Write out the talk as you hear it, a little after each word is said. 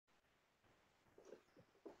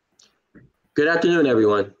Good afternoon,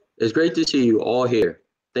 everyone. It's great to see you all here.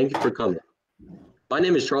 Thank you for coming. My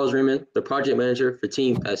name is Charles Reamon, the project manager for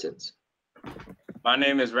Team Essence. My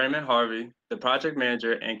name is Raymond Harvey, the project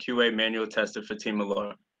manager and QA manual tester for Team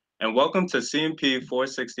Alora. And welcome to CMP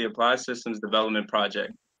 460 Applied Systems Development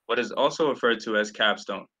Project, what is also referred to as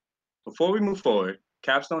Capstone. Before we move forward,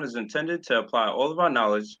 Capstone is intended to apply all of our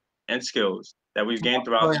knowledge and skills that we've gained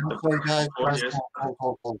throughout the 4 years.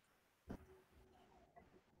 Hold.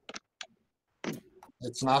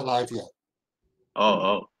 It's not live yet.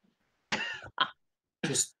 Oh.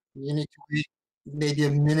 Just, you need to wait maybe a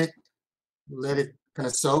minute, let it kind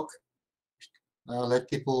of soak, let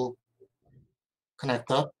people connect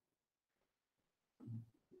up.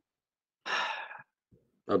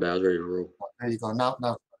 My bad, I was ready to roll. There you go.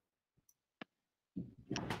 Now.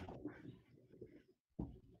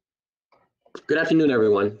 Good afternoon,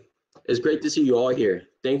 everyone. It's great to see you all here.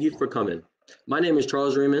 Thank you for coming. My name is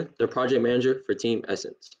Charles Reamon, the project manager for Team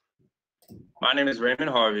Essence. My name is Raymond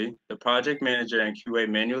Harvey, the project manager and QA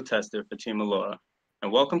manual tester for Team Alora.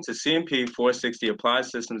 And welcome to CMP 460 Applied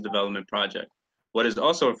Systems Development Project, what is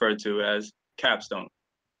also referred to as Capstone.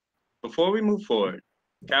 Before we move forward,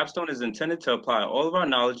 Capstone is intended to apply all of our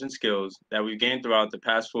knowledge and skills that we've gained throughout the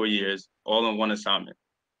past 4 years, all in one assignment.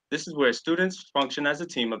 This is where students function as a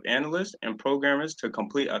team of analysts and programmers to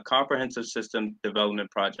complete a comprehensive system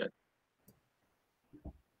development project.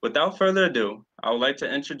 Without further ado, I would like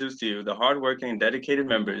to introduce to you the hardworking and dedicated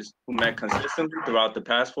members who met consistently throughout the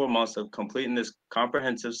past 4 months of completing this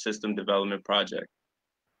comprehensive system development project.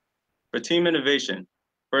 For Team Innovation,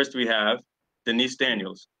 first we have Denise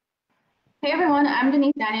Daniels. Hey everyone, I'm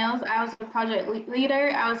Denise Daniels. I was the project leader,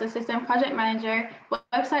 I was assistant project manager,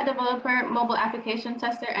 website developer, mobile application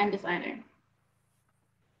tester, and designer.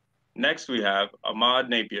 Next we have Ahmad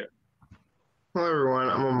Napier. Hello everyone,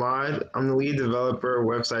 I'm Ahmad. I'm the lead developer,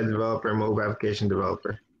 website developer, mobile application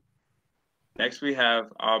developer. Next we have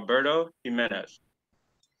Adalberto Martinez.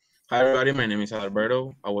 Hi everybody, my name is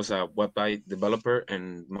Adalberto. I was a website developer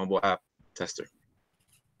and mobile app tester.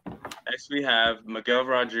 Next we have Miguel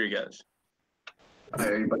Rodriguez. Hi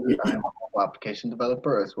everybody, I'm a mobile application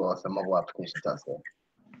developer as well as a mobile application tester.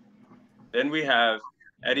 Then we have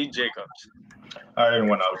Eddie Jacobs. Hi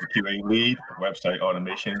everyone, I was the QA lead, website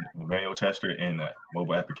automation, manual tester, and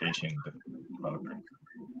mobile application developer.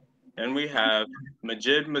 Then we have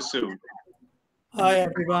Majid Masood. Hi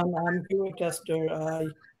everyone, I'm QA tester.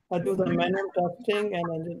 I do the manual testing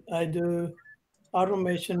and I do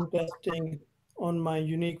automation testing on my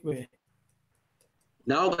unique way.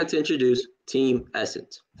 Now I'd like to introduce Team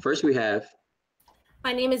Essence. First we have.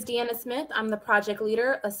 My name is Deanna Smith. I'm the project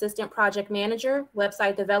leader, assistant project manager,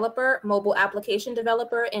 website developer, mobile application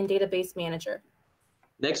developer, and database manager.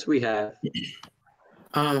 Next we have.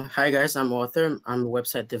 Hi guys, I'm Arthur. I'm a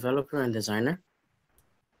website developer and designer.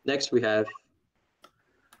 Next we have.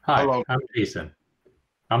 Hi, Hello. I'm Jason.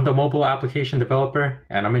 I'm the mobile application developer,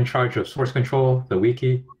 and I'm in charge of source control, the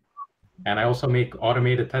wiki, and I also make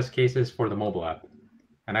automated test cases for the mobile app.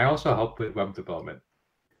 And I also help with web development.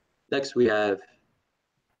 Next we have.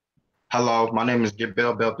 Hello, my name is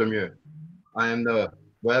Gueber Berthomieux. I am the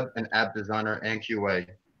web and app designer and QA.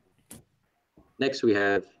 Next we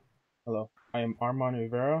have. Hello, I am Armond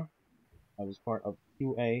Rivera. I was part of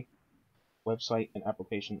QA, website and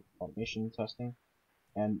application automation testing,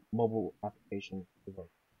 and mobile application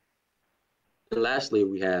development. And lastly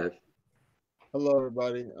we have. Hello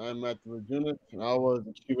everybody, I'm Matt Lajeunesse, and I was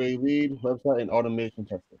the QA lead, website and automation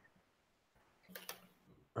tester.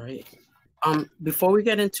 All right. Before we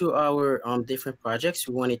get into our different projects,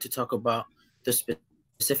 we wanted to talk about the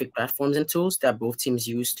specific platforms and tools that both teams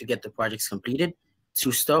use to get the projects completed.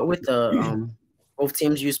 To start with, both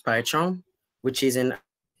teams use PyCharm, which is an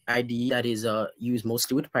IDE that is used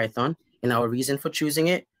mostly with Python. And our reason for choosing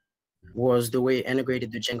it was the way it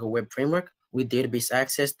integrated the Django web framework with database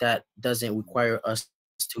access that doesn't require us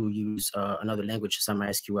to use another language such as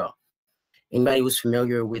MySQL. Anybody who's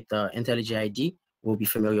familiar with IntelliJ IDE will be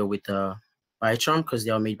familiar with PyCharm because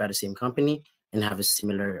they are made by the same company and have a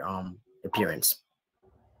similar appearance.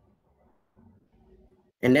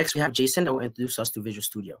 And next we have Jason that will introduce us to Visual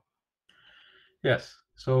Studio. Yes,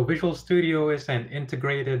 so Visual Studio is an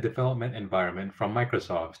integrated development environment from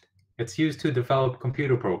Microsoft. It's used to develop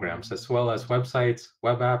computer programs as well as websites,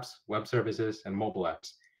 web apps, web services, and mobile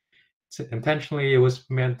apps. Intentionally, it was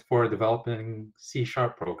meant for developing C#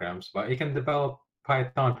 programs, but it can develop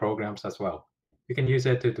Python programs as well. You can use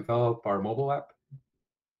it to develop our mobile app,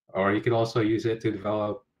 or you can also use it to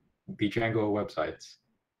develop the Django websites.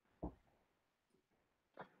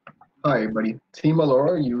 Hi, everybody. Team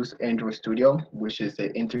Alora use Android Studio, which is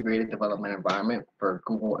an integrated development environment for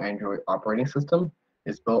Google Android operating system.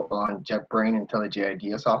 It's built on JetBrains IntelliJ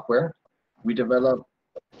IDEA software. We develop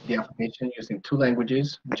the application using two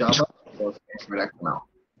languages, Java as well as Android XML.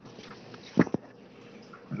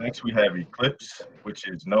 Next, we have Eclipse, which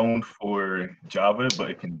is known for Java, but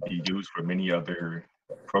it can be used for many other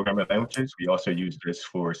programming languages. We also use this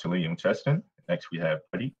for Selenium testing. Next, we have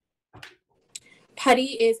Putty.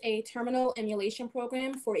 PuTTY is a terminal emulation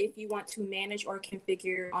program for if you want to manage or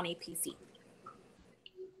configure on a PC.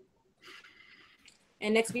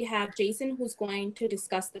 And next we have Jason, who's going to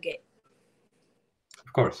discuss the Git.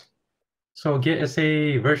 Of course. So Git is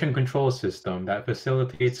a version control system that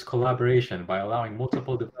facilitates collaboration by allowing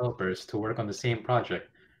multiple developers to work on the same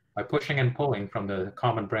project by pushing and pulling from the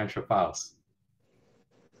common branch of files.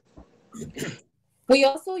 We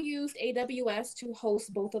also used AWS to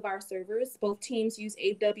host both of our servers. Both teams use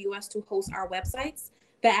AWS to host our websites.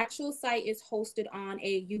 The actual site is hosted on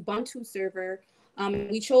a Ubuntu server.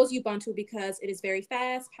 We chose Ubuntu because it is very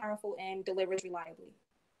fast, powerful, and delivers reliably.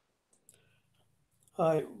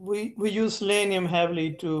 We use Selenium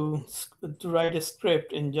heavily to write a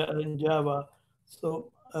script in Java. So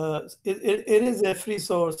it is a free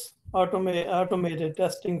source automated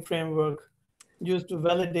testing framework used to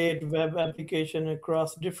validate web application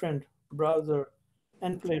across different browser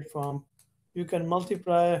and platform. You can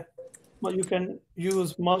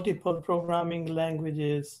use multiple programming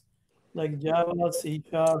languages like Java, C#,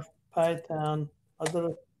 Python,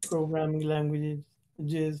 other programming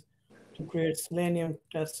languages to create Selenium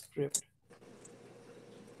test script.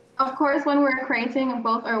 Of course, when we're creating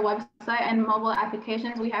both our website and mobile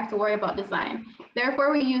applications, we have to worry about design.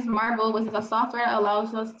 Therefore, we use Marvel, which is a software that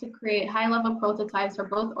allows us to create high-level prototypes for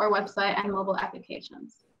both our website and mobile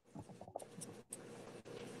applications.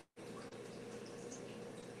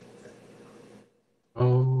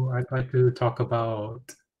 Oh, I'd like to talk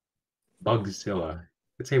about Bugzilla.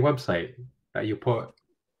 It's a website that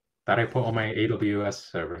I put on my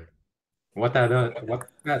AWS server. What that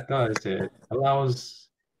does, it allows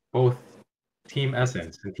both Team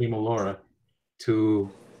Essence and Team Alora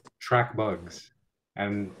to track bugs,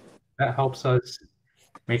 and that helps us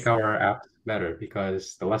make our apps better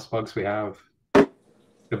because the less bugs we have,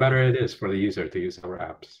 the better it is for the user to use our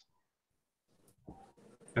apps.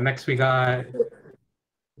 And next we got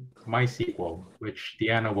MySQL, which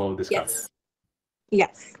Deanna will discuss.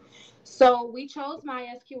 Yes. So we chose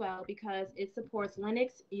MySQL because it supports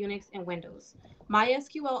Linux, Unix, and Windows.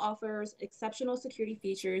 MySQL offers exceptional security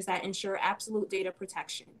features that ensure absolute data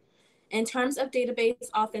protection. In terms of database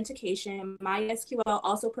authentication, MySQL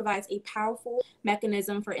also provides a powerful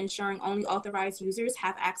mechanism for ensuring only authorized users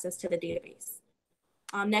have access to the database.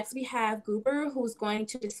 Next, we have Gueber, who's going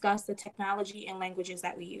to discuss the technology and languages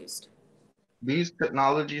that we used. These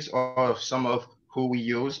technologies are some of who we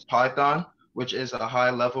use. Python, which is a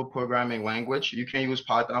high-level programming language. You can use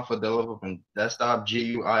Python for developing desktop,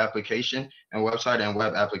 GUI application, and website and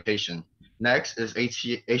web application. Next is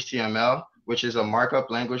HTML, which is a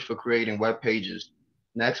markup language for creating web pages.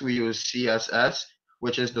 Next, we use CSS,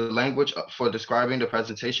 which is the language for describing the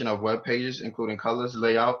presentation of web pages, including colors,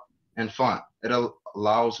 layout, and font. It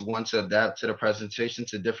allows one to adapt to the presentation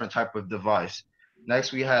to different type of device.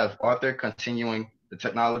 Next, we have Author, continuing the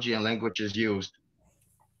technology and languages used.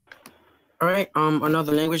 All right,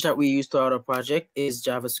 another language that we use throughout our project is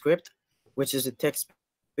JavaScript, which is a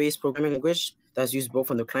text-based programming language that's used both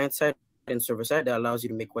on the client side and server side that allows you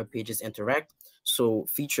to make web pages interact. So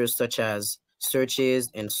features such as searches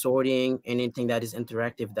and sorting, anything that is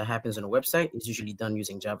interactive that happens on a website is usually done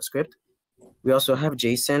using JavaScript. We also have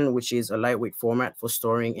JSON, which is a lightweight format for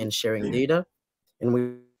storing and sharing data. And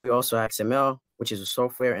we also have XML, which is a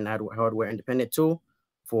software and hardware independent tool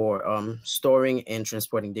for storing and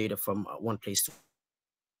transporting data from one place to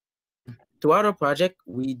another. Throughout our project,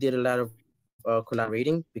 we did a lot of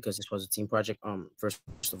collaborating because this was a team project. First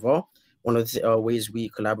of all, one of the ways we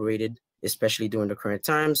collaborated, especially during the current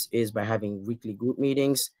times, is by having weekly group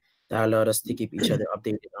meetings that allowed us to keep each other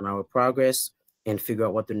updated on our progress and figure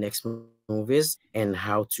out what the next move is and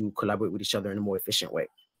how to collaborate with each other in a more efficient way.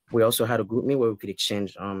 We also had a group meet where we could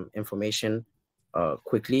exchange information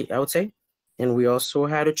quickly, I would say. And we also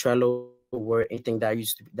had a Trello where anything that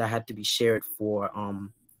had to be shared for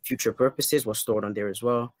future purposes was stored on there as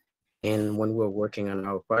well. And when we were working on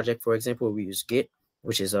our project, for example, we use Git,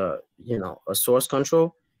 which is a source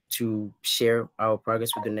control to share our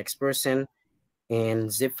progress with the next person,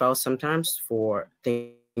 and zip files sometimes for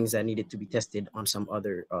things that needed to be tested on some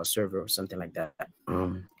other server or something like that.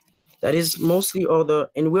 That is mostly all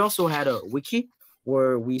and we also had a wiki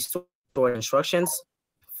where we stored instructions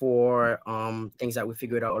for things that we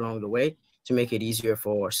figured out along the way to make it easier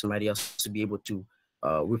for somebody else to be able to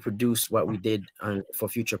reproduce what we did for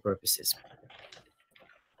future purposes.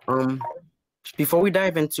 Before we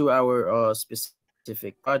dive into our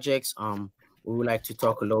specific projects, we would like to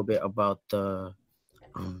talk a little bit about the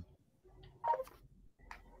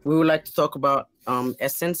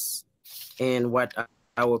Essence and what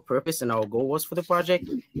our purpose and our goal was for the project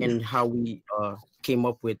and how we came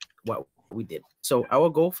up with what we did. So our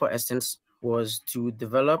goal for Essence was to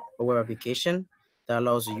develop a web application that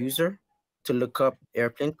allows a user to look up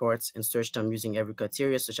airplane parts and search them using every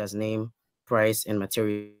criteria such as name, price, and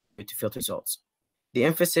material to filter results. The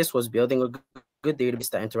emphasis was building a good database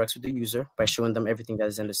that interacts with the user by showing them everything that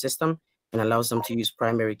is in the system and allows them to use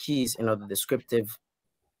primary keys and other descriptive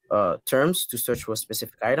terms to search for a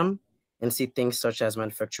specific item and see things such as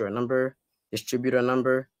manufacturer number, distributor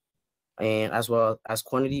number, and as well as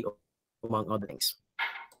quantity, among other things.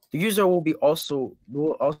 The user will also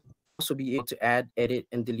be able to add, edit,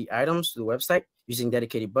 and delete items to the website using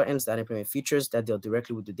dedicated buttons that implement features that deal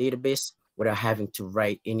directly with the database without having to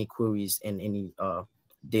write any queries in any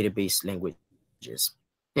database languages.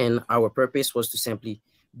 And our purpose was to simply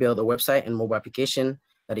build a website and mobile application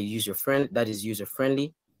that is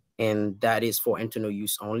user-friendly, and that is for internal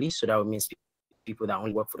use only. So that would mean people that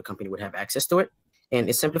only work for the company would have access to it. And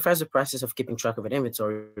it simplifies the process of keeping track of an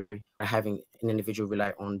inventory by having an individual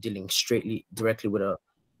rely on dealing directly with a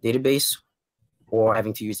database or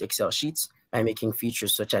having to use Excel sheets by making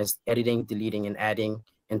features such as editing, deleting, and adding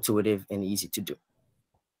intuitive and easy to do.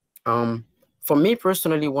 For me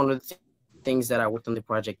personally, one of the things that I worked on the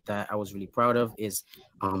project that I was really proud of is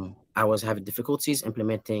I was having difficulties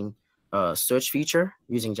implementing a search feature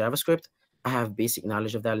using JavaScript. I have basic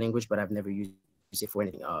knowledge of that language, but I've never used it for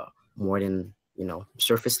anything more than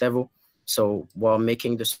surface level. So while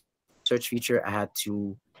making the search feature, I had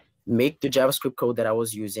to make the JavaScript code that I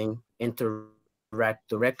was using interact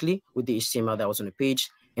directly with the HTML that was on the page,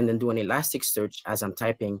 and then do an elastic search as I'm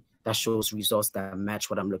typing that shows results that match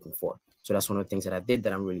what I'm looking for. So that's one of the things that I did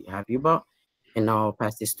that I'm really happy about. And now I'll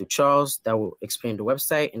pass this to Charles that will explain the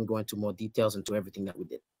website and go into more details into everything that we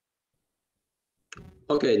did.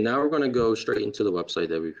 Okay, now we're going to go straight into the website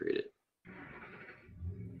that we created.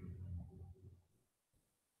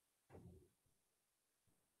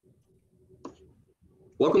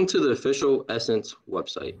 Welcome to the official Essence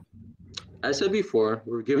website. As said before,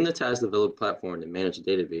 we were given the task to develop a platform to manage a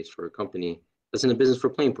database for a company that's in the business for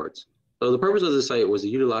plane parts. So the purpose of the site was to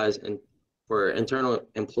utilize for internal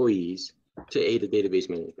employees to aid the database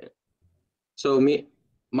management. So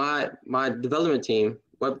my development team,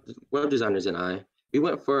 web designers and I, we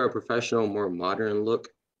went for a professional, more modern look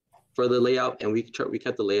for the layout, and we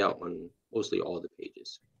kept the layout on mostly all the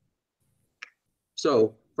pages.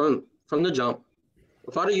 So from the jump,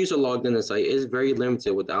 without a user logged in the site, it is very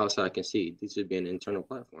limited what the outside can see. This would be an internal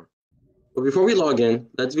platform. But before we log in,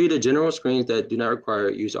 let's view the general screens that do not require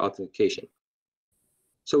user authentication.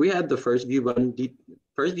 So we have the first view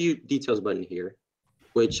details button here,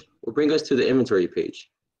 which will bring us to the inventory page.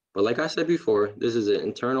 But like I said before, this is an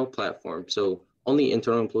internal platform, so only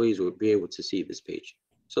internal employees will be able to see this page.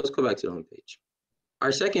 So let's go back to the home page.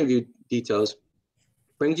 Our second view details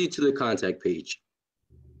brings you to the contact page,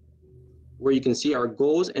 where you can see our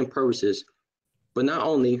goals and purposes, but not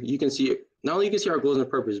only you can see our goals and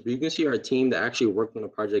purposes, but you can see our team that actually worked on the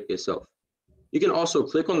project itself. You can also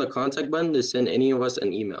click on the contact button to send any of us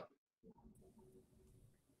an email.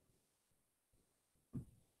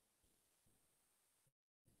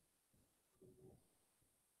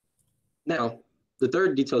 Now, the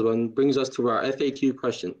third details button brings us to our FAQ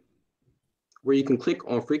question, where you can click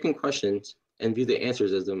on frequent questions and view the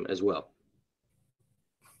answers as them as well.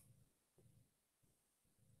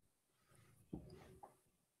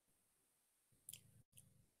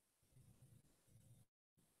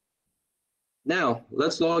 Now,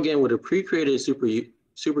 let's log in with a pre-created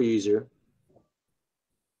super user.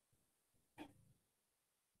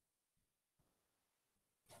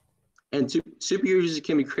 And super users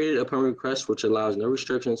can be created upon request, which allows no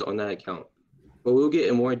restrictions on that account. But we'll get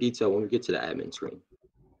in more detail when we get to the admin screen.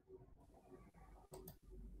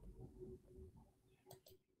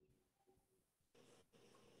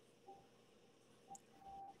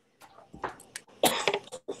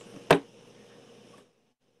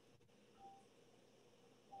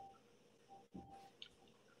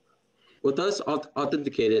 With us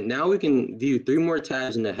authenticated, now we can view 3 more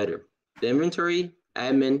tabs in the header: the inventory,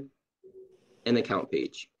 admin, and account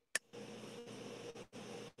page.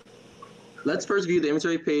 Let's first view the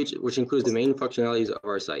inventory page, which includes the main functionalities of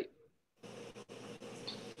our site.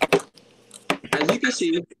 As you can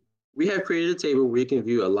see, we have created a table where you can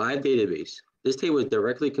view a live database. This table is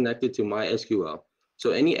directly connected to MySQL,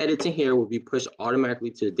 so any edits in here will be pushed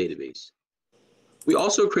automatically to the database. We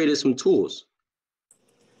also created some tools.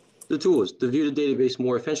 The tools to view the database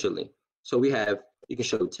more efficiently. So we have, you can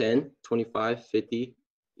show 10, 25, 50,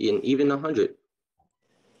 and even 100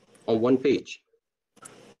 on one page.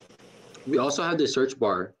 We also have the search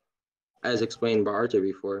bar, as explained by Arthur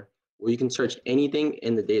before, where you can search anything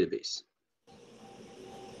in the database.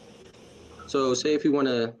 So say if you want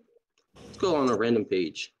to, let's go on a random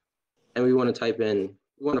page and we want to type in,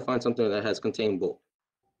 we want to find something that has contained bolt.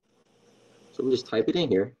 So we just type it in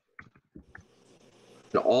here.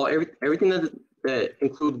 And everything that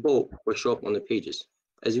includes bolt will show up on the pages.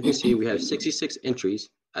 As you can see, we have 66 entries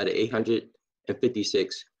out of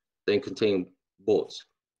 856 that contain bolts.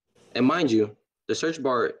 And mind you, the search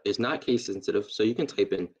bar is not case sensitive, so you can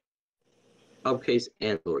type in uppercase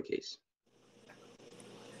and lowercase.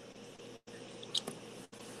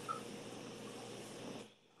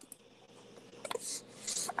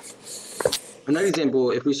 Another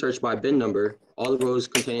example, if we search by bin number, all the rows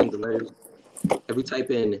containing the letters, if we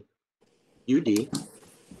type in UD,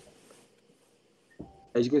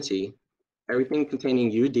 as you can see, everything containing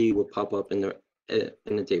UD will pop up in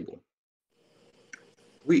the table.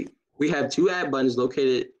 We have two add buttons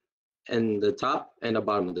located in the top and the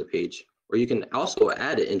bottom of the page, where you can also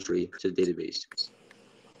add an entry to the database.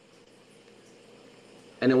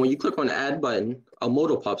 And then when you click on the add button, a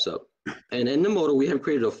modal pops up. And in the modal, we have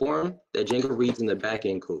created a form that Django reads in the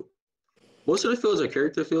backend code. Most of the fields are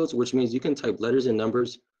character fields, which means you can type letters and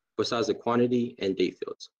numbers besides the quantity and date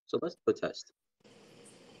fields. So let's do a test.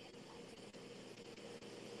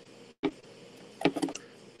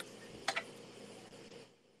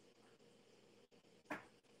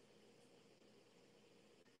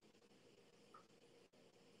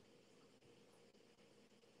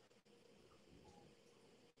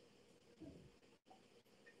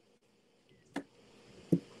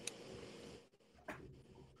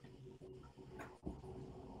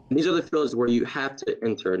 These are the fields where you have to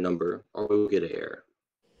enter a number or we'll get an error.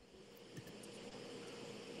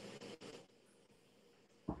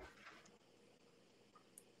 So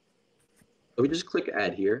we just click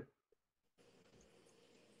add here.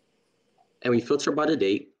 And we filter by the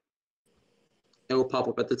date. It will pop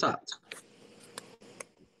up at the top.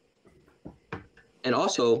 And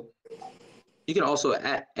also, you can also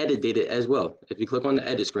edit data as well. If you click on the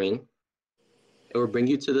edit screen, it will bring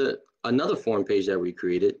you to another form page that we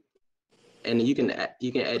created, and you can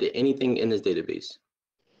edit anything in this database.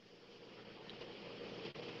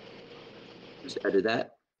 Just edit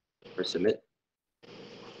that or submit.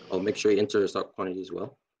 Oh, make sure you enter the stock quantity as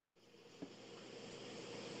well.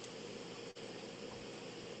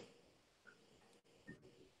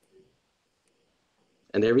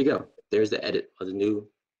 And there we go. There's the edit of the new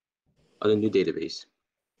database.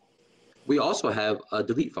 We also have a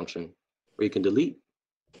delete function where you can delete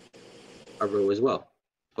a row as well,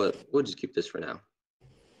 but we'll just keep this for now.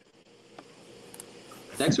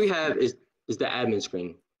 Next we have is the admin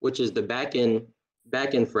screen, which is the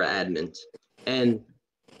backend for admins. And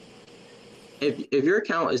if your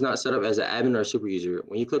account is not set up as an admin or a super user,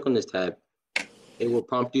 when you click on this tab, it will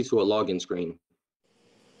prompt you to a login screen.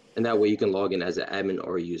 And that way you can log in as an admin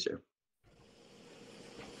or a user.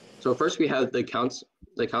 So first we have the accounts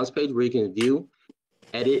page where you can view,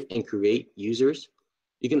 edit, and create users.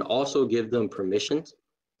 You can also give them permissions,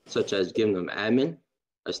 such as giving them admin,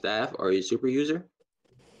 a staff, or a super user.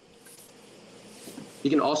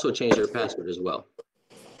 You can also change their password as well.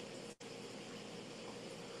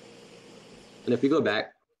 And if we go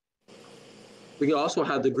back, we can also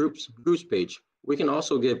have the groups page. We can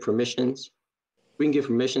also give permissions. We can give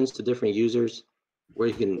permissions to different users where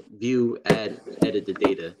you can view, add, edit the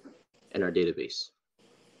data in our database.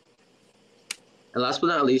 And last but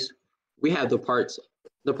not least, we have the parts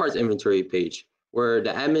inventory page where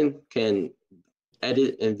the admin can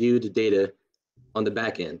edit and view the data on the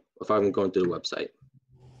back end if I'm going through the website.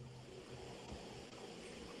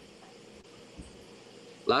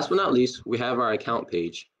 Last but not least, we have our account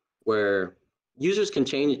page where users can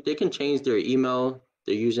change their email,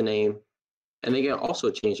 their username, and they can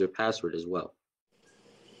also change their password as well.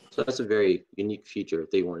 So that's a very unique feature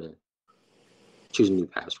if they want to choose a new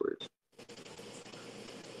password.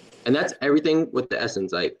 And that's everything with the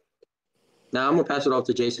Essence site. Now I'm gonna pass it off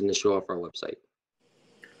to Jason to show off our website.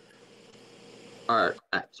 Our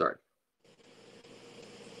app, sorry.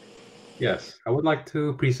 Yes, I would like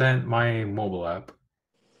to present my mobile app.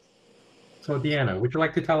 So Deanna, would you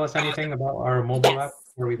like to tell us anything about our mobile app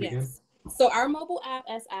before we begin? So our mobile app,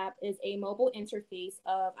 S-App, is a mobile interface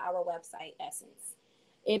of our website, Essence.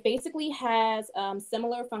 It basically has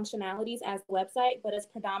similar functionalities as the website, but it's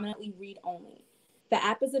predominantly read-only. The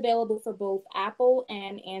app is available for both Apple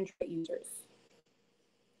and Android users.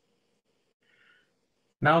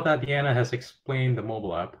 Now that Deanna has explained the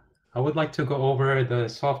mobile app, I would like to go over the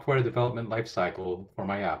software development lifecycle for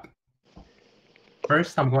my app.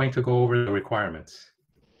 First, I'm going to go over the requirements.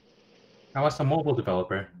 Now, as a mobile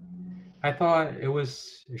developer, I thought it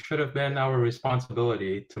should have been our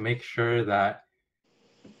responsibility to make sure that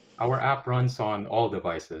our app runs on all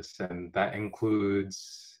devices, and that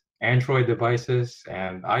includes Android devices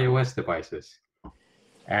and iOS devices.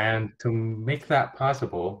 And to make that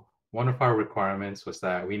possible, one of our requirements was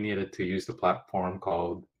that we needed to use the platform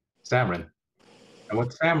called Xamarin. And what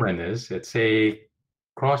Xamarin is, it's a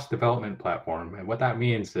cross-development platform. And what that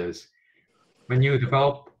means is when you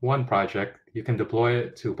develop one project, you can deploy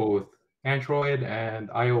it to both Android and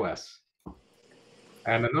iOS.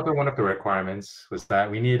 And another one of the requirements was that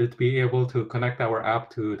we needed to be able to connect our app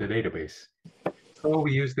to the database. So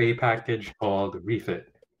we used a package called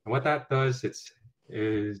Refit. And what that does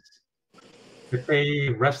is it's a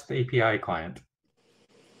REST API client.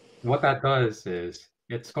 What that does is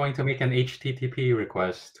it's going to make an HTTP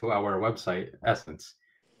request to our website, Essence.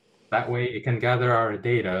 That way it can gather our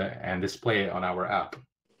data and display it on our app.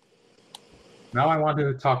 Now I want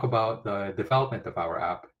to talk about the development of our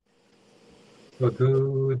app. So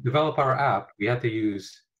to develop our app, we had to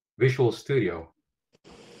use Visual Studio.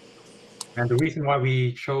 And the reason why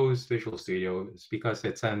we chose Visual Studio is because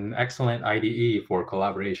it's an excellent IDE for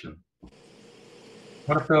collaboration.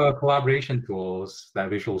 One of the collaboration tools that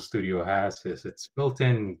Visual Studio has is its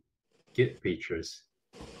built-in Git features.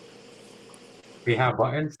 We have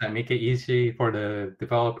buttons that make it easy for the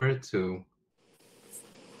developer to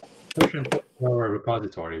push and pull our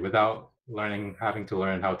repository without having to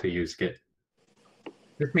learn how to use Git.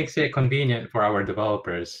 This makes it convenient for our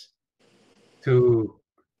developers to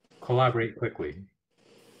collaborate quickly.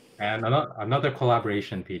 And another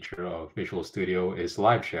collaboration feature of Visual Studio is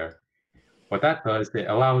Live Share. What that does, it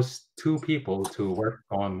allows two people to work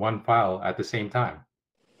on one file at the same time.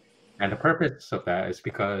 And the purpose of that is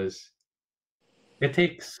because it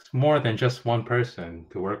takes more than just one person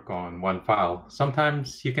to work on one file.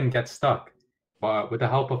 Sometimes you can get stuck, but with the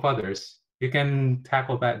help of others, you can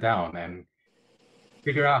tackle that down and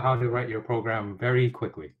figure out how to write your program very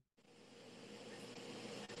quickly.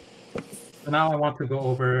 So now I want to go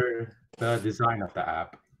over the design of the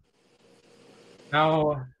app.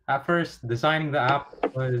 Now, at first, designing the app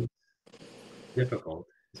was difficult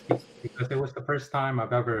because it was the first time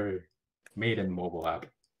I've ever made a mobile app,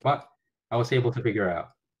 but I was able to figure it out.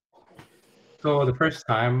 So the first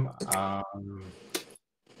time,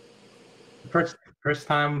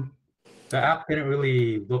 the app didn't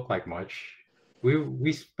really look like much.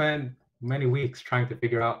 We spent many weeks trying to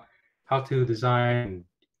figure out how to design,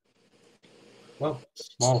 well,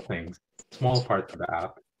 small things, small parts of the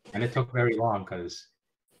app, and it took very long because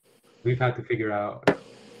we've had to figure it out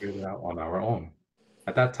on our own.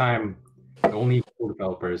 At that time, the only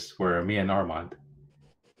developers were me and Armond.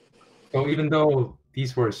 So even though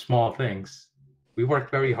these were small things, we worked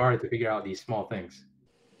very hard to figure out these small things.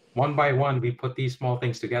 One by one, we put these small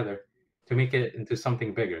things together to make it into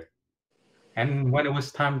something bigger. And when it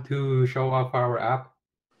was time to show off our app,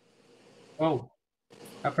 well,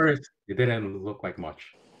 at first, it didn't look like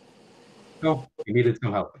much. So we needed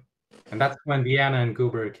some help. And that's when Deanna and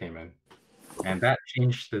Gueber came in. And that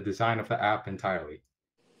changed the design of the app entirely.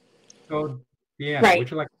 So Deanna,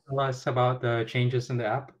 would you like to tell us about the changes in the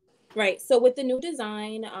app? Right. So with the new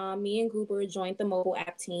design, me and Gueber joined the mobile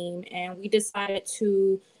app team, and we decided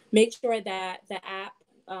to make sure that the app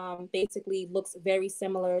basically looks very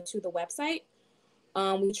similar to the website.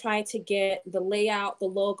 We tried to get the layout, the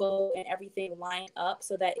logo, and everything lined up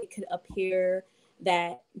so that it could appear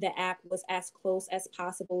that the app was as close as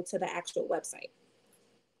possible to the actual website.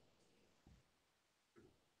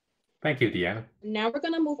 Thank you, Deanna. Now we're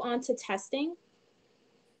going to move on to testing.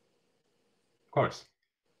 Of course.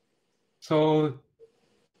 So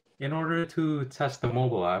in order to test the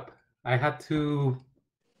mobile app, I had to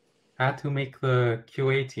make the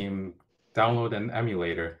QA team download an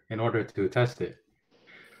emulator in order to test it.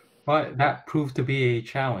 But that proved to be a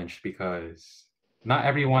challenge because not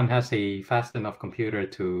everyone has a fast enough computer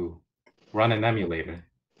to run an emulator.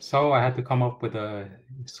 So I had to come up with a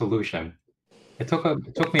solution. It took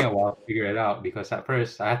me a while to figure it out because at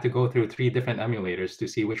first I had to go through 3 different emulators to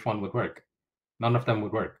see which one would work. None of them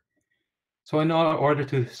would work. So in order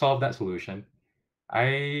to solve that solution,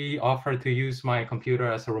 I offered to use my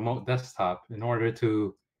computer as a remote desktop in order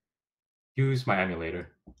to use my emulator.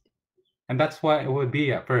 And that's what it would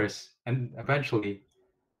be at first. And eventually,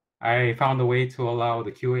 I found a way to allow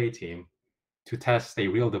the QA team to test a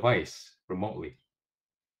real device remotely.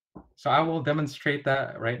 So I will demonstrate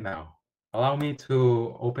that right now. Allow me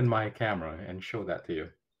to open my camera and show that to you.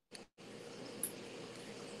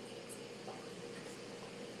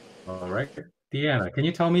 All right, Deanna, can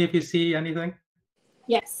you tell me if you see anything?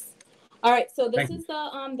 Yes. All right, so this Thank is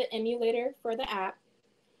the emulator for the app.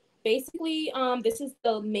 Basically, this is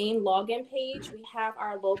the main login page. We have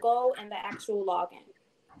our logo and the actual login.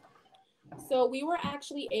 So we were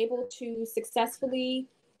actually able to successfully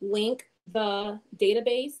link the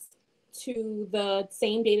database to the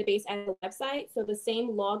same database as the website. So the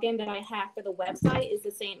same login that I have for the website is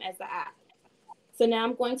the same as the app. So now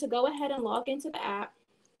I'm going to go ahead and log into the app.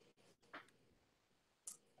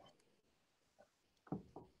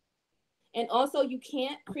 And also, you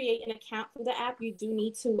can't create an account for the app. You do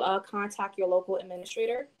need to contact your local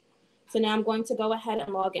administrator. So now I'm going to go ahead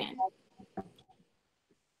and log in.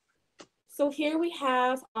 So here we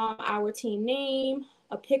have our team name,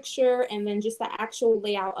 a picture, and then just the actual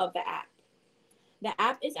layout of the app. The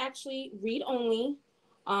app is actually read-only,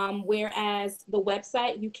 whereas the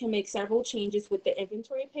website, you can make several changes with the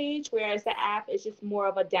inventory page, whereas the app is just more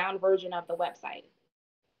of a down version of the website.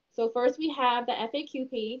 So first we have the FAQ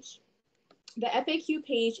page. The FAQ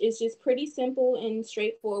page is just pretty simple and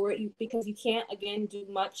straightforward because you can't, again, do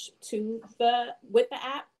much with the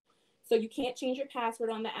app. So you can't change your password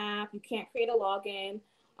on the app. You can't create a login.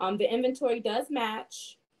 The inventory does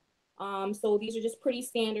match. So these are just pretty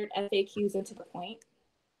standard FAQs and to the point.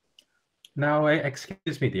 Now,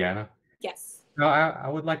 excuse me, Deanna. Yes. Now, I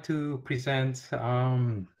would like to present,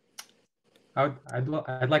 I'd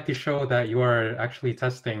like to show that you are actually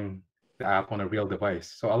testing the app on a real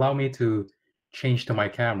device. So allow me to change to my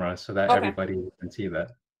camera so that everybody can see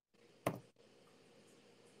that.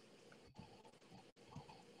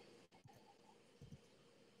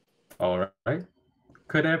 All right.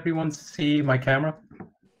 Could everyone see my camera?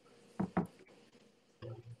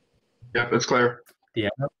 Yep, it's clear.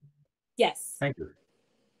 Deanna? Yes. Thank you.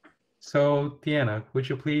 So, Deanna, would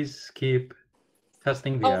you please keep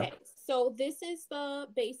testing the app? Okay, so this is the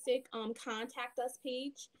basic contact us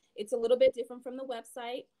page. It's a little bit different from the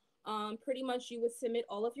website. Pretty much you would submit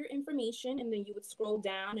all of your information and then you would scroll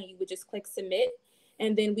down and you would just click submit.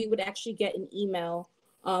 And then we would actually get an email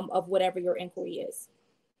of whatever your inquiry is.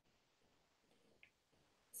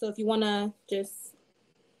 So if you want to just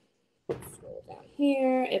scroll down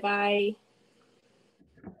here, if I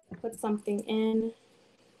put something in.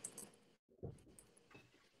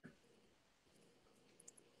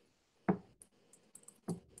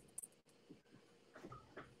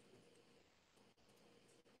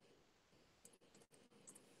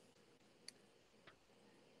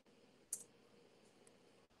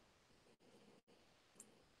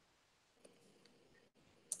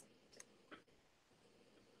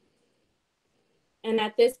 And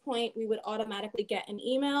at this point, we would automatically get an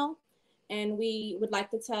email, and we would like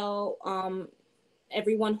to tell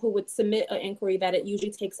everyone who would submit an inquiry that it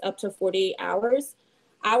usually takes up to 48 hours.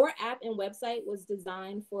 Our app and website was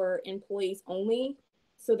designed for employees only,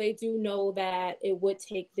 so they do know that it would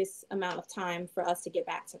take this amount of time for us to get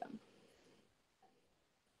back to them.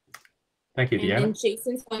 Thank you, Deanna. And then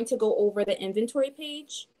Jason's going to go over the inventory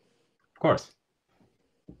page. Of course.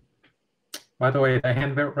 By the way, the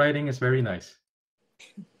handwriting is very nice.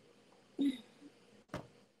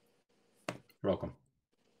 You're welcome.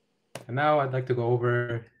 And now I'd like to go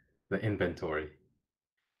over the inventory.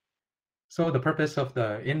 So the purpose of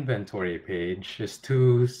the inventory page is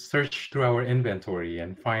to search through our inventory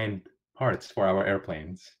and find parts for our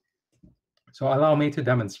airplanes. So allow me to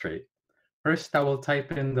demonstrate. First, I will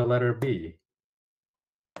type in the letter B.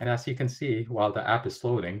 And as you can see, while the app is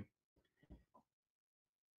loading,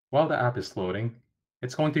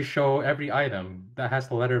 it's going to show every item that has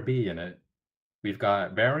the letter B in it. We've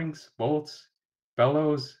got bearings, bolts,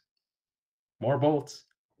 bellows, more bolts.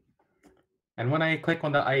 And when I click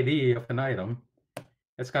on the ID of an item,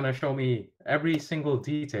 it's going to show me every single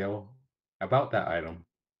detail about that item.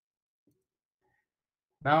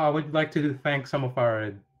 Now, I would like to thank some of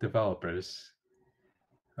our developers,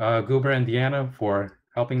 Gueber and Deanna, for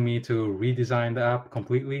helping me to redesign the app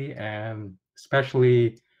completely, and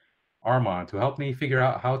especially Armond to help me figure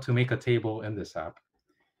out how to make a table in this app.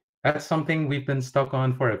 That's something we've been stuck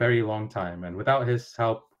on for a very long time, and without his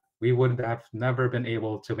help, we would have never been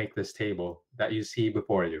able to make this table that you see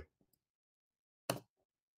before you.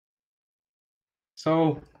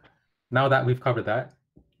 So now that we've covered that,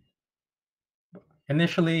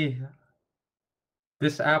 initially,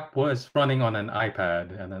 this app was running on an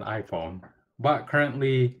iPad and an iPhone, but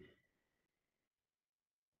currently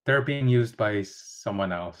they're being used by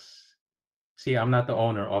someone else. See, I'm not the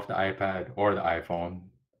owner of the iPad or the iPhone.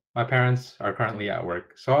 My parents are currently at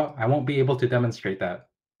work, so I won't be able to demonstrate that.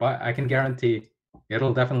 But I can guarantee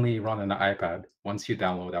it'll definitely run on the iPad once you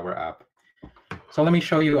download our app. So let me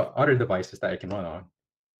show you other devices that it can run on.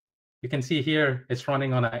 You can see here it's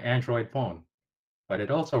running on an Android phone, but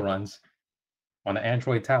it also runs on an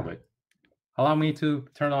Android tablet. Allow me to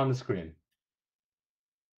turn on the screen.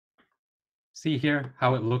 See here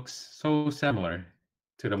how it looks so similar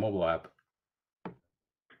to the mobile app.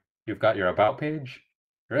 You've got your About page,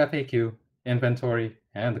 your FAQ, inventory,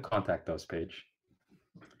 and the Contact Us page.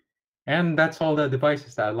 And that's all the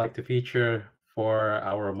devices that I'd like to feature for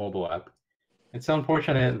our mobile app. It's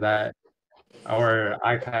unfortunate that our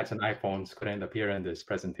iPads and iPhones couldn't appear in this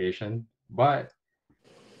presentation, but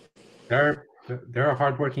there are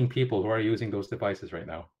hardworking people who are using those devices right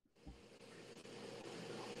now.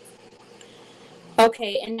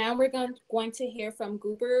 Okay, and now we're going to hear from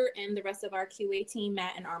Gueber and the rest of our QA team,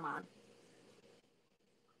 Matt and Armand.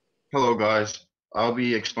 Hello, guys. I'll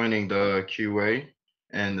be explaining the QA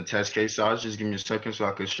and the test case size. Just give me a second so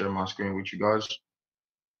I can share my screen with you guys.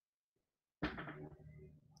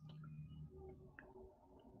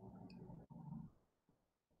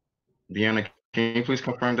 Deanna, can you please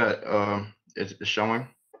confirm that it's showing?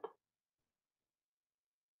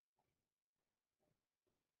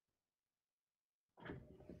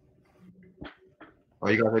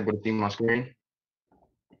 Are you guys able to see my screen?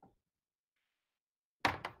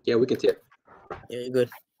 Yeah, we can see it. Yeah, you're good.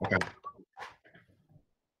 Okay.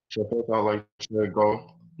 So first, I'd like to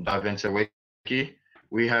go dive into Wiki.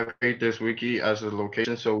 We have created this wiki as a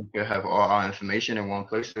location so we can have all our information in one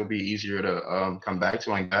place. It'll be easier to come back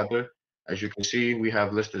to and gather. As you can see, we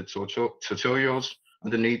have listed tutorials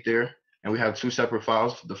underneath there, and we have two separate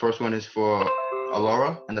files. The first one is for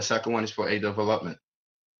Alora, and the second one is for a development.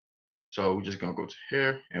 So we're just gonna go to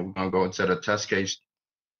here, and we're gonna go into the test case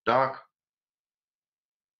doc.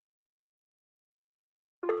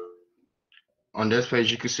 On this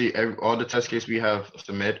page, you can see all the test case we have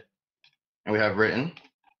submitted and we have written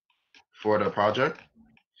for the project.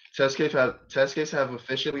 Test case have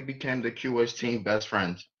officially become the QA's team best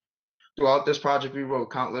friends. Throughout this project, we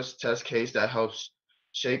wrote countless test case that helps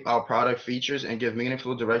shape our product features and give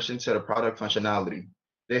meaningful direction to the product functionality.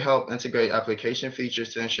 They help integrate application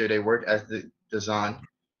features to ensure they work as designed.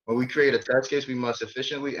 When we create a test case, we must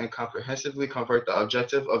efficiently and comprehensively convert the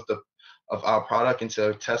objective of our product into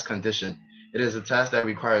a test condition. It is a task that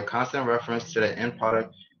requires constant reference to the end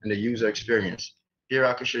product and the user experience. Here,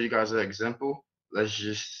 I can show you guys an example. Let's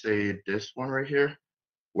just say this one right here,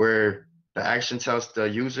 where the action tells the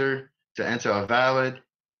user to enter a valid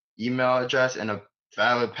email address and a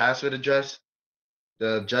valid password address.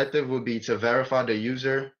 The objective would be to verify the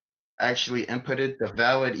user actually inputted the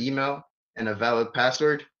valid email and a valid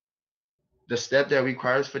password. The step that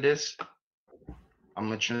requires for this, I'm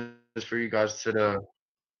gonna transfer you guys to the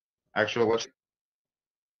actual website.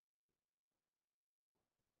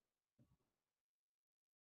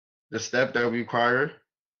 The step that we require,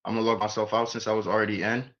 I'm gonna log myself out since I was already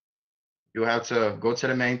in. You'll have to go to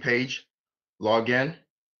the main page, log in.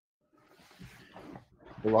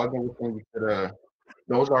 The login will send you to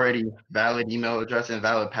those already valid email address and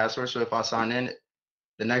valid password. So if I sign in,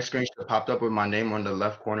 the next screen should pop up with my name on the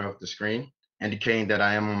left corner of the screen, indicating that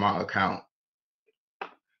I am on my account.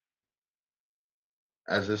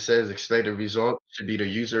 As it says, expected result should be the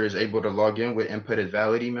user is able to log in with inputted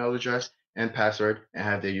valid email address and password and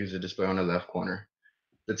have their user display on the left corner.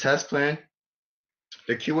 The test plan,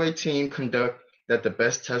 the QA team conduct that the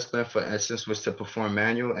best test plan for instance was to perform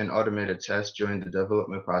manual and automated tests during the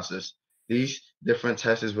development process. These different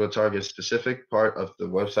tests will target a specific part of the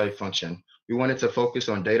website function. We wanted to focus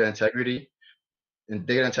on data integrity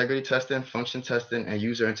testing, function testing, and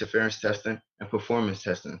user interference testing, and performance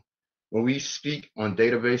testing. When we speak on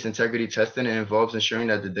database integrity testing, it involves ensuring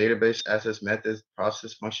that the database access methods,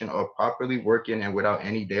 process, function are properly working and without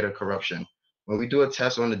any data corruption. When we do a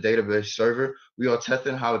test on the database server, we are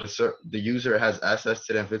testing how the user has access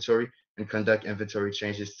to the inventory and conduct inventory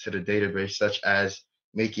changes to the database, such as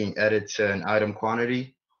making edits to an item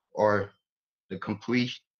quantity or the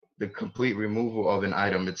complete removal of an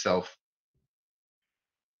item itself.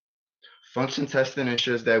 Function testing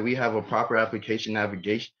ensures that we have a proper application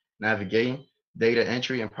navigating, data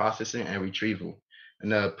entry and processing and retrieval. In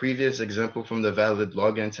the previous example from the valid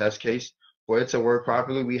login test case, for it to work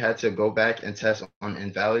properly, we had to go back and test on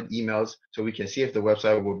invalid emails so we can see if the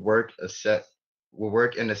website would work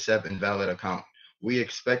in a SEP invalid account. We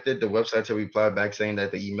expected the website to reply back saying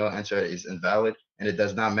that the email entered is invalid and it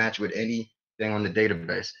does not match with anything on the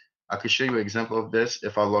database. I could show you an example of this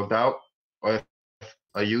if I logged out, or if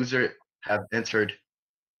a user have entered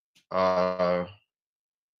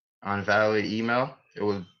invalid email, it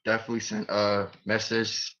will definitely send a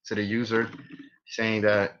message to the user saying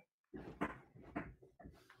that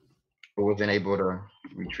it wasn't able to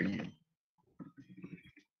retrieve.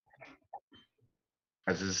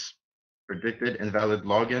 As is predicted, invalid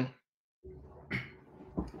login.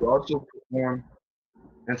 We also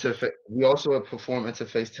perform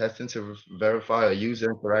interface testing to verify a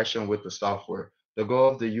user interaction with the software. The goal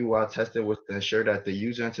of the UI testing was to ensure that the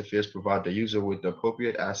user interface provide the user with the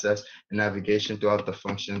appropriate access and navigation throughout the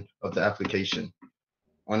function of the application.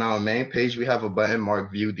 On our main page, we have a button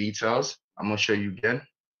marked View Details. I'm going to show you again.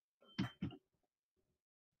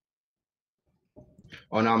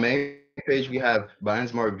 On our main page, we have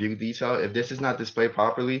buttons marked View Detail. If this is not displayed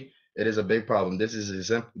properly, it is a big problem. This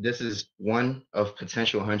is one of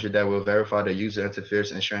potential 100 that will verify the user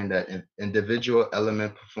interface, ensuring that an individual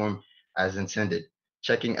element perform as intended.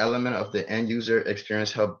 Checking element of the end user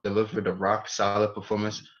experience help deliver the rock solid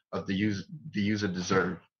performance of the user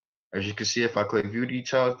deserve. As you can see, if I click View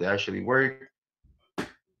Details, they actually work,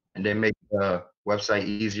 and they make the website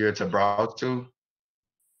easier to browse to.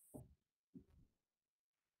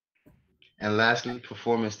 And lastly,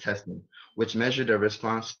 performance testing, which measure the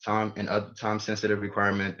response time and other time-sensitive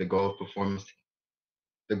requirement. The goal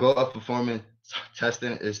of performance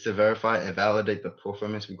testing is to verify and validate the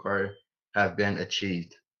performance required have been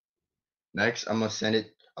achieved. Next, next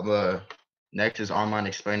is Armond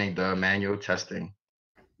explaining the manual testing.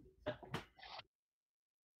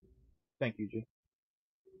 Thank you, G.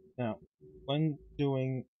 Now, when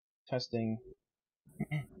doing testing,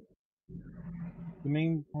 the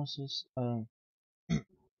main process, hang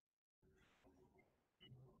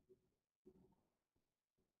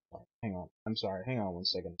on, I'm sorry, hang on one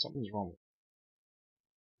second, something's wrong.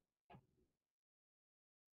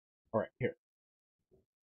 Alright, here.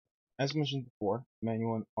 As mentioned before,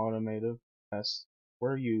 manual and automated tests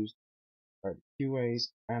were used by the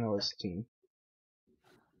QA's analyst team.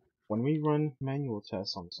 When we run manual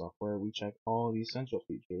tests on software, we check all the essential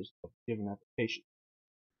features of a given application.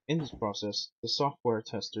 In this process, the software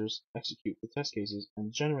testers execute the test cases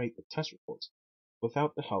and generate the test reports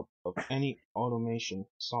without the help of any automation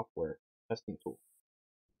software testing tool.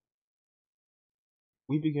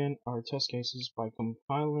 We begin our test cases by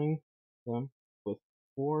compiling them with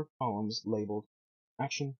 4 columns labeled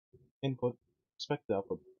action, input, expected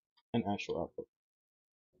output, and actual output.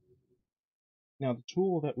 Now, the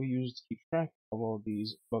tool that we use to keep track of all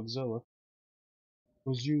these, Bugzilla,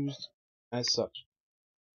 was used as such.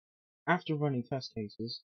 After running test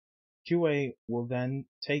cases, QA will then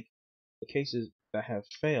take the cases that have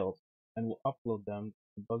failed and will upload them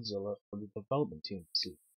to Bugzilla for the development team to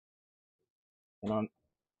see. And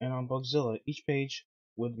on Bugzilla, each page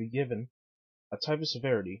would be given a type of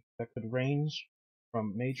severity that could range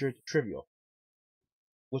from major to trivial,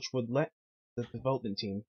 which would let the development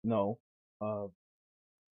team know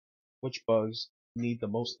which bugs need the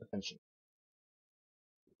most attention.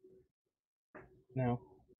 Now,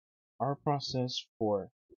 our process for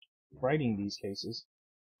writing these cases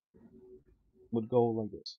would go like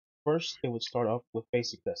this. First, it would start off with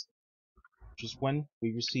basic testing, which is when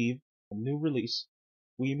we receive a new release,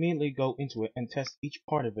 we immediately go into it and test each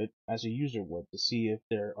part of it as a user would to see if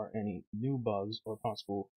there are any new bugs or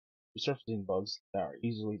possible resurfacing bugs that are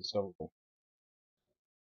easily discoverable.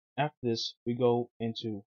 After this, we go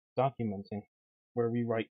into documenting, where we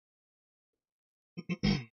write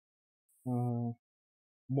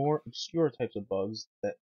more obscure types of bugs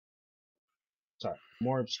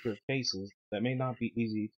more obscure cases that may not be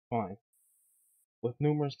easy to find, with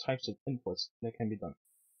numerous types of inputs that can be done.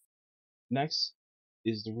 Next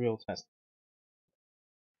is the real testing.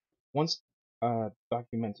 Once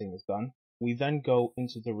documenting is done, we then go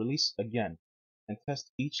into the release again and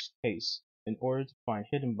test each case in order to find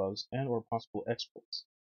hidden bugs and or possible exploits.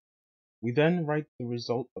 We then write the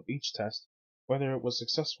result of each test, whether it was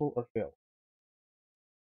successful or failed.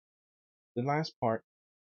 The last part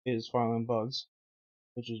is filing bugs,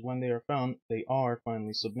 which is when they are found, they are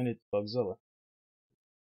finally submitted to Bugzilla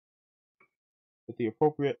with the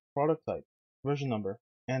appropriate product type, version number,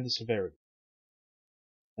 and the severity.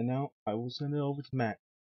 And now I will send it over to Matt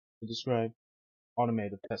to describe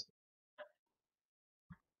automated testing.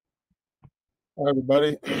 Hi,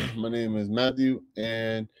 everybody. My name is Matthew,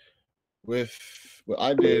 and with what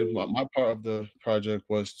I did, my part of the project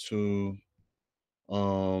was to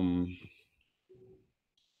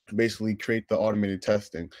basically create the automated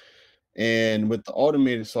testing. And with the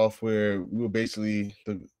automated software, we would basically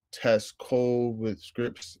test code with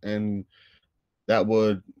scripts, and that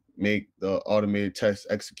would make the automated tests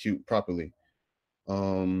execute properly.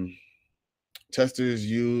 Testers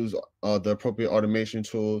use the appropriate automation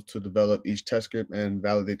tools to develop each test script and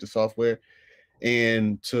validate the software.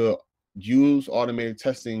 And to use automated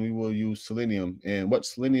testing, we will use Selenium. And what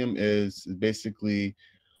Selenium is basically,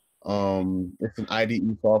 it's an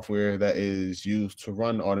IDE software that is used to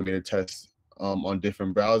run automated tests on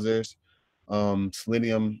different browsers.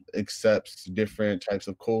 Selenium accepts different types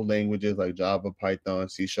of code languages like Java, Python,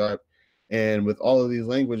 C#. And with all of these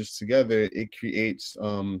languages together, it creates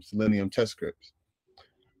Selenium test scripts.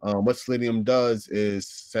 What Selenium does is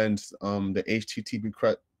sends the HTTP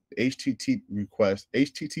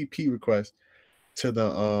request to the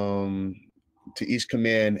to each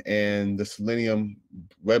command, and the Selenium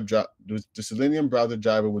the Selenium browser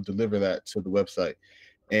driver will deliver that to the website,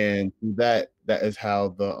 and that is how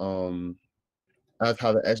the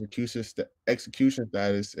execution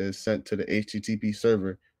status is sent to the HTTP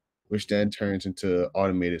server, which then turns into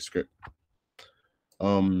automated script.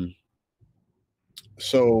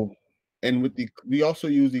 So, and we also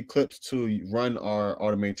use Eclipse to run our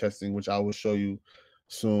automated testing, which I will show you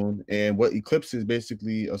soon. And what Eclipse is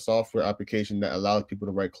basically a software application that allows people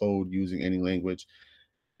to write code using any language.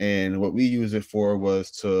 And what we use it for was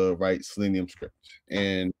to write Selenium scripts.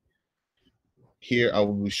 And here I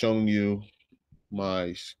will be showing you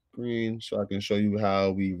my screen so I can show you how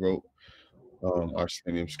we wrote our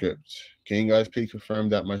Selenium script. Can you guys please confirm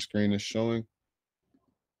that my screen is showing?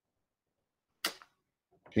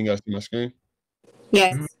 Can you guys see my screen?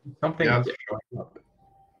 Yes. Something Yeah. is showing up.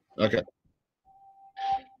 Okay.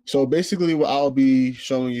 So basically what I'll be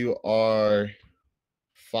showing you are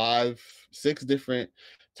 6 different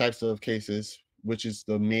types of cases, which is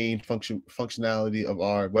the main functionality of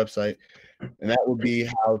our website. And that will be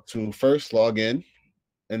how to first log in.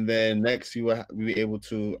 And then next you will be able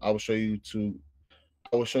to, I will show you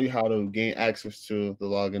how to gain access to the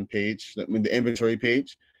login page, the inventory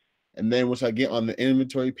page. And then once I get on the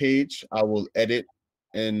inventory page, I will edit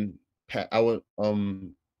and I will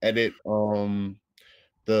edit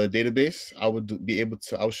the database. I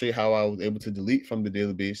will show you how I was able to delete from the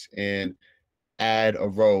database and add a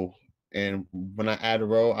row. And when I add a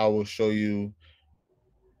row, I will show you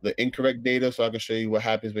the incorrect data, so I can show you what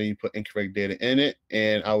happens when you put incorrect data in it,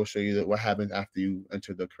 and I will show you what happens after you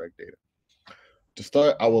enter the correct data. To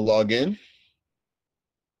start, I will log in.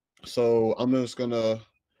 So I'm just gonna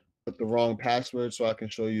put the wrong password so I can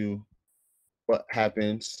show you what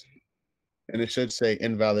happens. And it should say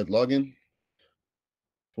invalid login.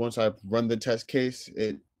 Once I run the test case,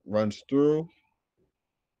 it runs through.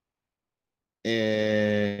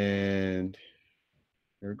 And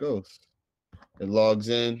here it goes. It logs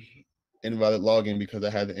in, invalid login because I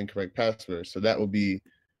had the incorrect password. So that would be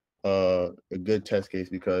a good test case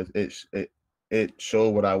because it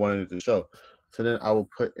showed what I wanted it to show. So then I will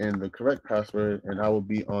put in the correct password and I will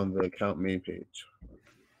be on the account main page.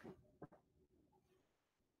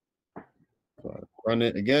 So I run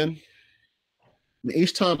it again. And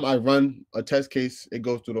each time I run a test case, it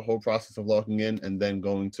goes through the whole process of logging in and then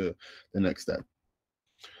going to the next step.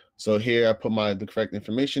 So here I put the correct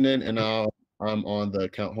information in, and now I'm on the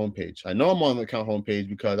account homepage. I know I'm on the account homepage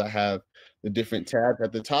because I have the different tabs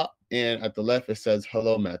at the top, and at the left it says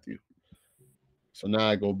 "Hello, Matthew." So now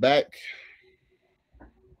I go back.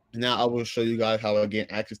 Now I will show you guys how I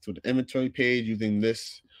get access to the inventory page using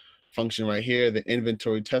this function right here, the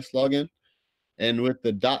inventory test login. And with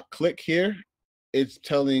the .click here, it's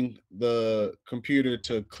telling the computer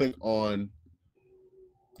to click on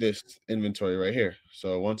this inventory right here.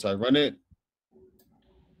 So once I run it,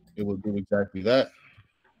 it will do exactly that.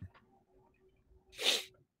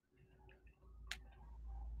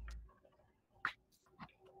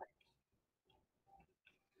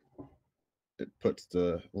 It puts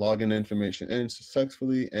the login information in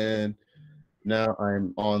successfully, and now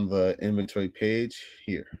I'm on the inventory page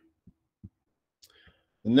here.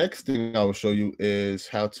 The next thing I will show you is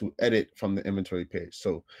how to edit from the inventory page.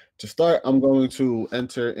 So to start, I'm going to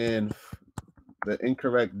enter in the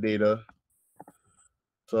incorrect data.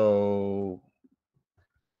 So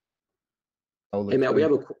hey Matt, we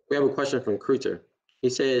have a question from Kruter. He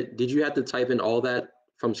said, did you have to type in all that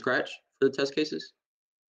from scratch for the test cases?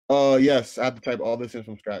 Yes, I have to type all this in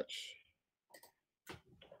from scratch.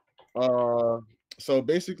 So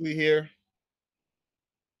basically here,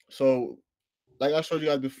 so like I showed you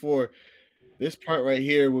guys before, this part right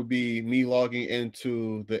here would be me logging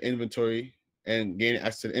into the inventory and gaining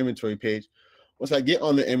access to the inventory page. Once I get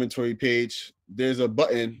on the inventory page, there's a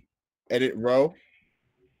button, edit row.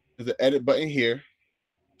 There's an edit button here.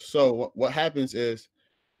 So what happens is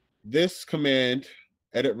this command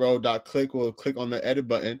edit row.click, we'll click on the edit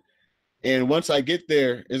button. And once I get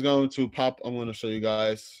there, it's going to pop. I'm going to show you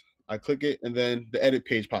guys. I click it, and then the edit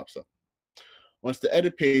page pops up. Once the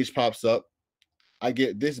edit page pops up, I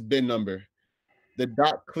get this bin number. The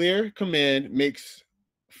 .clear command makes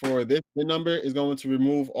for this bin number is going to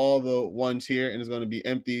remove all the ones here, and it's going to be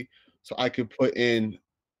empty, so I can put in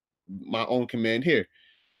my own command here.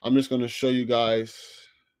 I'm just going to show you guys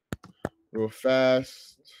real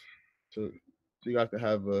fast so you guys can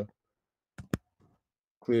have a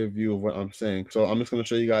clear view of what I'm saying. So I'm just going to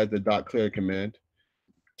show you guys the .clear command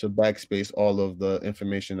to backspace all of the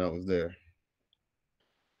information that was there.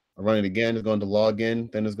 I run it again, it's going to log in,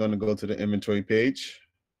 then it's going to go to the inventory page.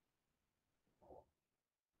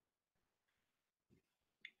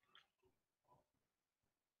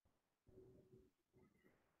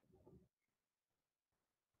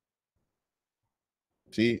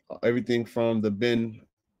 See, everything from the bin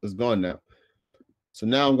is gone now. So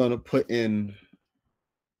now I'm going to put in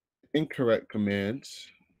incorrect commands.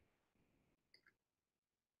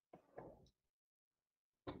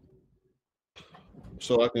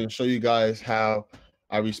 So I can show you guys how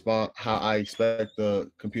I respond, how I expect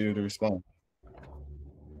the computer to respond.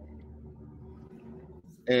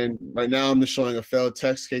 And right now I'm just showing a failed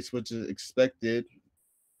test case, which is expected.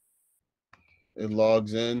 It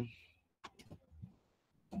logs in.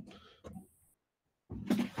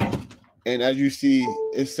 And as you see,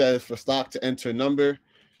 it says for stock to enter number.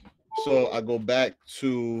 So I go back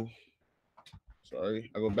to, I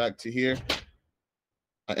go back to here.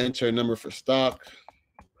 I enter a number for stock,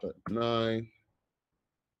 put 9.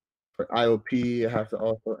 For IOP, I have to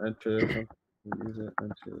also enter user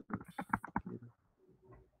enter.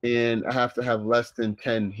 And I have to have less than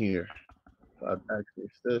 10 here. So I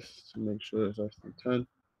backspace this to make sure it's less than 10.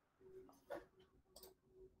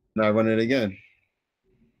 Now I run it again.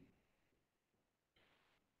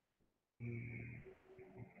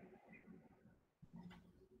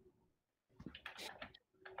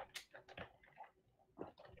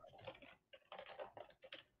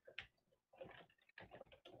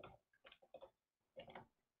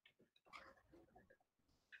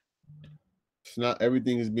 So now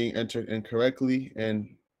everything is being entered incorrectly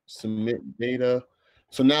and submit data.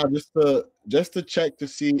 So now just to check to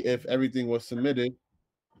see if everything was submitted,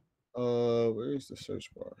 where is the search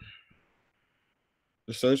bar?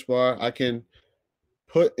 The search bar, I can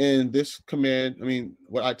put in this command, I mean,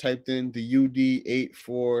 what I typed in, the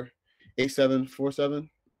UD8747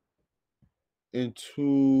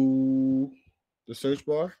 into the search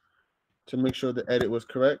bar to make sure the edit was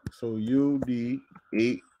correct. So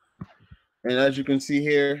UD8, and as you can see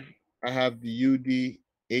here, I have the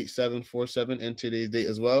UD8747 and today's date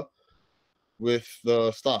as well with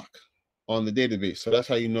the stock on the database. So that's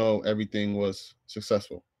how you know everything was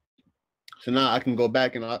successful. So now I can go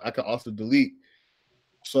back and I can also delete.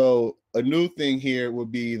 So a new thing here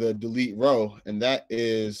would be the delete row, and that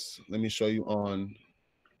is, let me show you on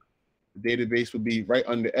the database, would be right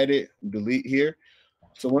under edit, delete here.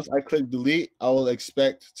 So once I click delete, I will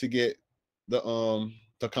expect to get the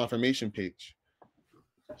confirmation page.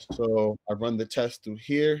 So I run the test through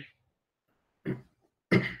here.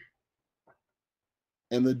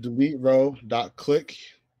 And the delete row dot click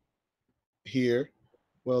here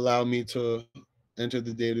will allow me to enter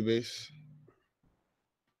the database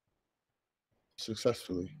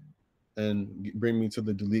successfully and bring me to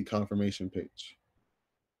the delete confirmation page.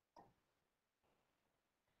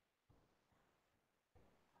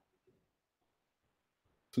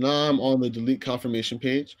 So now I'm on the delete confirmation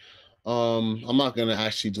page. I'm not going to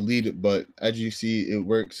actually delete it, but as you see, it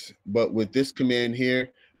works. But with this command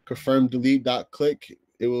here, confirm delete dot click,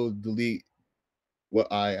 it will delete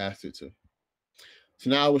what I asked it to. So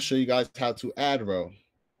now I will show you guys how to add row.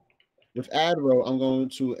 With add row, I'm going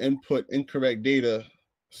to input incorrect data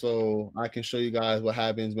so I can show you guys what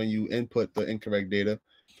happens when you input the incorrect data.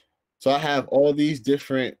 So I have all these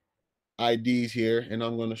different IDs here, and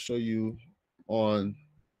I'm going to show you on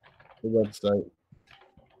the website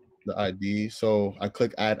the ID. So I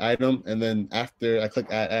click add item, and then after I click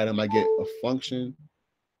add item, I get a function.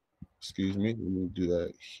 Excuse me, let me do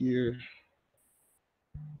that here.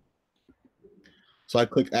 So I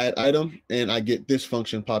click add item, and I get this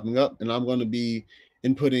function popping up, and I'm going to be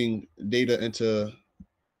inputting data into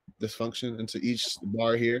this function, into each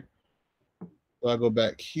bar here. So I go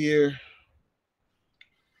back here.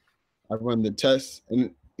 I run the test,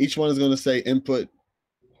 and each one is going to say input,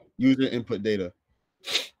 user input data.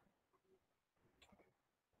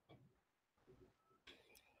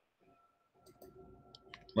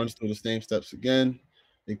 Runs through the same steps again.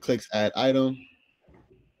 It clicks add item,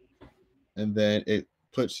 and then it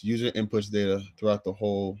puts user inputs data throughout the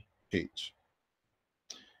whole page.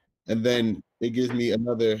 And then it gives me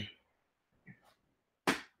another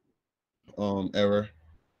error,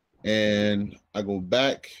 and I go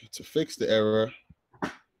back to fix the error.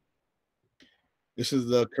 This is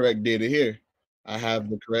the correct data here. I have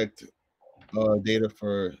the correct data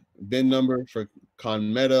for bin number, for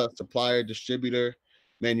ConMeta, supplier, distributor,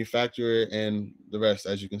 manufacturer, and the rest,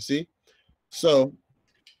 as you can see. So,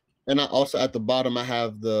 and I also at the bottom, I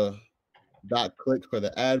have the .click for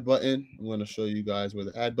the add button. I'm going to show you guys where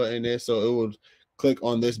the add button is. So it will click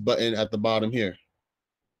on this button at the bottom here.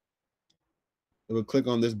 It will click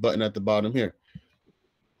on this button at the bottom here.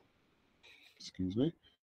 Excuse me.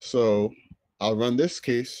 So I'll run this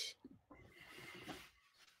case.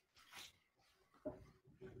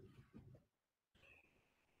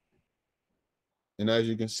 And as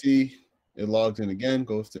you can see, it logs in again,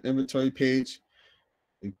 goes to inventory page.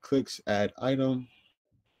 It clicks add item,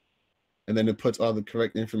 and then it puts all the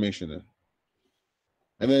correct information in.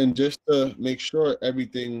 And then just to make sure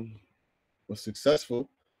everything was successful,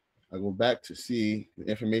 I go back to see the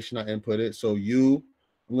information I inputted. So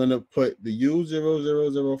I'm going to put the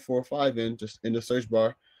U00045 in, just in the search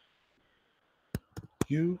bar.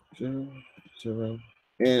 U00. And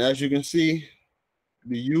as you can see,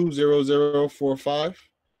 the U0045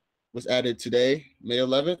 was added today, May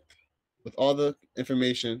 11th, with all the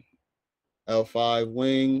information. L5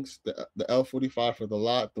 wings, the L45 for the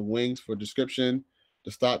lot, the wings for description,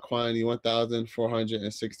 the stock quantity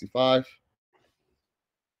 1,465.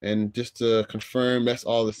 And just to confirm, that's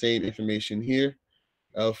all the same information here.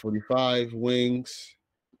 L45 wings,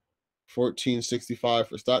 1465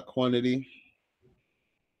 for stock quantity.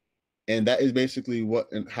 And that is basically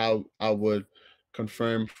what and how I would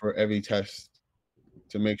confirm for every test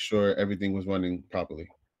to make sure everything was running properly.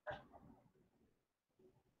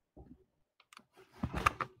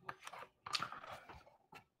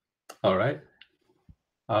 All right.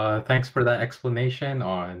 Thanks for that explanation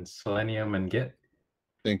on Selenium and Git.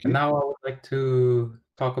 Thank you. And now I would like to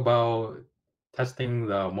talk about testing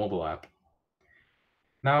the mobile app.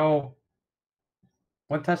 Now,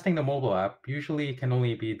 when testing the mobile app, usually it can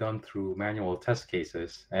only be done through manual test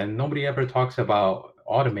cases, and nobody ever talks about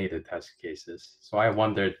automated test cases. So I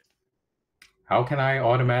wondered, how can I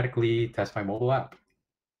automatically test my mobile app?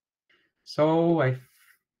 So I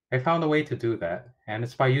found a way to do that, and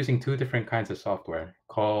it's by using two different kinds of software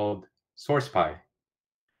called SourcePy.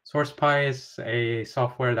 SourcePy is a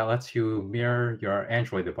software that lets you mirror your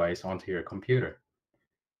Android device onto your computer.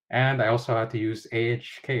 And I also had to use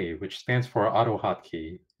AHK, which stands for Auto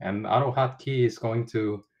Hotkey. And Auto Hotkey is going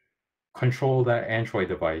to control the Android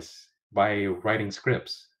device by writing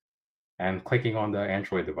scripts and clicking on the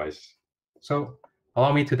Android device. So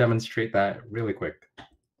allow me to demonstrate that really quick.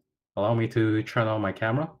 Allow me to turn on my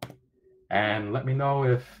camera and let me know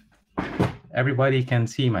if everybody can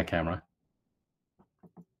see my camera.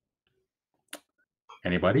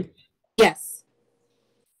 Anybody? Yes.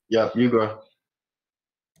 Yep, you go.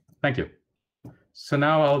 Thank you. So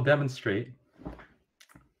now I'll demonstrate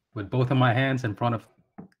with both of my hands in front of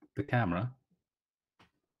the camera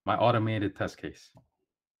my automated test case.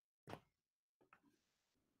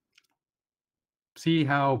 See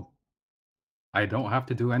how I don't have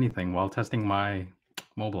to do anything while testing my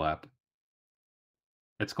mobile app.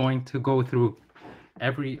 It's going to go through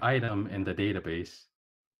every item in the database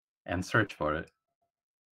and search for it.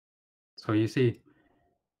 So you see,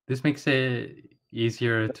 this makes it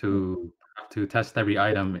easier to test every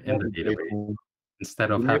item in the database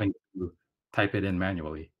instead of having to type it in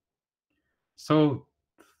manually. So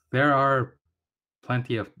there are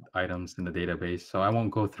plenty of items in the database, so I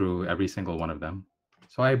won't go through every single one of them.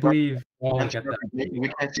 So I believe I'll get that.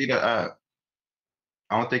 We can't see the app.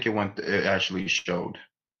 I don't think it actually showed.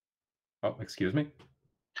 Oh, excuse me?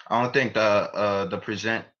 I don't think the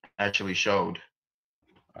present actually showed.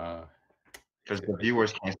 Because the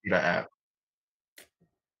viewers can't see the app.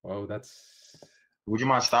 Oh, that's. Would you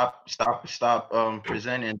mind stop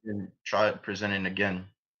presenting and try presenting again?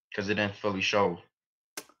 Because it didn't fully show.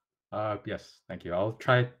 Yes, thank you.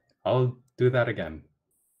 I'll do that again.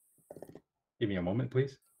 Give me a moment,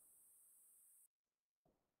 please.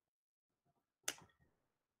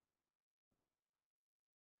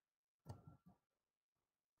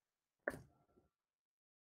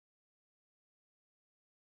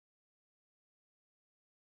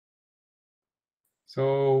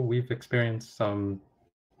 So we've experienced some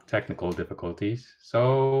technical difficulties.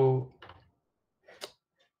 So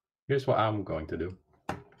here's what I'm going to do.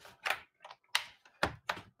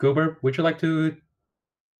 Gueber, would you like to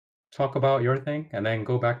talk about your thing and then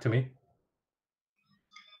go back to me?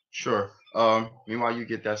 Sure. Meanwhile, you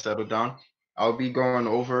get that settled down. I'll be going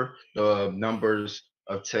over the numbers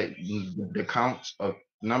of the counts of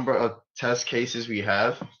number of test cases we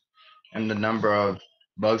have and the number of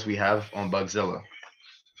bugs we have on Bugzilla.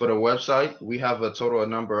 For the website, we have a total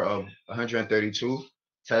number of 132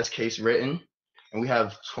 test case written, and we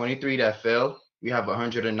have 23 that failed. We have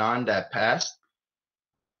 109 that passed.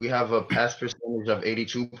 We have a pass percentage of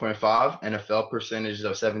 82.5 and a fail percentage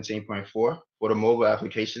of 17.4. For the mobile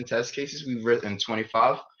application test cases, we've written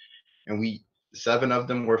 25, and 7 of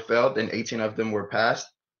them were failed and 18 of them were passed.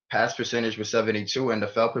 Pass percentage was 72 and the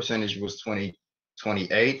fail percentage was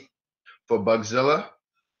 28. For Bugzilla,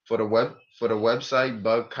 for the website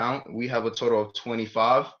bug count, we have a total of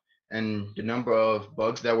 25, and the number of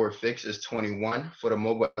bugs that were fixed is 21. For the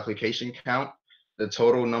mobile application count, the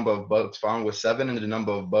total number of bugs found was 7, and the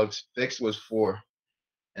number of bugs fixed was 4.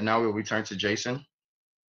 And now we'll return to Jason.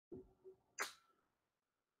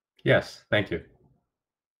 Yes, thank you.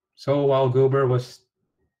 So while Gueber was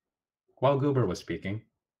speaking,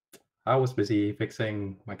 I was busy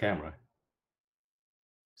fixing my camera.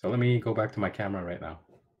 So let me go back to my camera right now.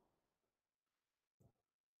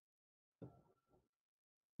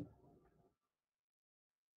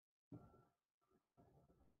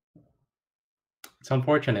 It's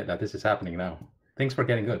unfortunate that this is happening now. Things were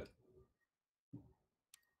getting good.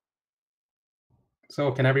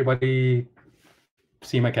 So can everybody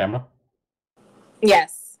see my camera?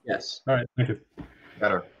 Yes. Yes. All right, thank you.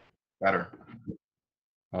 Better.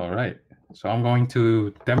 All right, so I'm going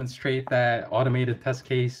to demonstrate that automated test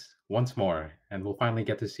case once more, and we'll finally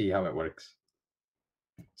get to see how it works.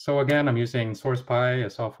 So again, I'm using SourcePy, a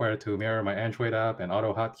software to mirror my Android app, and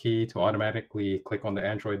AutoHotkey to automatically click on the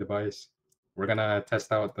Android device. We're gonna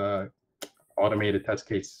test out the automated test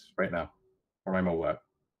case right now for my mobile app.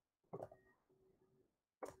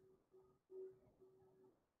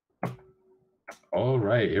 All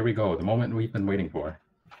right, here we go, the moment we've been waiting for.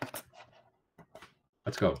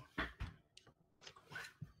 Let's go.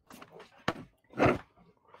 All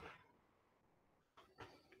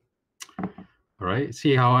right,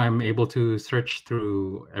 see how I'm able to search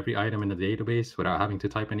through every item in the database without having to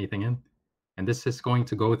type anything in? And this is going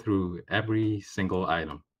to go through every single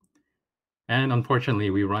item. And unfortunately,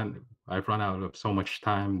 I've run out of so much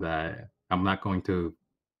time that I'm not going to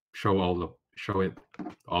show all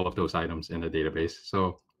of those items in the database.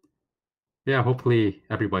 So yeah, hopefully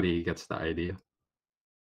everybody gets the idea.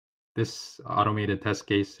 This automated test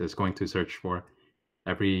case is going to search for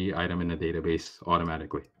every item in the database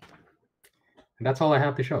automatically. And that's all I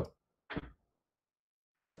have to show.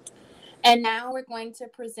 And now we're going to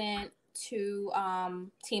present to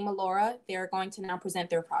Team Alora. They're going to now present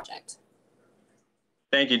their project.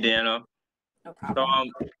 Thank you, Deanna. No problem.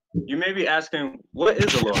 So you may be asking, what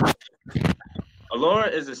is Alora? Alora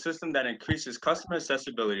is a system that increases customer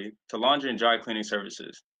accessibility to laundry and dry cleaning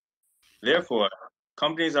services. Therefore,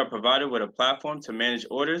 companies are provided with a platform to manage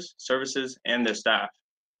orders, services, and their staff.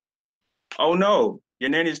 Oh no, your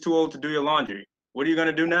nanny is too old to do your laundry. What are you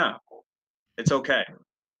gonna do now? It's okay.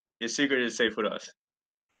 Your secret is safe with us.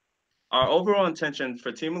 Our overall intention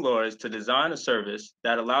for Team Alora is to design a service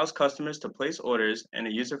that allows customers to place orders in a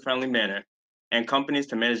user-friendly manner and companies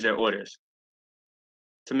to manage their orders.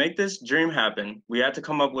 To make this dream happen, we had to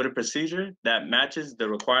come up with a procedure that matches the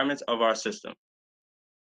requirements of our system.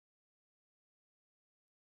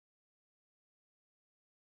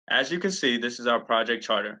 As you can see, this is our project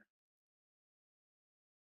charter.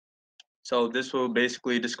 So this will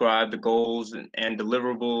basically describe the goals and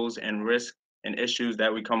deliverables and risks and issues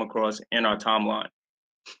that we come across in our timeline.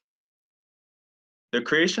 The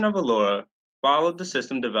creation of Alora followed the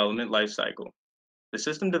system development lifecycle. The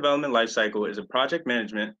system development lifecycle is a project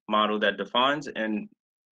management model that defines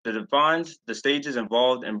the stages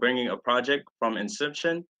involved in bringing a project from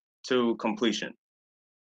inception to completion.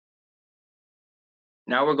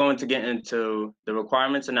 Now we're going to get into the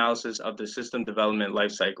requirements analysis of the system development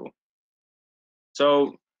lifecycle.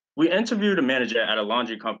 So we interviewed a manager at a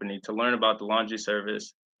laundry company to learn about the laundry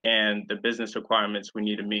service and the business requirements we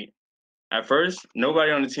need to meet. At first,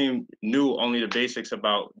 nobody on the team knew only the basics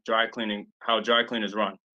about dry cleaning, how dry cleaners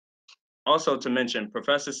run. Also to mention,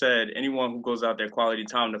 Professor said anyone who goes out their quality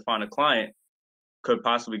time to find a client could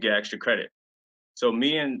possibly get extra credit. So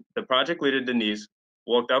me and the project leader, Denise,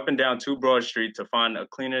 walked up and down 2 Broad Street to find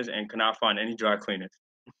cleaners and could not find any dry cleaners.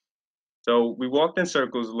 So we walked in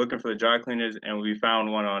circles looking for the dry cleaners and we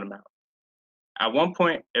found one on the map. At one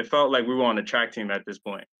point, it felt like we were on the track team at this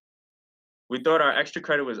point. We thought our extra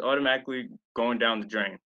credit was automatically going down the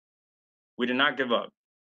drain. We did not give up.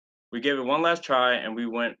 We gave it one last try and we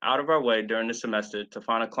went out of our way during the semester to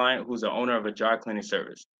find a client who's the owner of a dry cleaning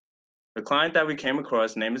service. The client that we came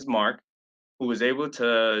across, name is Mark, who was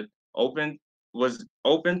open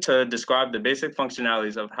to describe the basic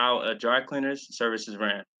functionalities of how a dry cleaner's services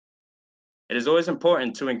ran. It is always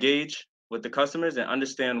important to engage with the customers and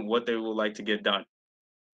understand what they would like to get done.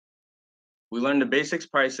 We learned the basics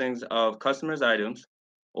pricings of customers' items,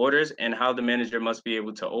 orders, and how the manager must be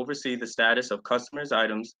able to oversee the status of customers'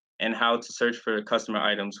 items and how to search for customer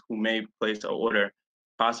items who may place an order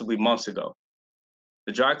possibly months ago.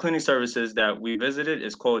 The dry cleaning services that we visited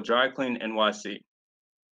is called Dry Clean NYC,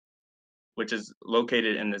 which is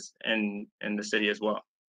located in the city as well.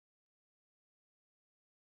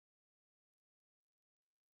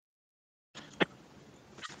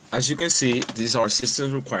 As you can see, these are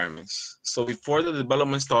system requirements. So before the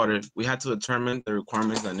development started, we had to determine the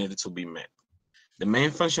requirements that needed to be met. The main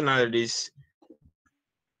functionalities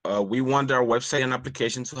we want our website and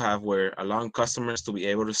application to have were allowing customers to be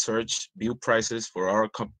able to search, view prices for our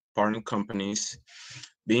partner companies,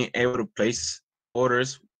 being able to place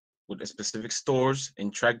orders with the specific stores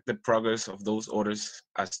and track the progress of those orders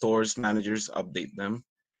as stores managers update them,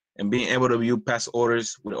 and being able to view past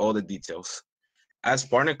orders with all the details. As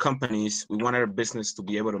partner companies, we want our business to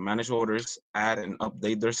be able to manage orders, add and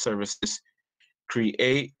update their services,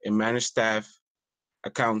 create and manage staff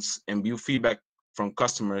accounts, and view feedback from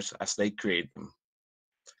customers as they create them.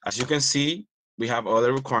 As you can see, we have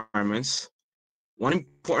other requirements. One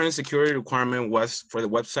important security requirement was for the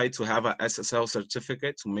website to have an SSL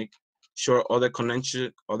certificate to make sure other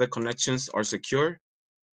connections are secure.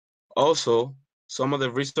 Also, some of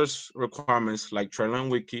the resource requirements like Trello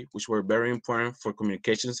and Wiki, which were very important for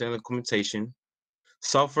communications and documentation.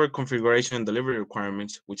 Software configuration and delivery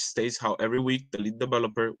requirements, which states how every week the lead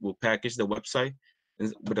developer will package the website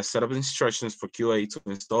with a set of instructions for QA to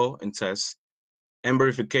install and test. And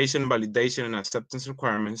verification, validation, and acceptance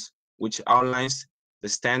requirements, which outlines the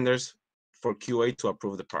standards for QA to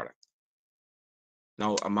approve the product.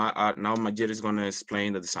 Now Majid is going to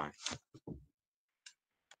explain the design.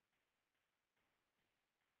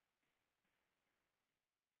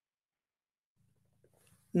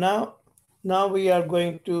 Now we are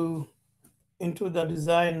going into the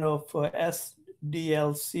design of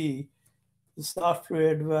SDLC, the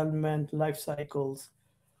software development life cycles.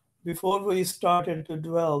 Before we started to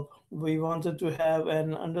develop, we wanted to have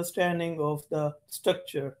an understanding of the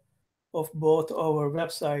structure of both our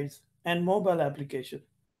websites and mobile application.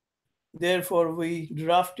 Therefore, we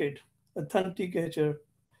drafted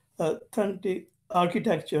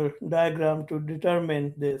architecture diagram to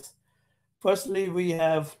determine this. Firstly, we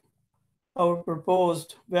have our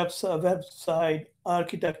proposed website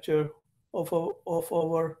architecture of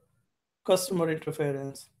our customer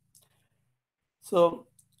interference. So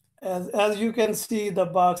as you can see, the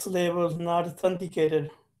box labels not authenticated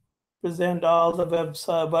present all the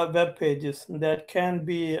web pages that can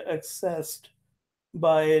be accessed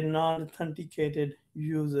by a non-authenticated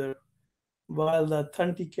user, while the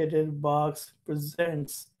authenticated box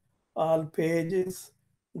presents all pages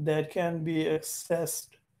that can be accessed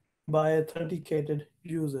by authenticated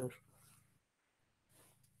user.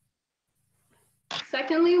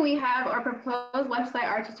 Secondly, we have our proposed website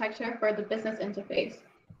architecture for the business interface.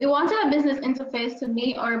 We wanted a business interface to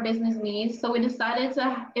meet our business needs, so we decided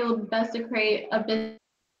it would be best to create a business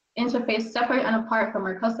interface separate and apart from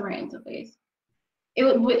our customer interface.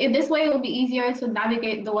 This way, it would be easier to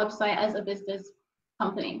navigate the website as a business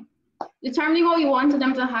company. Determining what we wanted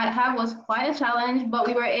them to have was quite a challenge, but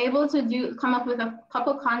we were able to come up with a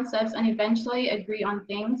couple concepts and eventually agree on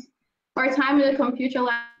things. Our time in the computer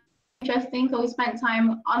lab was interesting, so we spent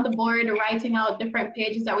time on the board writing out different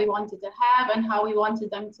pages that we wanted to have and how we wanted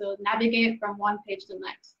them to navigate from one page to the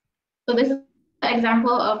next. So this is an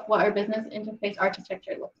example of what our business interface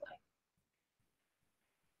architecture looks like.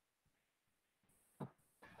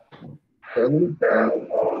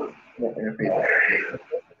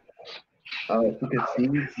 You can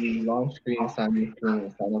see the launch screen, sign-in screen,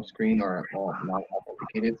 and sign-up screen are all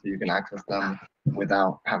non-authenticated, so you can access them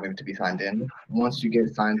without having to be signed in. Once you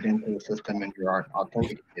get signed into the system and you are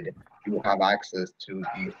authenticated, you will have access to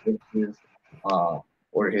the services,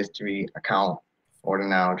 order history, account, order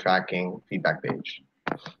now, tracking, feedback page.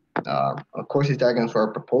 Of course, these diagrams for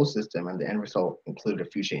our proposed system and the end result included a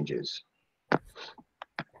few changes.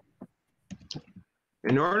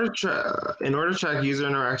 In order to track user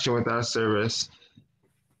interaction with our service,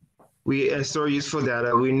 and store useful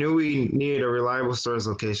data, we knew we needed a reliable storage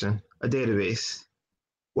location, a database.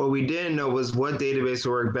 What we didn't know was what database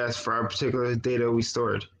would work best for our particular data we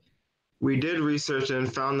stored. We did research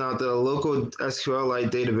and found out that a local SQLite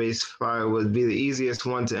database file would be the easiest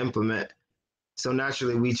one to implement, so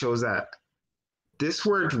naturally we chose that. This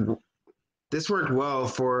worked This worked well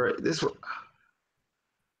for this.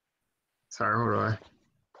 Sorry, hold on.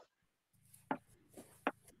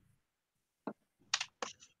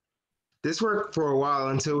 This worked for a while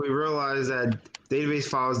until we realized that database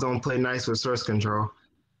files don't play nice with source control.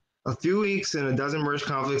 A few weeks and a dozen merge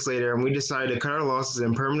conflicts later, and we decided to cut our losses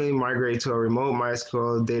and permanently migrate to a remote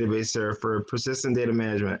MySQL database server for persistent data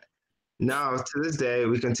management. Now, to this day,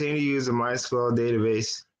 we continue to use a MySQL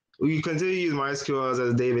database. We continue to use MySQL as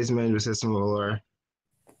a database management system of Alora.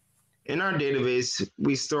 In our database,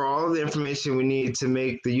 we store all of the information we need to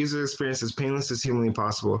make the user experience as painless as humanly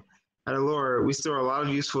possible. At Alora, we store a lot of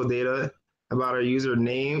useful data about our user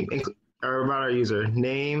name,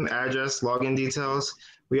 address, login details.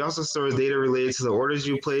 We also store data related to the orders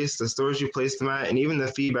you place, the stores you place them at, and even the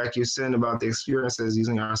feedback you send about the experiences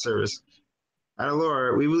using our service. At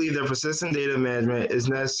Alora, we believe that persistent data management is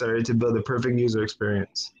necessary to build the perfect user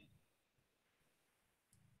experience.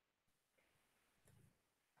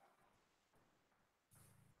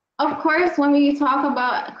 Of course, when we talk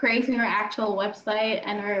about creating our actual website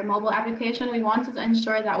and our mobile application, we wanted to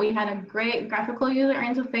ensure that we had a great graphical user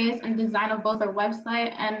interface, and design of both our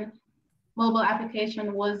website and mobile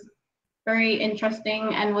application was very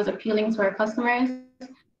interesting and was appealing to our customers.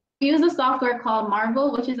 We use a software called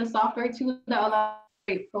Marvel, which is a software tool that allows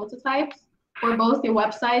to create prototypes for both your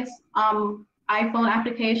websites, iPhone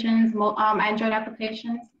applications, Android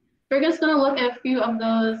applications. We're just going to look at a few of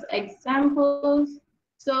those examples.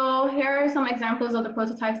 So here are some examples of the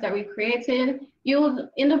prototypes that we created.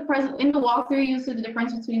 In the walkthrough, you see the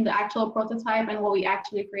difference between the actual prototype and what we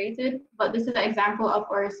actually created. But this is an example of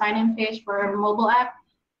our sign-in page for our mobile app,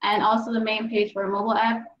 and also the main page for our mobile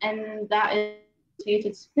app, and that is a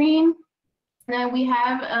created screen. And then we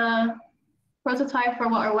have a prototype for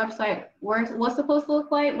what our website was supposed to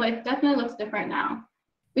look like, but it definitely looks different now.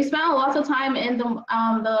 We spent a lot of time in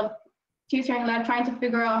the tutoring lab trying to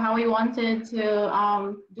figure out how we wanted to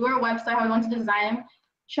do our website, how we wanted to design.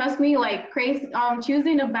 Trust me, like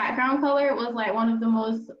choosing the background color was like one of the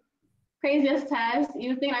most craziest tasks.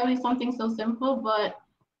 You think that would be something so simple, but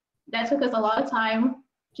that took us a lot of time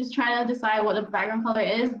just trying to decide what the background color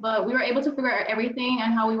is. But we were able to figure out everything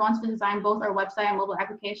and how we wanted to design both our website and mobile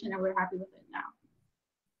application, and we're happy with it now.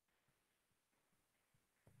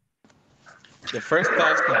 The first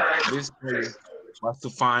task of this project was to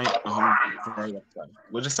find a home for our website.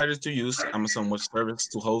 We decided to use Amazon Web Services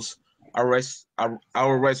to host our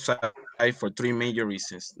website for three major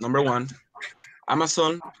reasons. Number one,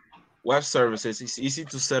 Amazon Web Services is easy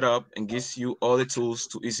to set up and gives you all the tools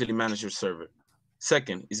to easily manage your server.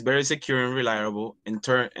 Second, it's very secure and reliable. And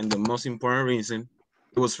third, and the most important reason,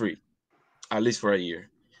 it was free, at least for a year.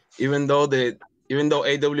 Even though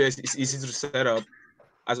AWS is easy to set up,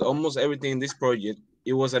 as almost everything in this project,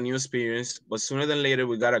 it was a new experience, but sooner than later,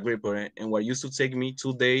 we got a grip on it, and what used to take me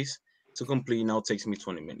 2 days to complete now takes me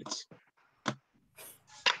 20 minutes.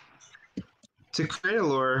 To create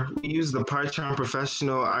Alora, we use the PyCharm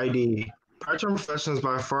Professional IDE. PyCharm Professional is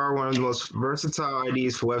by far one of the most versatile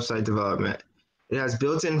IDEs for website development. It has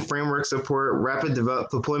built-in framework support, rapid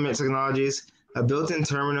deployment technologies, a built-in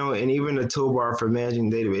terminal, and even a toolbar for managing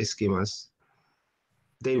database schemas,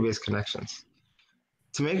 database connections.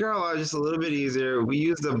 To make our lives just a little bit easier,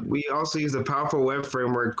 we also use the powerful web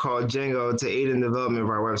framework called Django to aid in development of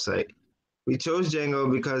our website. We chose Django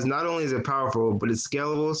because not only is it powerful, but it's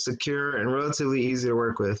scalable, secure, and relatively easy to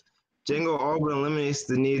work with. Django all but eliminates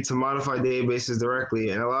the need to modify databases directly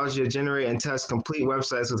and allows you to generate and test complete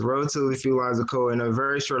websites with relatively few lines of code in a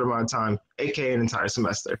very short amount of time, aka an entire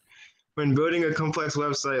semester. When building a complex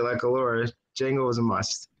website like Alora, Django is a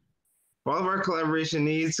must. For all of our collaboration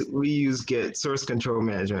needs, we use Git, source control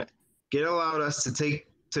management. Git allowed us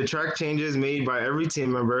to track changes made by every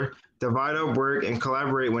team member, divide up work, and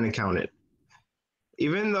collaborate when it counted.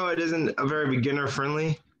 Even though it isn't a very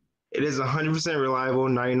beginner-friendly, it is 100% reliable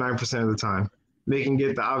 99% of the time, making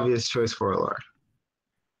Git the obvious choice for Alora.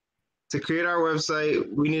 To create our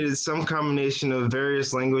website, we needed some combination of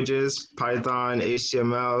various languages, Python,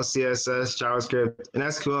 HTML, CSS, JavaScript, and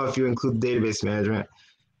SQL if you include database management.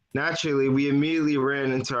 Naturally, we immediately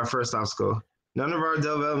ran into our first obstacle. None of our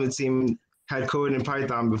development team had coded in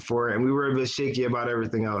Python before, and we were a bit shaky about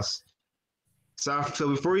everything else. So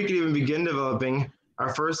before we could even begin developing,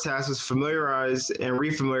 our first task was familiarize and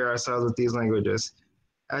refamiliarize ourselves with these languages.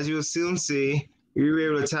 As you will soon see, we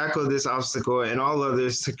were able to tackle this obstacle and all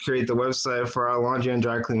others to create the website for our laundry and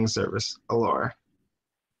dry cleaning service, Alora.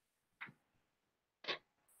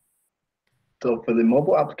 So for the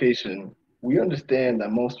mobile application, we understand that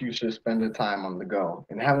most users spend their time on the go,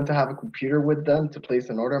 and having to have a computer with them to place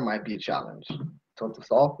an order might be a challenge. So to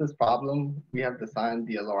solve this problem, we have designed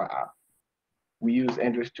the Alora app. We use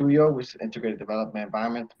Android Studio, which is an integrated development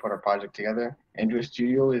environment to put our project together. Android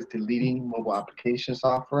Studio is the leading mobile application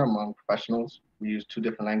software among professionals. We use 2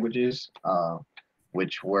 different languages,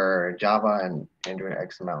 which were Java and Android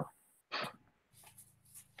XML.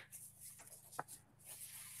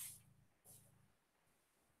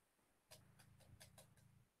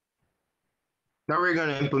 Now we're going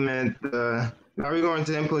to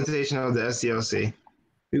implementation of the SDLC.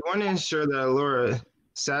 We want to ensure that Alora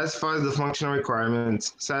satisfies the functional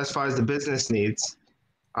requirements, satisfies the business needs,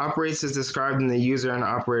 operates as described in the user and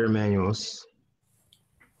operator manuals.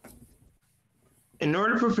 In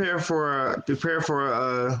order to prepare for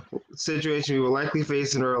a situation we will likely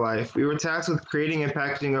face in real life, we were tasked with creating and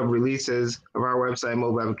packaging up releases of our website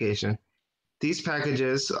mobile application. These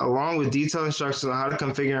packages, along with detailed instructions on how to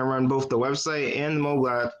configure and run both the website and the mobile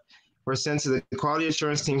app, were sent to the quality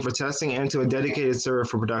assurance team for testing and to a dedicated server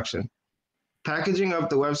for production. Packaging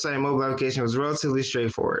up the website and mobile application was relatively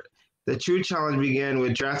straightforward. The true challenge began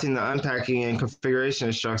with drafting the unpacking and configuration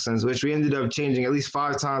instructions, which we ended up changing at least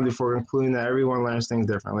 5 times before concluding that everyone learns things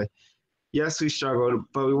differently. Yes, we struggled,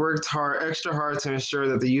 but we worked extra hard to ensure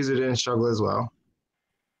that the user didn't struggle as well.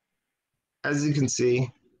 As you can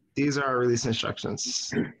see, these are our release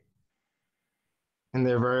instructions, and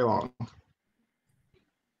they're very long.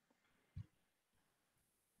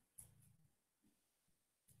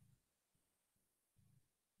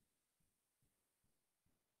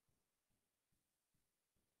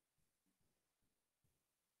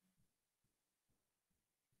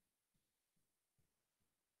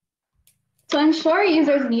 To ensure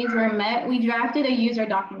users' needs were met, we drafted a user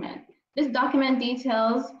document. This document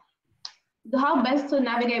details how best to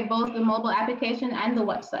navigate both the mobile application and the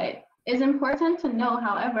website. It's important to know,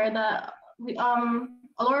 however, that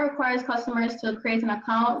Alora requires customers to create an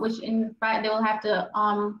account, which in fact they will have to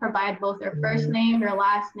provide both their first name, their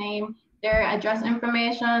last name, their address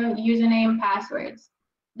information, username, passwords.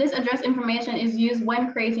 This address information is used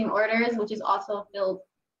when creating orders, which is also filled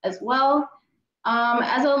as well.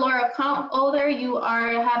 As a Alora account holder, you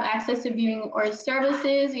have access to viewing order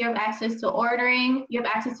services, you have access to ordering, you have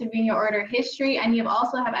access to viewing your order history, and you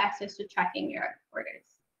also have access to tracking your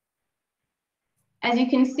orders. As you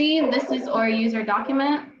can see, this is our user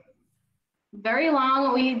document. Very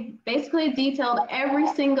long. We basically detailed every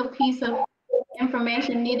single piece of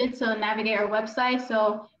information needed to navigate our website.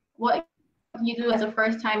 So what you do as a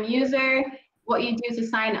first-time user, what you do to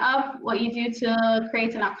sign up, what you do to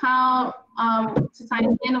create an account, to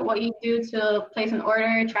sign in, what you do to place an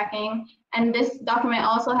order, tracking. And this document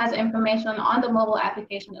also has information on the mobile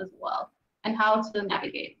application as well and how to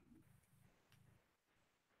navigate.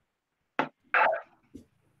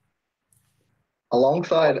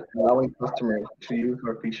 Alongside allowing customers to use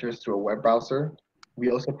our features through a web browser, we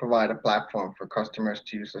also provide a platform for customers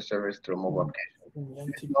to use the service through a mobile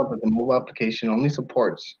application. Please note that the mobile application only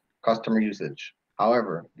supports customer usage.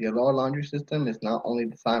 However, the Alora Laundry system is not only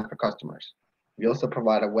designed for customers. We also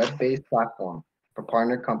provide a web-based platform for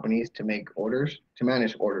partner companies to manage orders,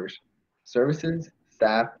 services,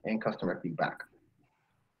 staff, and customer feedback.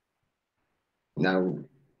 Now, I'd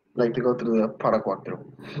like to go through the product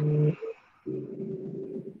walkthrough.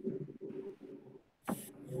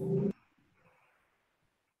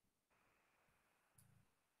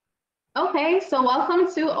 Okay, so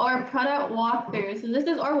welcome to our product walkthrough. So this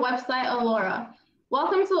is our website, Alora.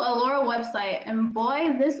 Welcome to Alora website, and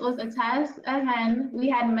boy, this was a task at hand. We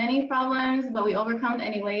had many problems, but we overcome it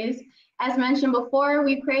anyways. As mentioned before,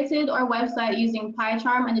 we created our website using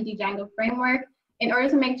PyCharm and the Django framework. In order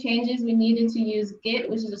to make changes, we needed to use Git,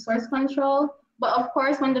 which is a source control. But of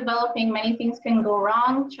course, when developing, many things can go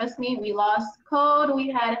wrong. Trust me, we lost code. We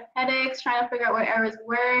had headaches trying to figure out where errors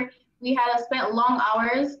were. We had spent long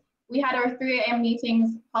hours. We had our 3 a.m.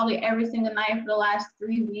 meetings probably every single night for the last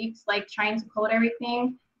 3 weeks, like trying to code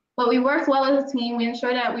everything. But we worked well as a team. We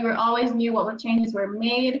ensured that we always knew what changes were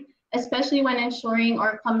made, especially when ensuring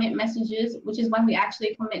our commit messages, which is when we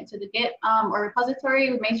actually commit to the Git or repository.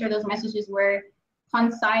 We made sure those messages were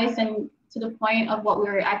concise and to the point of what we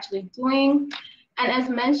were actually doing. And as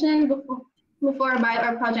mentioned before by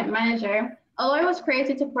our project manager, Alora was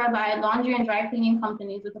created to provide laundry and dry cleaning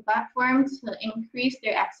companies with a platform to increase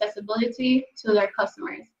their accessibility to their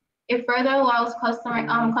customers. It further allows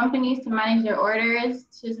companies to manage their orders,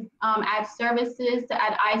 to add services, to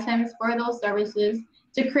add items for those services,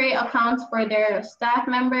 to create accounts for their staff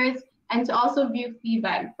members, and to also view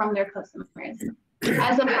feedback from their customers.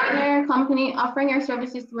 As a partner company offering your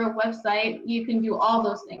services through a website, you can do all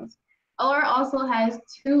those things. Alora also has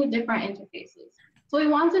 2 different interfaces. So we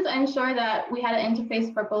wanted to ensure that we had an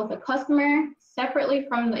interface for both the customer separately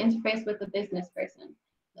from the interface with the business person.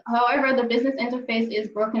 However, the business interface is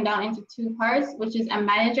broken down into two parts, which is a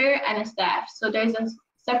manager and a staff. So there's a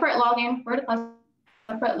separate login for the customer,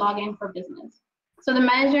 separate login for business. So the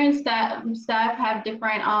manager and staff have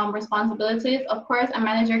different responsibilities. Of course, a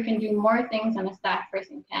manager can do more things than a staff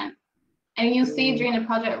person can. And you'll see during the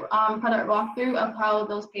product walkthrough of how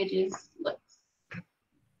those pages look.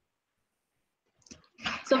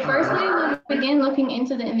 So firstly, we'll begin looking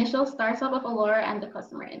into the initial startup of Alora and the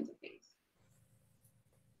customer interface.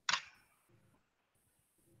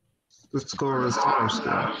 Let's go over the startup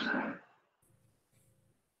screen.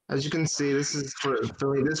 As you can see, this is for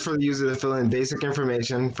the user to fill in basic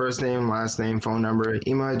information: first name, last name, phone number,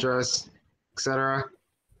 email address, etc.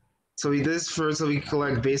 So we did this so we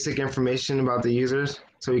collect basic information about the users,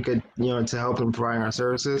 so we could, to help in providing our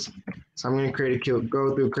services. So I'm going to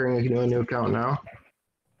go through creating a new account now.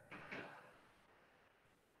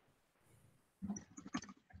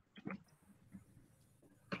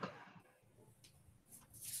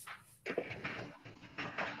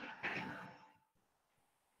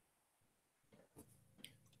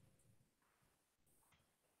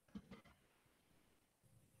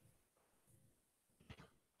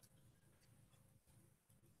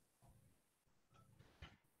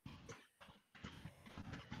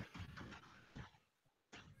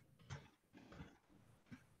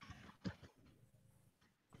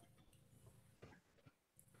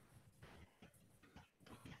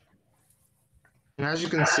 And as you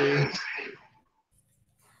can see,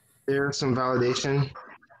 there's some validation.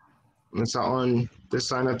 It's on this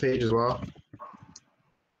sign up page as well.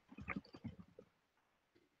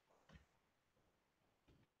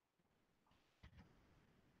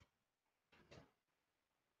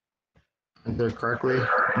 Enter correctly,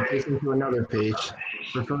 and takes me to another page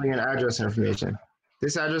for filling in address information.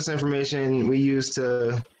 This address information we use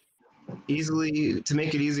to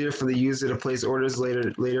make it easier for the user to place orders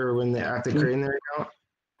later when after creating their account.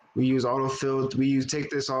 We use autofill. Take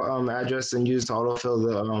this address and use to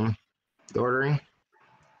autofill the ordering.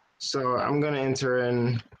 So I'm going to enter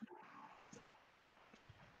in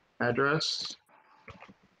address.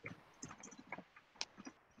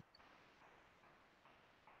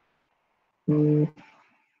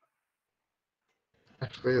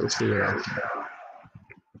 Actually, let's do that.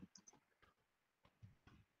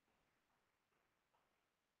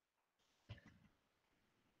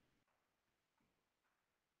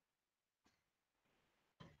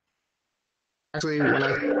 Actually, when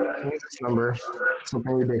I change this number,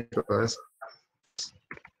 something ridiculous,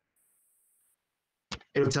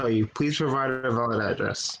 it'll tell you, please provide a valid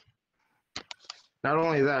address. Not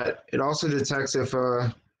only that, it also detects if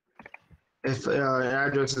an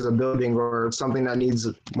address is a building or something that needs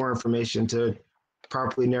more information to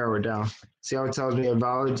properly narrow it down. See how it tells me a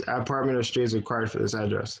valid apartment or street is required for this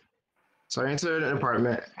address. So I entered an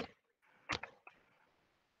apartment.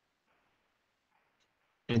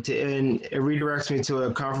 And it redirects me to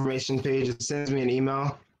a confirmation page. It sends me an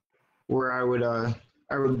email where I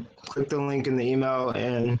would click the link in the email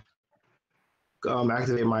and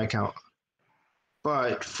activate my account.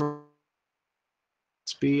 But for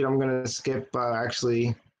speed, I'm gonna skip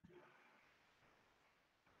actually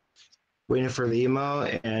waiting for the email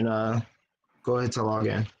and go ahead to log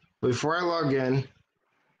in. But before I log in,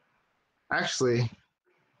 actually,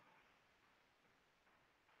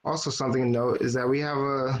 also something to note is that we have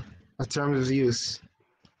a terms of use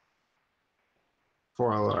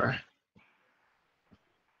for Alora.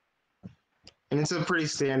 And it's a pretty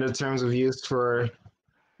standard terms of use for,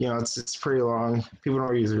 it's pretty long. People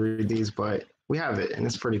don't usually read these, but we have it and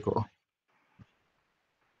it's pretty cool.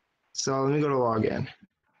 So let me go to login.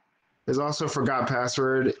 There's also forgot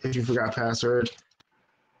password if you forgot password.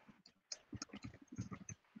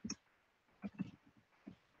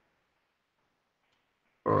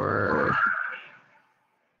 Or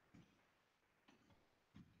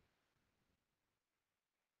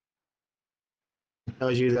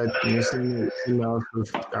tells you that you send email for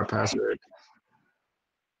forgot password.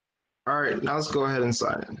 All right, now let's go ahead and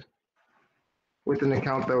sign in with an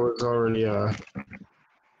account that was already all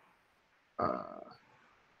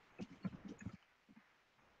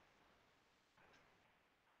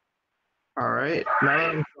right, now that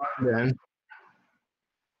I'm signed in,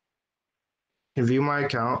 I can view my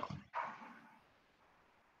account,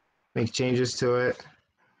 make changes to it.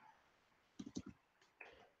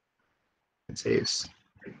 It saves.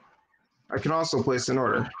 I can also place an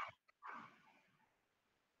order.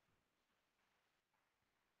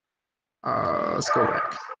 Let's go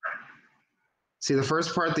back. See, the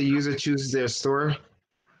first part, the user chooses their store.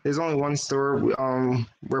 There's only one store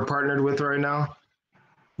we're partnered with right now.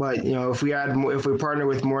 But if we partner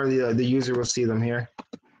with more, the user will see them here.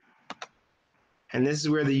 And this is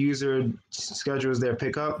where the user schedules their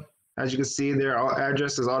pickup. As you can see, their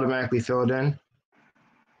address is automatically filled in,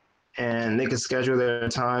 and they can schedule their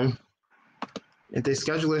time. If they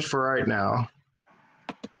schedule it for right now,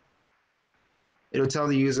 it'll tell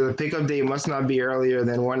the user the pickup date must not be earlier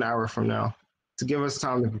than 1 hour from now to give us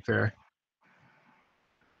time to prepare.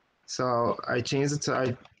 So I changed it to,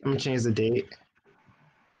 I'm gonna change the date.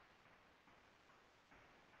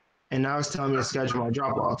 And now it's telling me to schedule my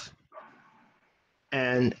drop off.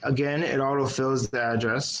 And again, it auto fills the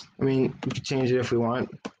address. I mean, we can change it if we want,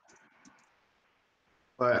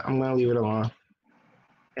 but I'm gonna leave it alone.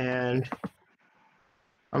 And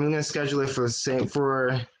I'm gonna schedule it for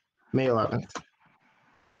May 11th.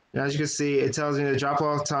 And as you can see, it tells me the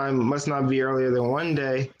drop-off time must not be earlier than 1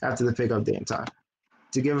 day after the pickup date and time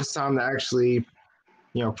to give us time to actually,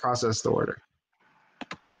 process the order.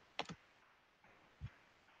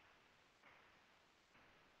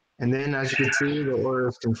 And then as you can see, the order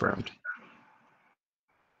is confirmed.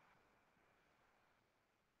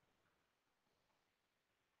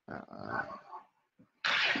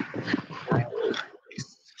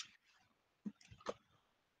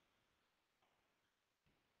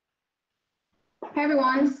 Hey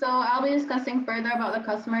everyone, so I'll be discussing further about the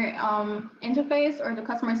customer interface or the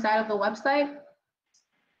customer side of the website.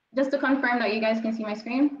 Just to confirm that you guys can see my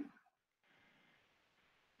screen.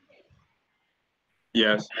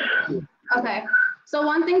 Yes. Okay, so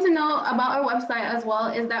one thing to know about our website as well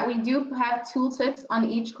is that we do have tooltips on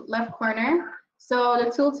each left corner. So the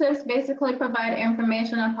tooltips basically provide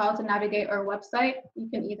information on how to navigate our website. You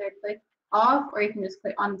can either click off or you can just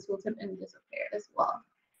click on the tooltip and disappear as well.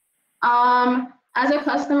 As a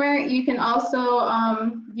customer, you can also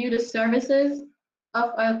view the services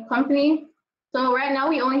of a company. So right now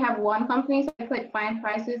we only have one company, so I click find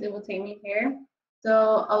prices, it will take me here.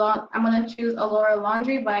 So I'm gonna choose Alora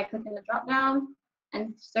Laundry by clicking the drop down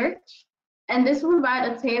and search. And this will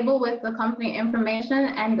provide a table with the company information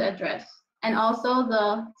and the address, and also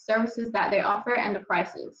the services that they offer and the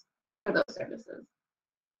prices for those services.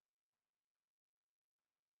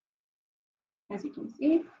 As you can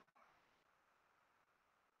see.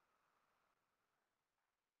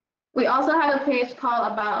 We also have a page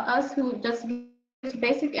called About Us, who just gives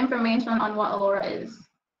basic information on what Alora is.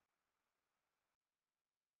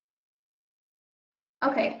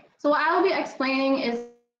 Okay, so what I will be explaining is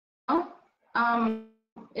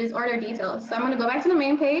order details. So I'm going to go back to the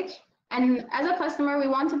main page, and as a customer, we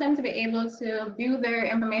wanted them to be able to view their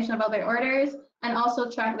information about their orders and also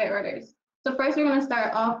track their orders. So first, we're going to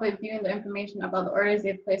start off with viewing the information about the orders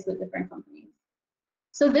they've placed with different companies.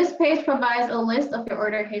 So this page provides a list of your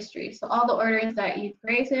order history. So all the orders that you've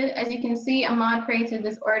created. As you can see, Ahmad created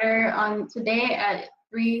this order on today at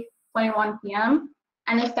 3:21 p.m.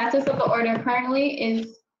 And the status of the order currently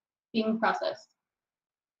is being processed.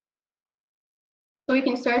 So we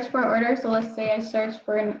can search for order. So let's say I search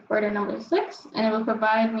for order number 6, and it will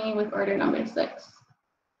provide me with order number 6.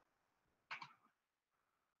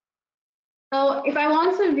 So if I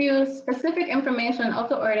want to view specific information of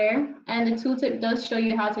the order, and the tooltip does show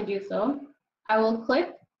you how to do so, I will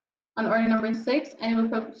click on order number 6, and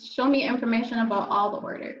it will show me information about all the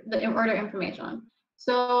order information.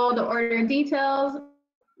 So the order details,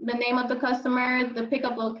 the name of the customer, the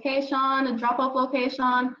pickup location, the drop-off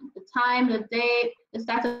location, the time, the date, the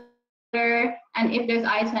status of the order, and if there's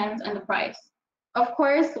items and the price. Of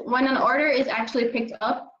course, when an order is actually picked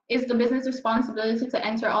up, it's the business responsibility to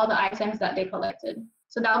enter all the items that they collected.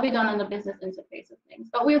 So that'll be done on the business interface of things,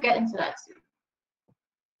 but we'll get into that soon.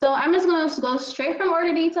 So I'm just going to go straight from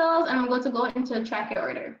order details, and I'm going to go into track your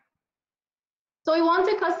order. So we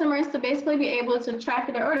wanted customers to basically be able to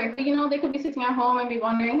track their order. They could be sitting at home and be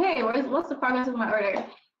wondering, hey, what's the progress of my order?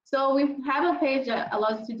 So we have a page that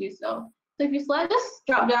allows you to do so. So if you select this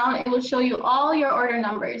drop down, it will show you all your order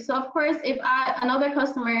numbers. So of course, if another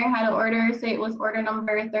customer had an order, say it was order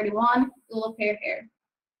number 31, it will appear here.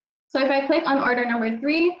 So if I click on order number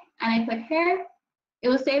 3 and I click here, it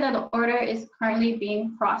will say that the order is currently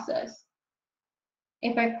being processed.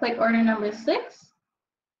 If I click order number 6,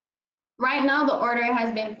 right now the order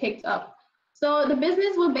has been picked up. So the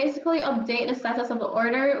business will basically update the status of the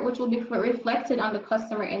order, which will be reflected on the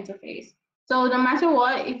customer interface. So no matter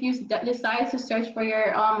what, if you decide to search for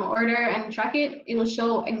your order and track it, it will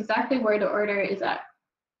show exactly where the order is at.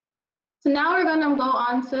 So now we're going to go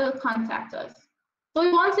on to contact us. So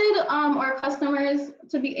we wanted our customers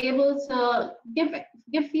to be able to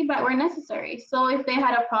give feedback where necessary. So if they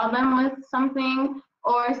had a problem with something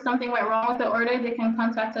or something went wrong with the order, they can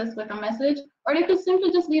contact us with a message, or they could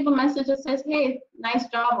simply just leave a message that says, hey, nice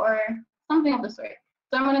job, or something of the sort.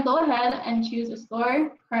 So I'm gonna go ahead and choose a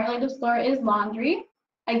store. Currently the store is laundry.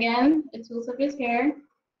 Again, the tooltip is here.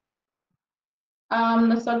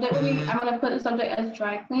 The subject I'm gonna put the subject as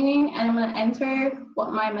dry cleaning, and I'm gonna enter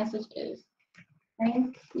what my message is.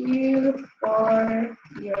 Thank you for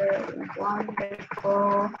your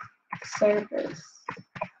wonderful service.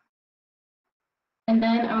 And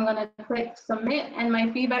then I'm gonna click submit, and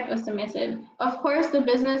my feedback is submitted. Of course, the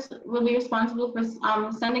business will be responsible for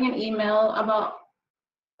sending an email about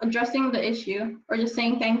addressing the issue or just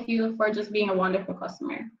saying thank you for just being a wonderful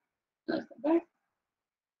customer. Let's go back.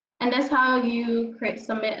 And that's how you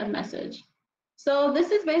submit a message. So this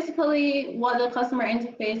is basically what the customer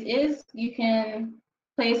interface is. You can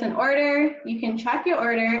place an order, you can track your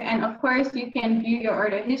order, and of course you can view your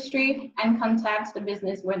order history and contact the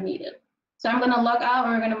business when needed. So I'm gonna log out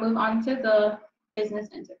and we're gonna move on to the business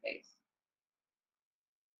interface.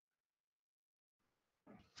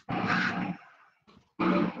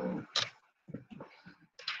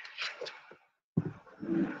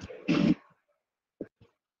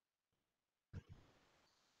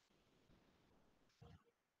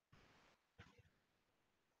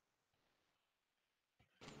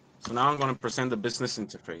 So now I'm going to present the business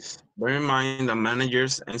interface. Bear in mind that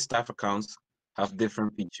managers and staff accounts have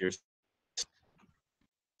different features.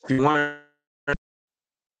 If you want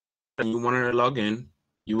to log in,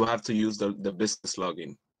 you will have to use the business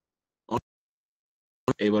login. Only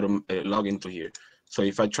able to log into here. So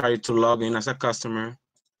if I try to log in as a customer,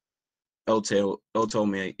 it'll tell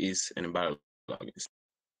me it's an invalid login.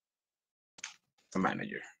 A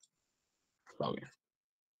manager login.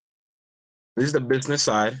 This is the business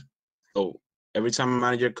side. So every time a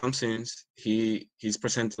manager comes in, he's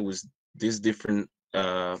presented with these different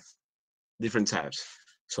tabs.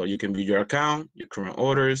 So you can view your account, your current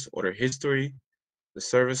orders, order history, the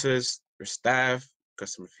services, your staff,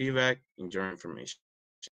 customer feedback, and your information.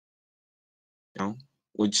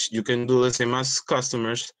 Which you can do the same as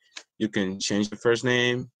customers. You can change the first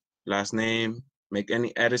name, last name, make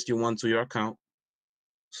any edits you want to your account.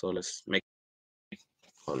 So let's make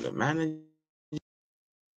all the manager.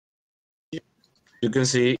 You can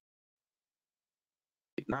see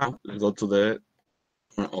now. Let's go to the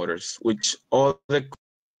orders, which all the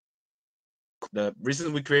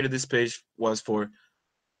reason we created this page was for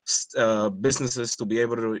businesses to be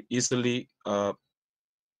able to easily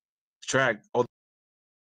track all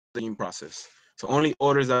the in process. So only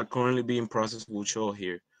orders that are currently being processed will show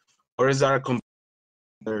here. Orders that are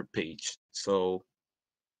their page. So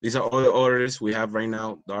these are all the orders we have right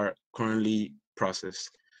now that are currently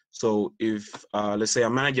processed. So if let's say a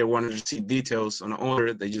manager wanted to see details on an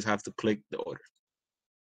order, they just have to click the order.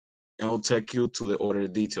 And it'll take you to the order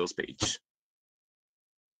details page,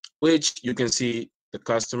 which you can see the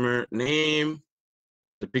customer name,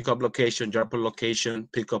 the pickup location, drop-off location,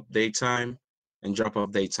 pickup date time, and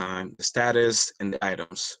drop-off date time, the status, and the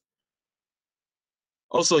items.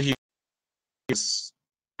 Also here,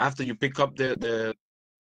 after you pick up the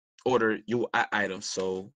order, you add items.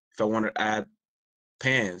 So if I want to add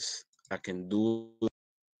pants, I can do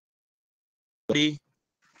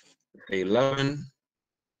 11,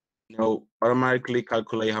 automatically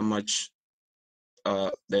calculate how much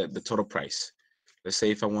the total price. Let's say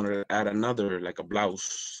if I wanted to add another, like a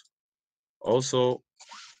blouse, also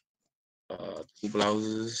 2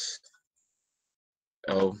 blouses,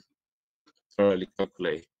 I'll thoroughly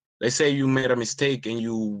calculate. Let's say you made a mistake and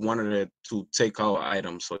you wanted it to take out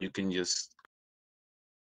items, so you can just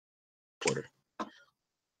order.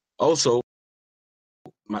 Also,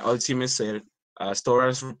 my other teammate said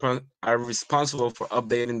stores are responsible for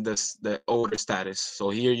updating the order status.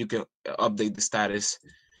 So here you can update the status.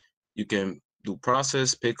 You can do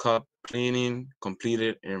process, pickup, cleaning,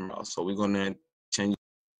 completed, and route. So we're gonna change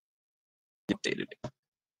updated it.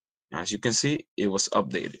 As you can see, it was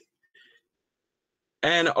updated.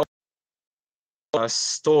 And a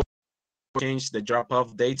store change the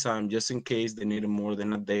drop-off date time just in case they needed more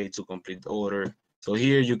than a day to complete the order. So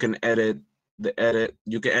here you can edit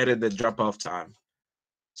the drop-off time.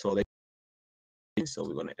 So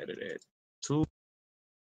we're gonna edit it to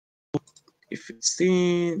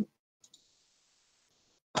 15.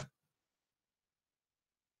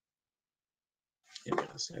 Give me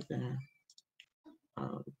a second.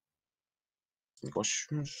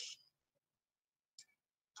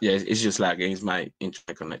 Yeah, it's just lagging. It's my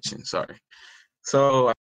internet connection. Sorry.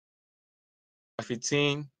 So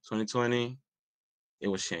 15, 2020, it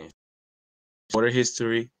was changed. Order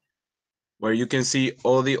history, where you can see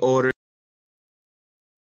all the orders.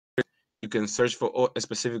 You can search for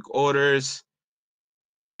specific orders,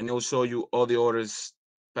 and it will show you all the orders,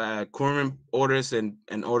 current orders and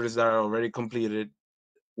orders that are already completed.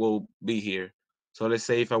 will be here. So let's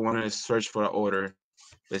say if I want to search for an order,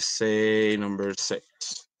 let's say number 6.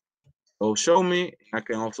 So show me. I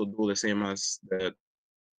can also do the same as the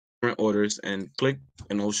current orders and click,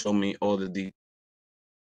 and it'll show me all the details.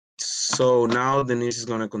 So now Denise is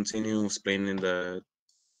going to continue explaining the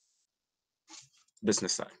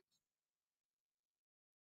business side.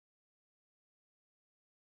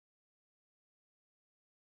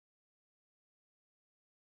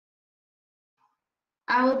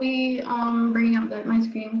 I will be bringing up my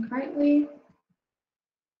screen currently.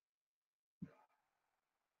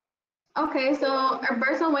 Okay, so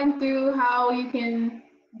Alberto went through how you can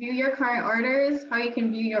view your current orders, how you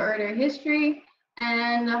can view your order history,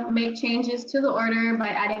 and make changes to the order by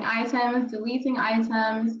adding items, deleting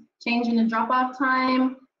items, changing the drop-off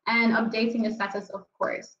time, and updating the status, of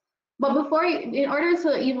course. But in order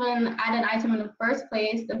to even add an item in the first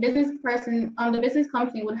place, the business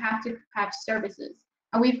company would have to have services.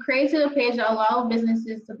 And we've created a page that allows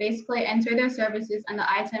businesses to basically enter their services and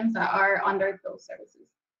the items that are under those services.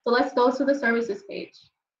 So let's go to the services page.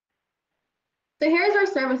 So here's our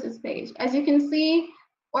services page. As you can see,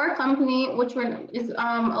 our company, which is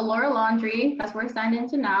Alora Laundry, that's where we're signed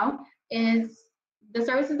into now, is the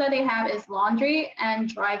services that they have is laundry and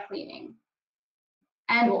dry cleaning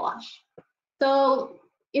and wash. So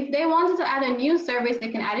if they wanted to add a new service, they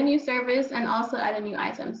can add a new service and also add a new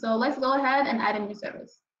item. So let's go ahead and add a new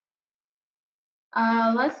service.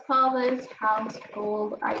 Let's call this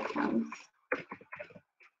household items.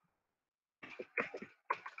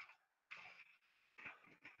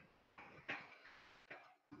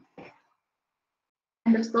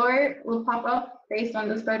 And the store will pop up based on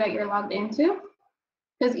the store that you're logged into,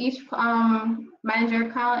 because each manager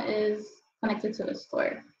account is connected to the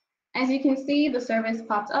store. As you can see, the service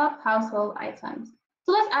popped up, household items.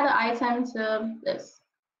 So let's add an item to this.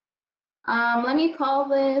 Let me call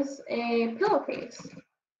this a pillowcase.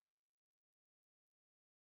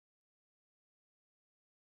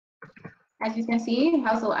 As you can see,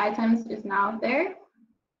 household items is now there.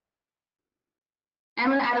 I'm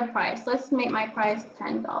gonna add a price. Let's make my price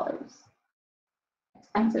 $10.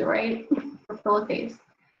 Expensive, right? For pillowcase.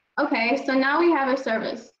 Okay, so now we have a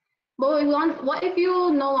service. But what if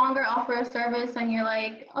you no longer offer a service and you're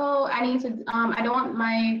like, oh, I need to, I don't want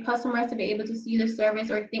my customers to be able to see the service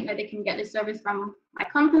or think that they can get the service from my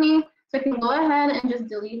company. So I can go ahead and just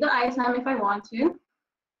delete the item if I want to.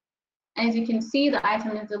 As you can see, the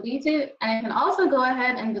item is deleted, and I can also go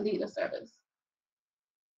ahead and delete the service.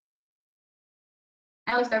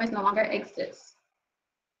 Now the service no longer exists.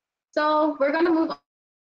 So we're going to move on to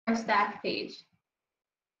our staff page.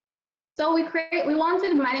 So we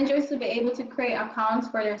wanted managers to be able to create accounts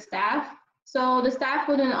for their staff. So the staff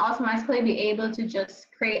wouldn't automatically be able to just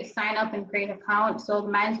sign up and create an account.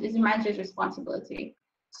 So it's the manager's responsibility.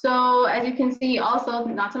 So as you can see, also,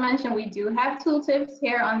 not to mention, we do have tooltips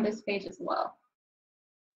here on this page as well.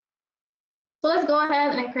 So let's go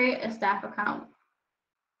ahead and create a staff account.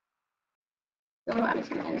 So I'm just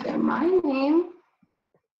going to enter my name.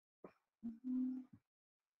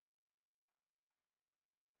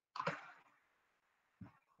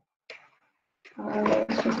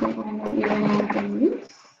 Let's just make my username Denise.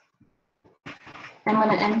 I'm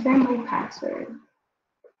going to enter my password.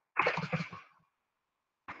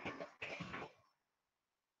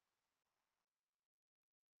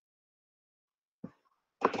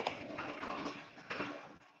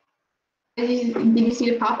 Did you see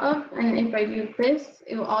the pop-up? And if I do this,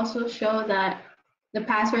 it will also show that the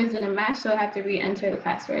passwords didn't match, so I have to re-enter the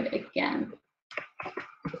password again.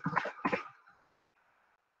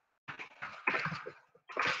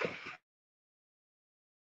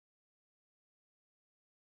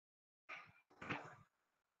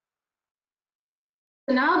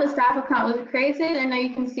 So now the staff account was created, and now you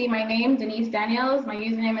can see my name, Denise Daniels, my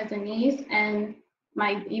username is Denise, and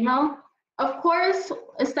my email. Of course,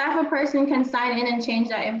 a staff person can sign in and change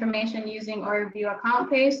that information using our view account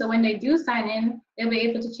page. So when they do sign in, they'll be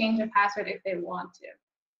able to change their password if they want to.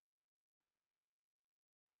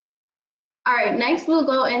 All right, next we'll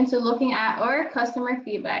go into looking at our customer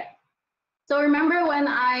feedback. So remember when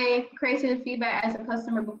I created feedback as a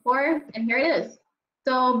customer before, and here it is.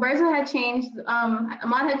 So Bertha had changed,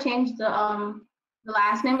 Ahmad had changed the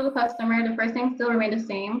last name of the customer. The first name still remained the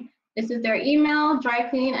same. This is their email, dry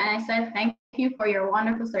clean, and I said, thank you for your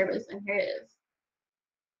wonderful service, and here it is.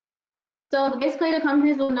 So basically the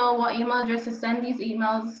companies will know what email address to send these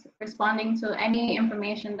emails responding to any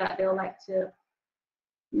information that they would like to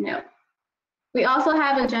know. We also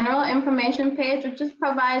have a general information page, which just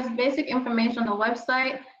provides basic information on the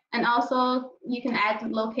website, and also you can add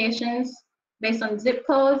locations based on zip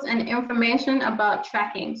codes and information about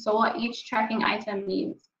tracking. So what each tracking item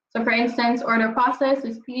means. So for instance, order process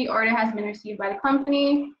is P, order has been received by the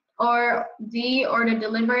company, or D, order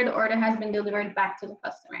delivered, order has been delivered back to the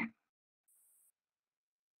customer.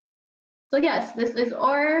 So yes, this is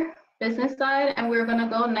our business side, and we're gonna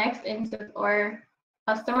go next into our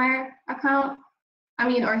customer account,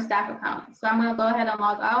 or staff account. So I'm gonna go ahead and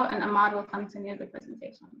log out, and Ahmad will continue the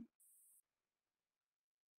presentation.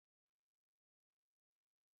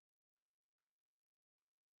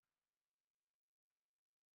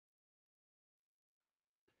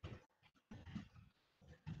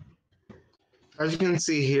 As you can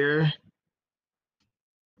see here,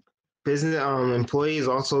 business employees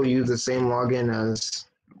also use the same login as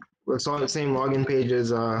it's all the same login page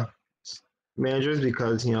as managers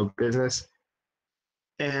because business.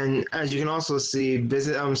 And as you can also see,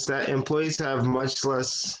 business employees have much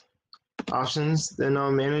less options than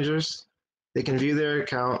managers. They can view their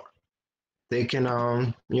account. They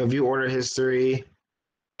can view order history.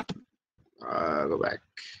 Go back.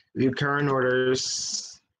 View current orders.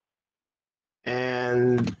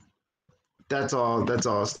 And that's all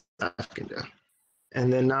staff can do.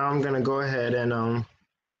 And then now I'm gonna go ahead and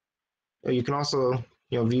you can also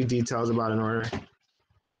view details about an order.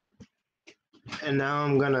 And now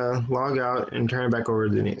I'm gonna log out and turn it back over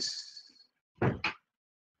to Denise.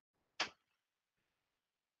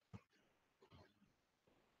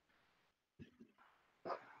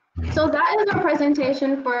 So that is our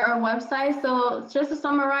presentation for our website. So just to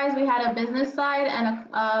summarize, we had a business side and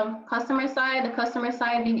a customer side. The customer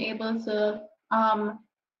side being able to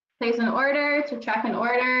place an order, to track an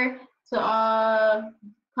order, to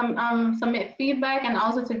submit feedback, and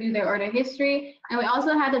also to view their order history. And we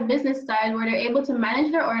also had the business side where they're able to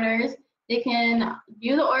manage their orders. They can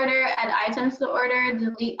view the order, add items to the order,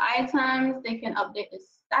 delete items. They can update the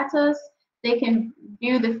status. They can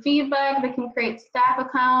view the feedback. They can create staff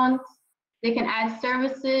accounts. They can add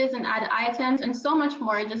services and add items and so much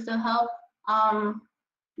more just to help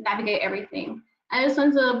navigate everything. I just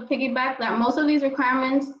want to piggyback that most of these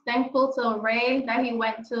requirements, thankful to Ray that he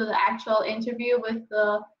went to the actual interview with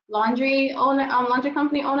the laundry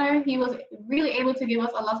company owner. He was really able to give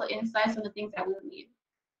us a lot of insights on the things that we need.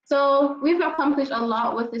 So we've accomplished a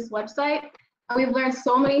lot with this website. We've learned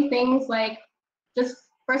so many things, like just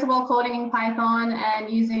first of all, coding in Python and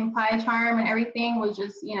using PyCharm and everything was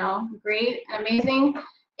just, great and amazing.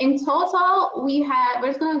 In total, we're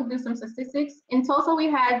just going to do some statistics. In total, we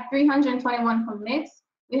had 321 commits.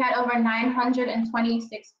 We had over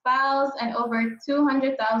 926 files and over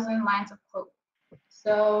 200,000 lines of code.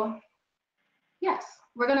 So yes,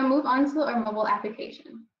 we're going to move on to our mobile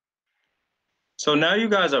application. So now you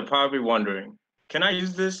guys are probably wondering, can I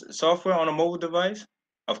use this software on a mobile device?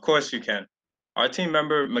 Of course you can. Our team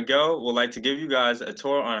member, Miguel, would like to give you guys a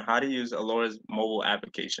tour on how to use Alora's mobile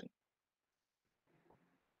application.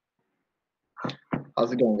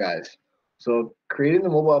 How's it going, guys? So creating the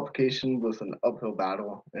mobile application was an uphill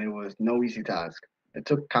battle, and it was no easy task. It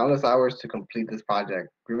took countless hours to complete this project.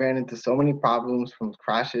 We ran into so many problems, from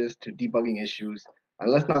crashes to debugging issues, and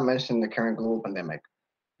let's not mention the current global pandemic.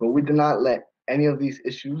 But we did not let any of these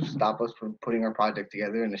issues stop us from putting our project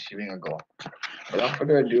together and achieving our goal. Without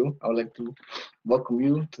further ado, I would like to welcome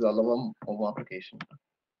you to the Alora mobile application.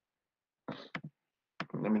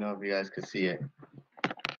 Let me know if you guys can see it.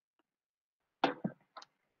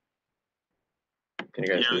 Can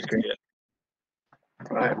you guys see the screen?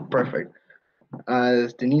 All right, perfect.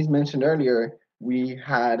 As Denise mentioned earlier, we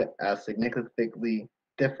had a significantly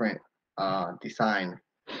different design,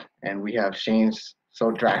 and we have changed so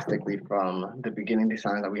drastically from the beginning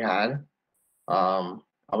design that we had. I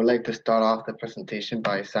would like to start off the presentation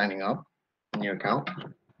by signing up in your account.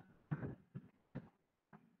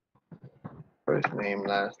 First name,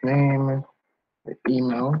 last name, the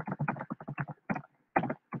email.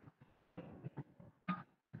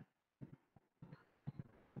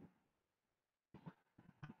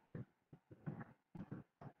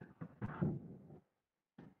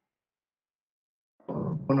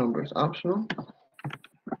 Phone number is optional.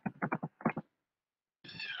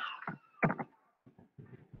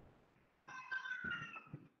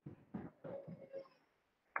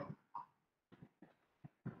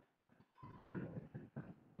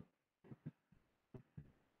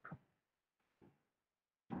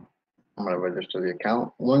 I'm going to register the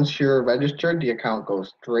account. Once you're registered, the account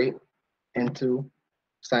goes straight into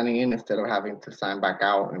signing in instead of having to sign back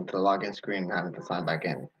out into the login screen and having to sign back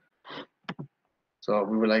in. So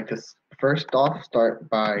we would like to first off start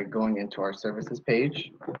by going into our services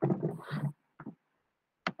page.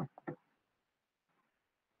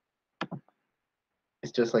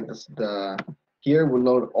 It's just like this. Here we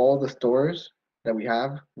load all the stores that we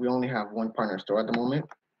have. We only have one partner store at the moment.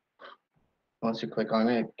 Once you click on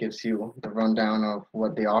it, it gives you the rundown of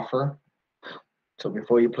what they offer. So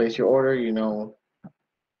before you place your order, you know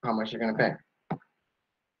how much you're gonna pay.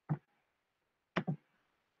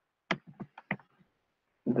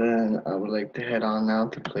 Then I would like to head on now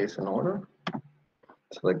to place an order.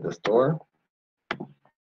 Select the store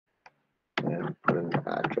and put in the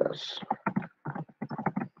address.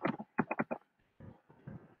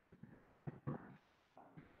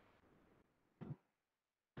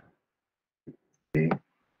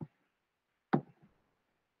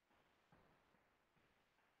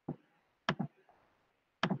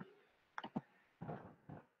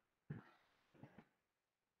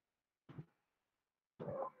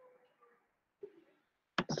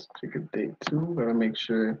 Let's pick a date too. Gotta make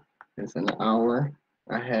sure it's an hour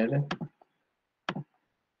ahead.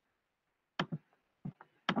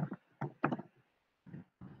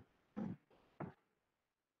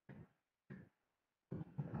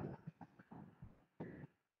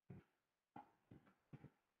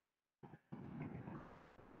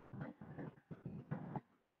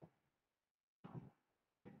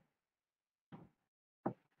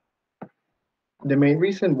 The main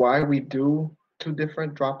reason why we do 2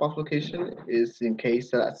 different drop-off locations is in case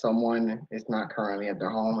that someone is not currently at their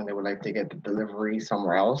home and they would like to get the delivery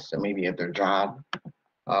somewhere else, and maybe at their job,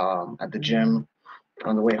 at the gym,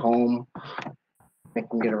 on the way home, it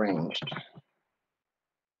can get arranged.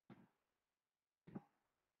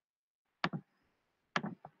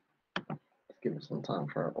 Let's give it some time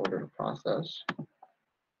for our order to process.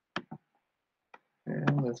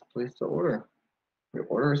 And let's place the order. Your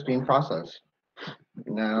order is being processed.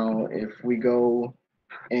 Now, if we go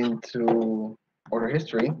into order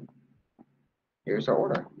history, here's our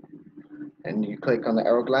order. And you click on the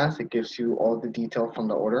arrow glass, it gives you all the detail from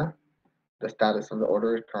the order. The status of the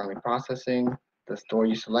order is currently processing, the store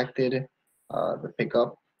you selected, the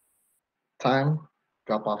pickup time,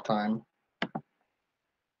 drop-off time.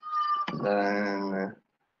 Then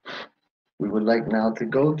we would like now to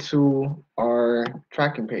go to our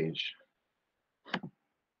tracking page.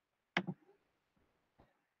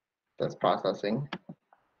 That's processing,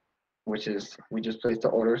 which is, we just placed the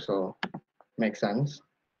order, so makes sense.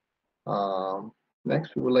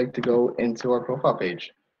 Next, we would like to go into our profile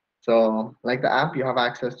page. So like the app, you have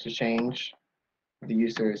access to change the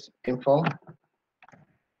user's info.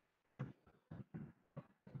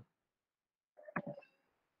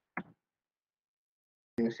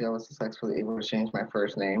 You can see I was successfully able to change my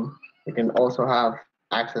first name. You can also have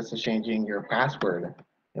access to changing your password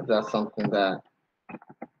if that's something that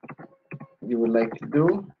you would like to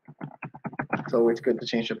do. So it's good to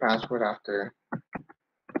change your password after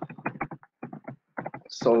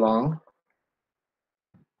so long.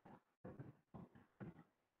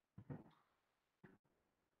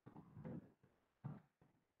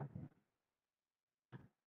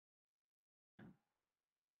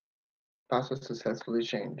 Password successfully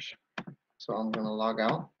changed. So I'm gonna log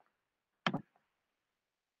out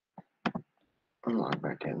and log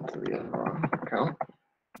back into the Alora account.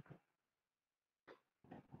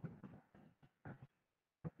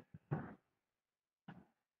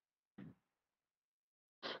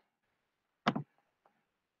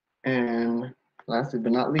 And lastly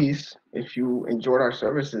but not least, if you enjoyed our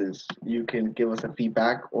services, you can give us a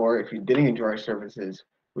feedback, or if you didn't enjoy our services,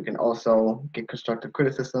 we can also get constructive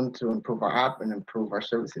criticism to improve our app and improve our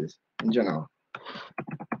services in general.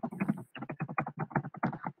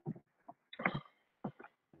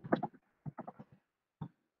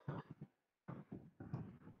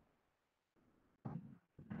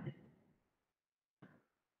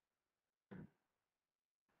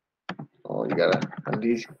 Oh, you gotta at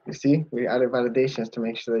least, you see, we added validations to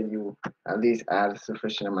make sure that you at least add a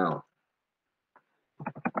sufficient amount.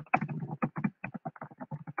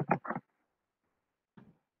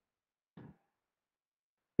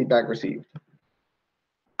 Feedback received.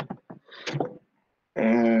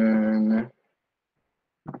 And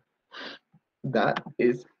that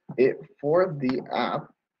is it for the app.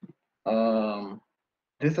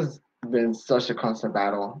 This has been such a constant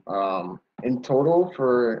battle. In total,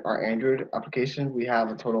 for our Android application, we have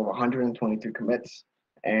a total of 122 commits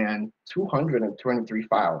and 223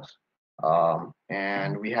 files.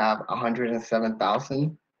 And we have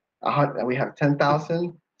 107,000, we have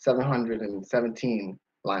 10,717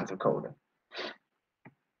 lines of code.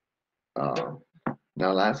 Now,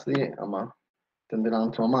 lastly, I'm gonna send it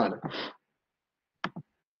on to Ahmad.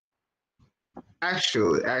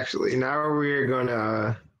 Actually, now we're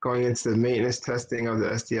going into the maintenance testing of the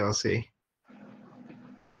SDLC.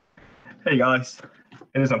 Hey guys,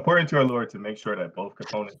 It is important to Alora to make sure that both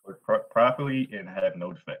components work properly and have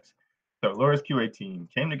no defects. So Alora's QA team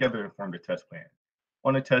came together and formed a test plan.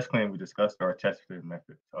 On the test plan, we discussed our testing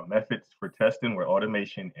methods. Our methods for testing were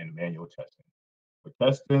automation and manual testing. For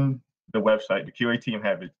testing the website, the QA team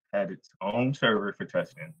had its own server for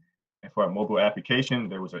testing. And for our mobile application,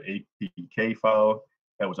 there was an APK file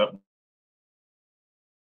that was up.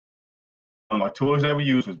 Our tools that we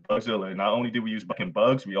used was Bugzilla. Not only did we use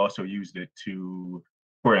bugs, we also used it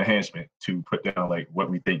for enhancement to put down like what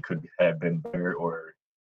we think could have been better or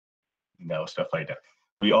stuff like that.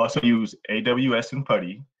 We also use AWS and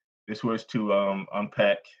Putty. This was to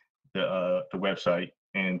unpack the website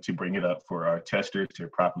and to bring it up for our testers to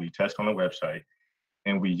properly test on the website.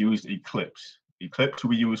 And we used Eclipse. Eclipse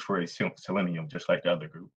we use for a Selenium, just like the other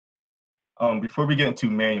group. Before we get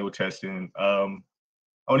into manual testing, I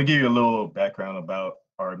want to give you a little background about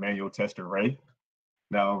our manual tester, Ray.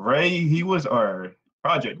 Now, Ray, he was our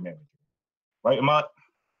project manager, right, Ahmad?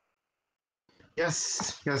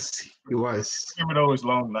 Yes, he was. Remember those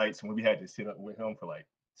long nights when we had to sit up with him for like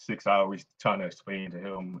 6 hours trying to explain to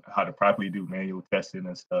him how to properly do manual testing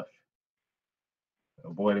and stuff.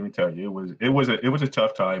 Oh boy, let me tell you, it was a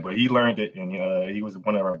tough time, but he learned it, and he was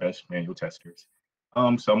one of our best manual testers. So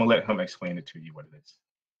I'm gonna let him explain it to you what it is.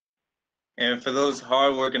 And for those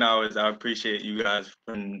hard working hours, I appreciate you guys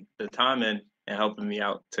putting the time in and helping me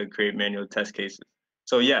out to create manual test cases.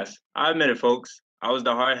 So yes, I admit it, folks. I was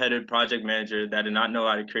the hard-headed project manager that did not know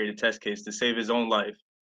how to create a test case to save his own life.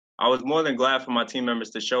 I was more than glad for my team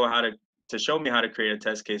members to show me how to create a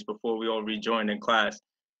test case before we all rejoined in class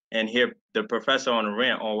and hear the professor on a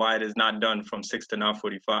rant on why it is not done from 6 to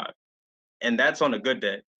 9:45. And that's on a good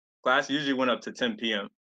day. Class usually went up to 10 p.m.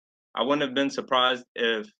 I wouldn't have been surprised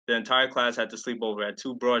if the entire class had to sleep over at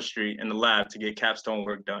 2 Broad Street in the lab to get capstone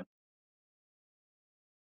work done.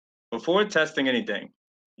 Before testing anything,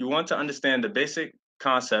 you want to understand the basic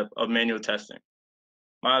concept of manual testing.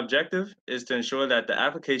 My objective is to ensure that the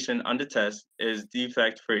application under test is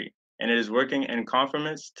defect-free and it is working in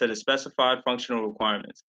conformance to the specified functional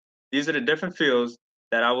requirements. These are the different fields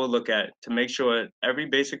that I will look at to make sure every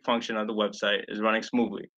basic function of the website is running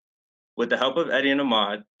smoothly. With the help of Eddie and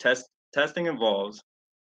Ahmad, testing involves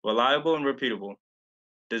reliable and repeatable,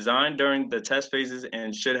 designed during the test phases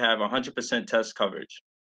and should have 100% test coverage,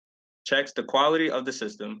 checks the quality of the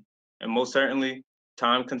system, and most certainly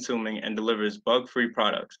time-consuming and delivers bug-free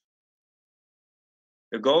products.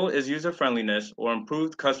 The goal is user-friendliness or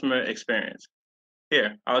improved customer experience.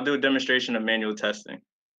 Here, I'll do a demonstration of manual testing.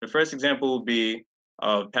 The first example will be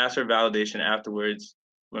of password validation afterwards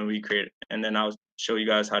when we create it, and then I'll show you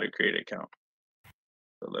guys how to create an account.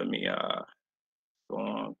 So let me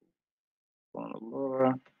go on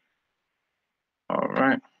Alora. All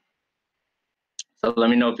right. So let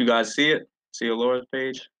me know if you guys see it. See Alora's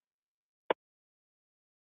page?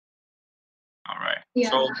 All right.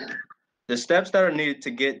 Yeah. So the steps that are needed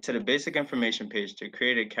to get to the basic information page to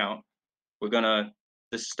create an account,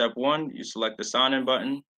 this is step 1, you select the sign in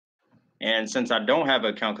button. And since I don't have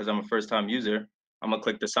an account because I'm a first time user, I'm gonna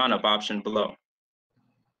click the sign up option below.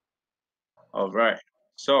 All right,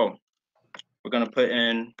 so we're gonna put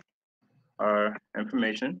in our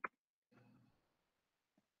information.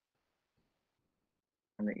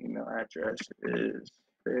 And the email address is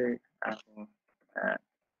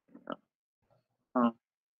bigapple@gmail.com.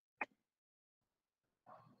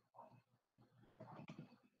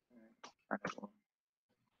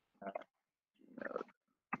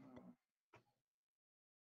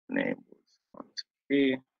 Name was going to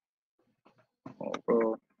be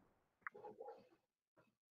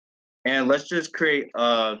and let's just create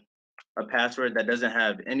a password that doesn't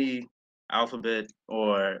have any alphabet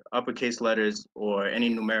or uppercase letters or any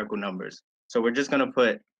numerical numbers. So we're just gonna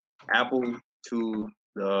put Apple to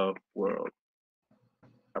the world.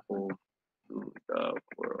 Apple to the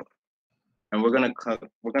world. And we're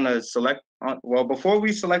gonna select, well, before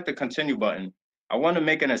we select the continue button, I want to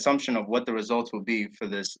make an assumption of what the results will be for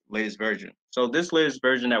this latest version. So this latest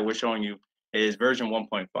version that we're showing you is version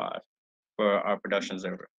 1.5 for our production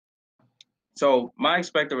server. So my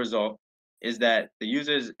expected result is that the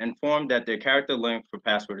user is informed that their character length for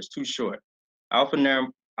password is too short.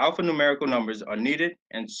 Alphanumerical numbers are needed,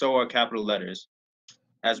 and so are capital letters,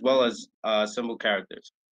 as well as symbol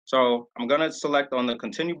characters. So I'm gonna select on the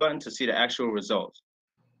continue button to see the actual results.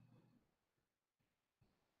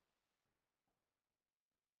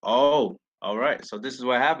 Oh, all right, so this is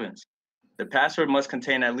what happens. The password must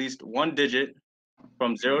contain at least 1 digit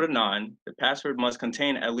from 0 to 9. The password must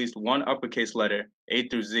contain at least 1 uppercase letter, A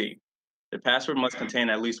through Z. The password must contain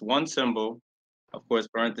at least 1 symbol, of course,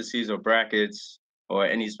 parentheses or brackets, or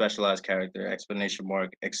any specialized character, exclamation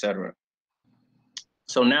mark, etc.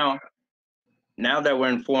 So now that we're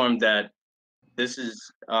informed that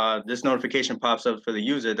this notification pops up for the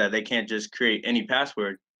user that they can't just create any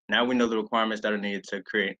password, now we know the requirements that are needed to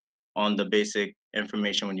create on the basic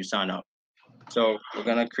information when you sign up. So we're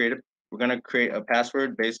gonna create a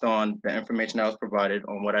password based on the information that was provided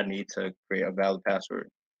on what I need to create a valid password.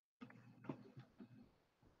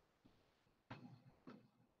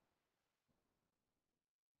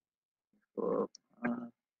 So,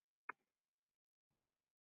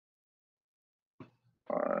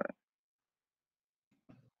 all right.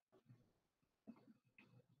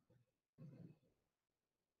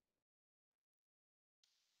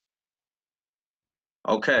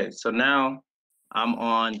 Okay, so now I'm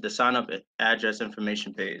on the sign up address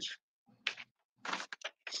information page.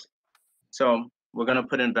 So we're gonna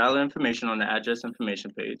put in valid information on the address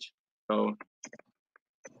information page. So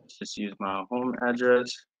let's just use my home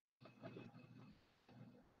address.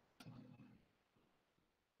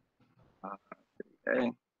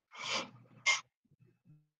 Okay.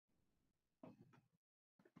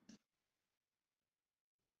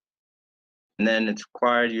 And then it's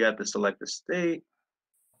required you have to select the state.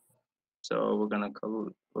 So we're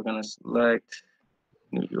gonna select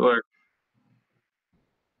New York.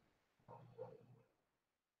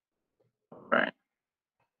 All right.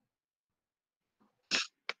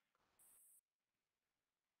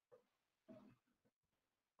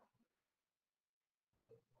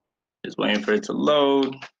 Just waiting for it to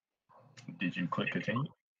load. Did you click continue?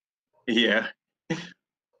 Yeah.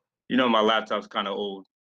 You know, my laptop's kind of old.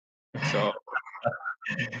 So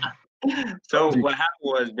what happened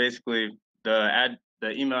was basically the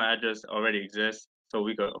email address already exists. So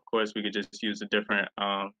we could just use a different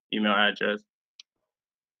email address.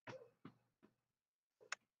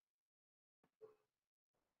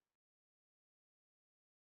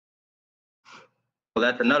 Well,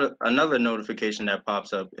 that's another notification that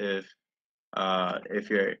pops up if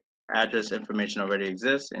your address information already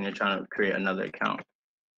exists and you're trying to create another account.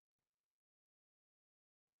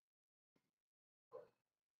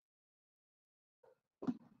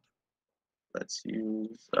 Let's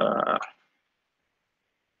use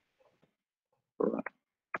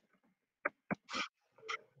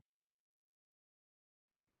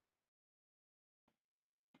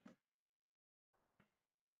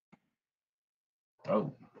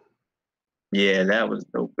Oh. Yeah, that was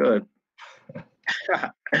no good.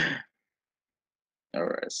 All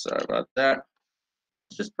right, sorry about that.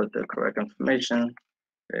 Just put the correct information.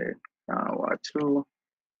 Okay, Y2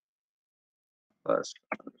 plus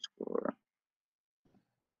underscore.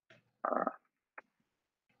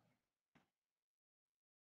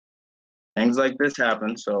 Things like this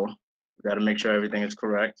happen, so we got to make sure everything is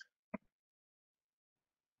correct.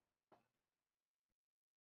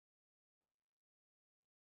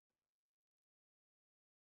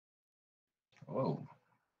 Whoa.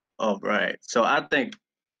 All right. So I think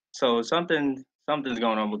something's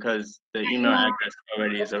going on because the email address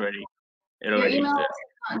already exists.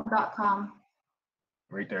 .com.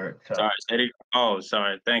 Right there at the top. Sorry, Eddie. Oh,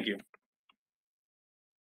 sorry. Thank you.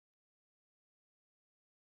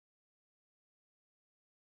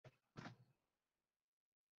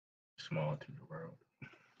 Small to the world.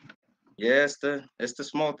 Yeah, it's the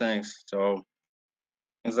small things. So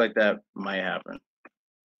things like that might happen.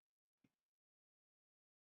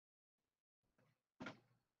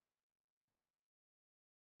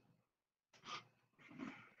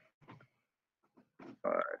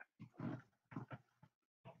 All right.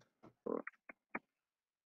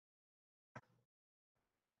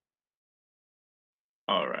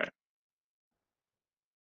 All right.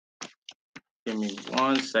 Give me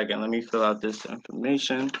 1 second. Let me fill out this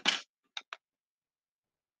information.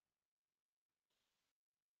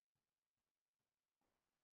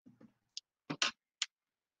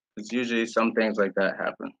 It's usually some things like that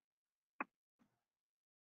happen.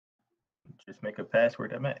 Just make a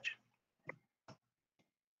password that match.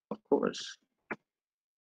 Of course.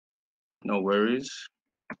 No worries.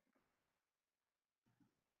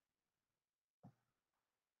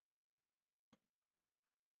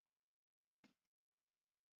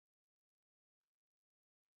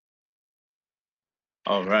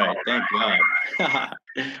 All right, thank God.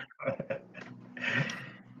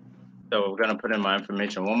 So we're gonna put in my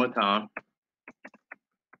information one more time.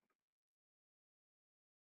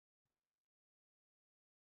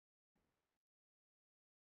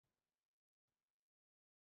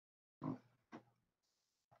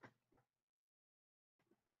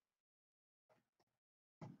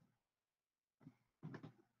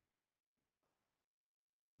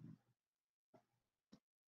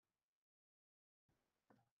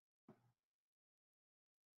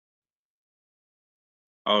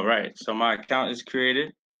 All right, so my account is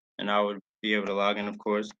created and I would be able to log in, of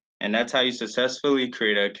course. And that's how you successfully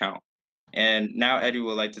create an account. And now Eddie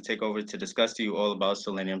would like to take over to discuss to you all about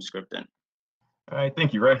Selenium scripting. All right,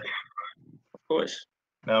 thank you, Ray. Of course.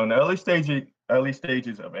 Now, in the early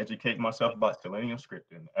stages of educating myself about Selenium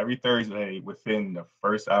scripting, every Thursday within the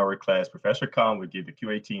first hour of class, Professor Khan would give the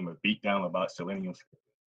QA team a beatdown about Selenium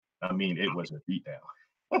scripting. I mean, it was a beatdown.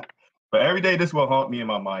 But every day, this will haunt me in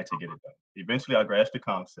my mind to get it done. Eventually, I grasped the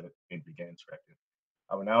concept and began scripting.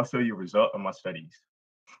 I will now show you a result of my studies.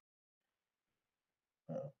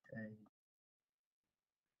 Okay.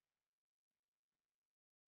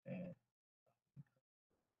 And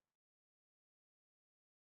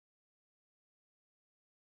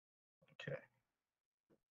okay.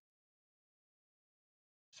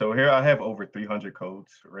 So here I have over 300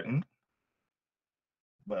 codes written,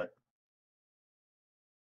 but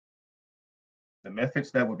the methods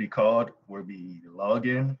that would be called would be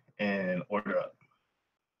login and order up.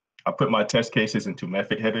 I put my test cases into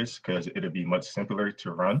method headers because it'll be much simpler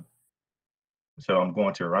to run. So I'm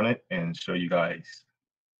going to run it and show you guys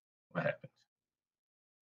what happens.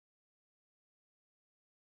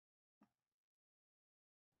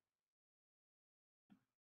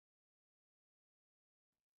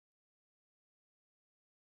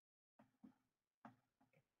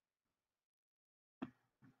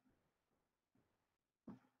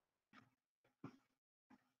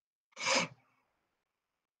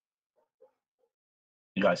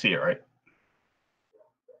 You guys see it, right?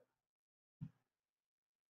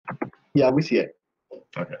 Yeah, we see it.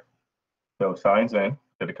 Okay. So signs in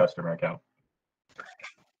to the customer account.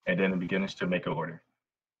 And then it begins to make an order.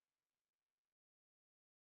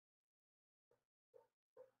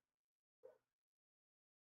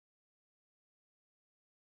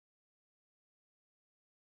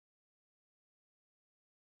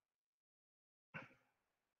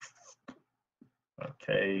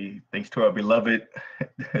 Okay, thanks to our beloved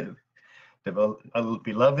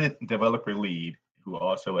developer lead, who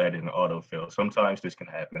also added an autofill. Sometimes this can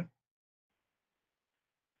happen.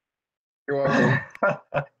 You're welcome.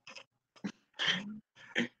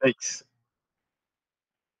 Thanks.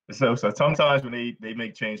 So sometimes when they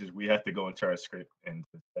make changes, we have to go into our script and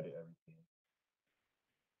edit everything.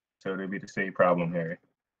 So there'll be the same problem here.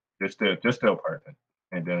 Just tell partner,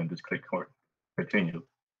 and then just click continue.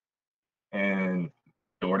 And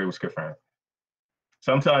the order was confirmed.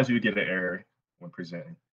 Sometimes you get an error when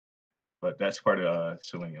presenting, but that's part of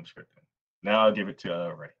Selenium scripting. Now I'll give it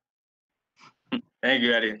to Ray. Thank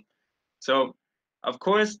you, Eddie. So, of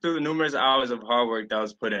course, through the numerous hours of hard work that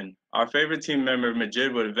was put in, our favorite team member,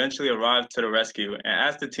 Majid, would eventually arrive to the rescue and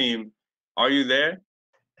ask the team, "Are you there?"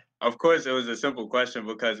 Of course, it was a simple question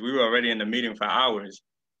because we were already in the meeting for hours.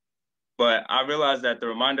 But I realized that the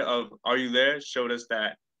reminder of "Are you there?" showed us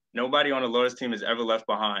that nobody on Alora's team is ever left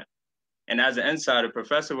behind. And as an insider,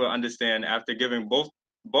 Professor will understand after giving both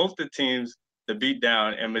the teams the beat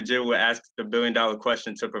down, and Majid will ask the billion-dollar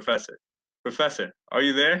question to Professor. "Professor, are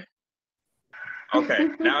you there?" Okay,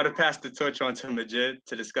 now to pass the torch on to Majid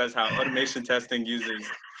to discuss how automation testing uses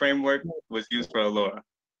framework was used for Alora.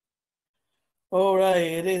 All right,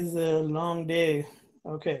 it is a long day.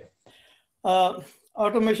 Okay.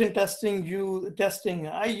 Automation testing,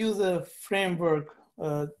 I use a framework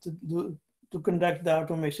to conduct the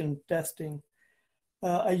automation testing.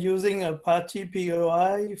 I'm using Apache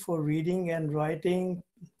POI for reading and writing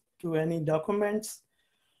to any documents.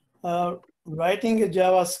 Writing a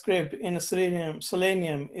JavaScript in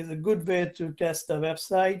Selenium is a good way to test the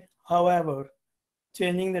website. However,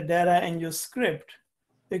 changing the data in your script,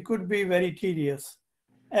 it could be very tedious.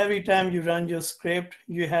 Every time you run your script,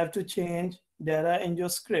 you have to change data in your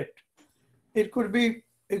script. It could be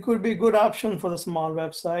a good option for the small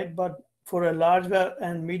website, but for a large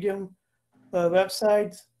and medium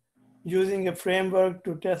websites, using a framework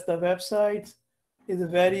to test the websites is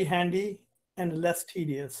very handy and less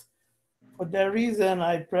tedious. For that reason,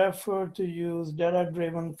 I prefer to use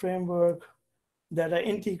data-driven framework that are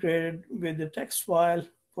integrated with the text file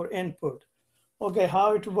for input. Okay,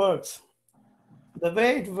 how it works. The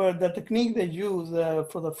way it works, the technique they use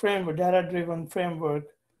for the framework, data-driven framework,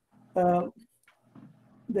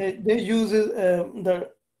 they use the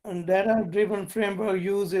data-driven framework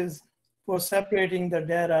uses for separating the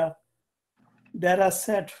data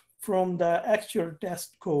set from the actual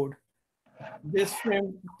test code.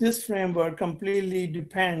 This framework completely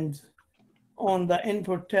depends on the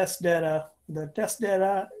input test data. The test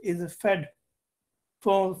data is fed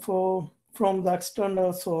from the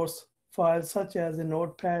external source files such as the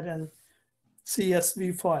Notepad and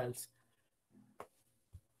CSV files.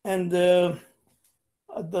 And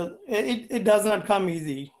it does not come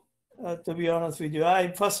easy, to be honest with you. I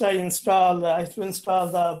have to install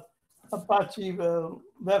the Apache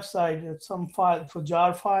website, some file for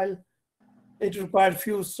jar file. It required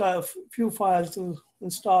few files to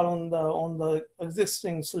install on the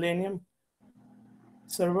existing Selenium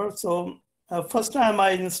server. So first time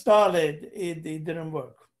I installed it didn't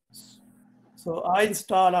work. So I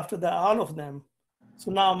installed after that all of them.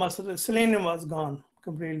 So now my Selenium was gone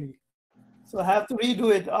completely. So I have to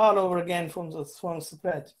redo it all over again from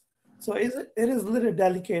scratch. So it is a little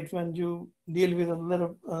delicate when you deal with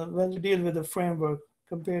a framework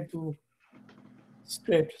compared to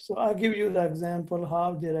script. So I'll give you the example.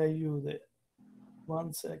 How did I use it?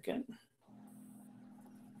 1 second.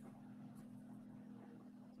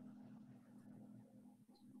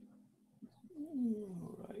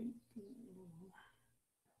 All right.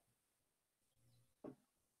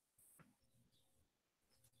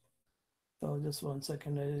 Oh, just 1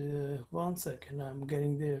 second. 1 second. I'm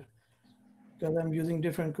getting there because I'm using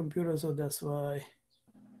different computers, so that's why.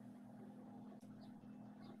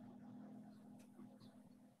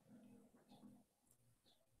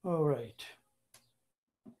 All right.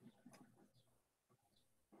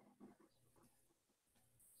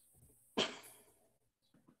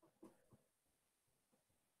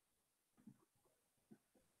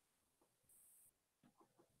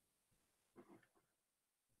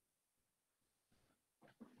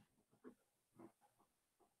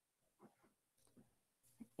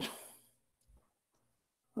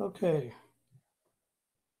 Okay.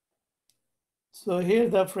 So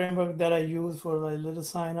here's the framework that I use for the little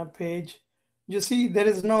sign up page. You see, there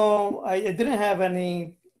is no, I didn't have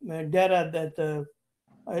any data that,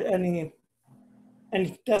 any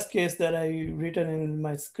test case that I written in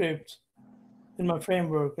my script, in my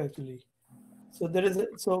framework actually. So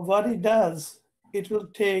so what it does, it will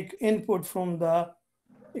take input from the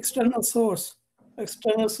external source.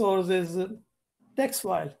 External source is a text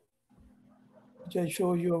file, which I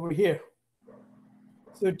show you over here.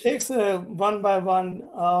 So it takes one by one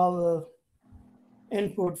all the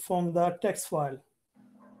input from the text file,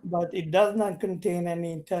 but it does not contain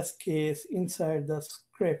any test case inside the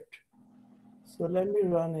script. So let me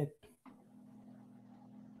run it.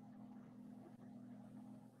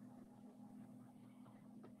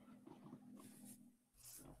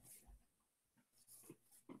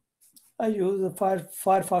 I use the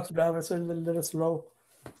Firefox browser, so it's a little slow.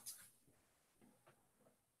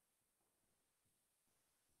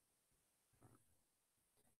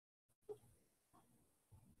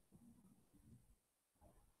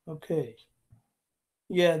 Okay.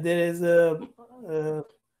 Yeah, there is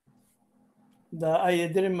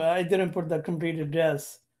I didn't put the complete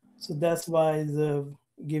address, so that's why it's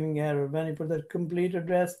giving error. When you put the complete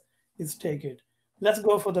address, it's take it. Let's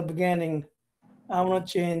go for the beginning. I want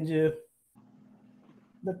to change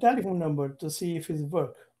the telephone number to see if it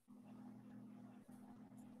works.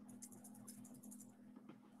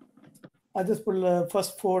 I just put the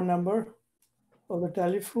first 4 number of the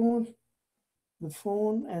telephone, the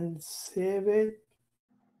phone, and save it,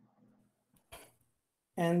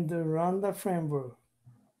 and run the framework.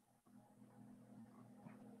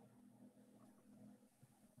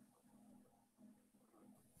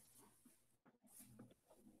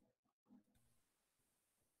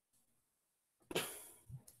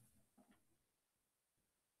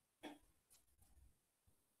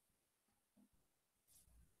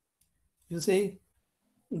 You see,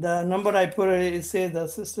 the number I put it say the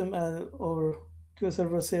system or Q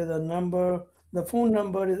server say the number, the phone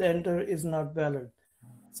number is entered is not valid.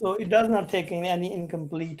 So it does not take in any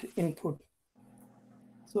incomplete input.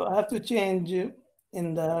 So I have to change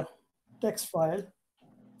in the text file.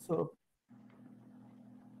 So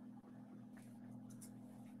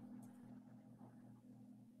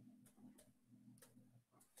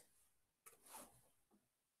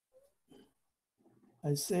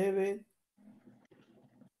I save it,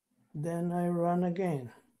 then I run again.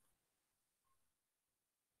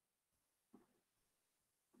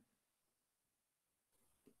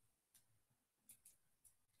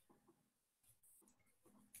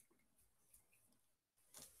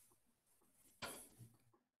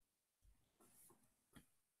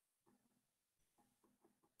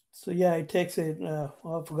 So yeah, it takes it, I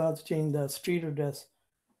forgot to change the street address.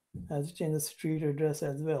 I have to change the street address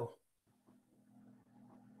as well.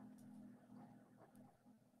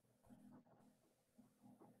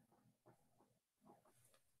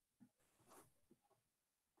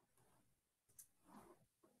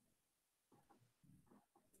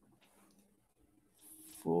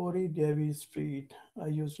 "40 Debbie Street. I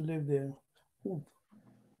used to live there. Ooh,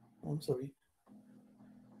 I'm sorry.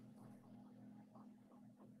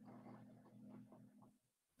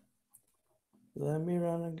 Let me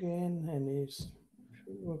run again, and it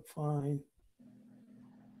should work fine.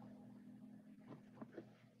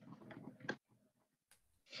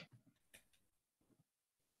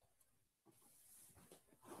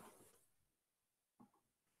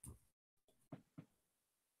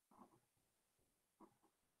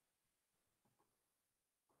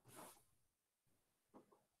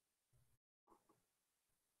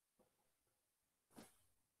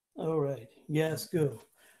 All right, yes, good.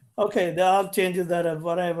 Okay, the all changes that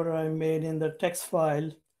whatever I made in the text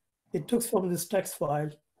file, it took from this text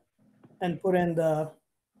file and put in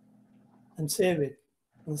and save it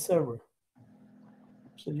on the server.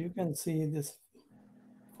 So you can see this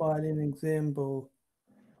file in example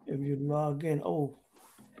if you log in. Oh,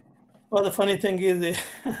 well, the funny thing is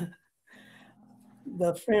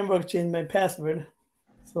the framework changed my password.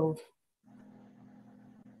 So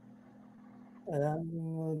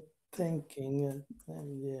I'm thinking,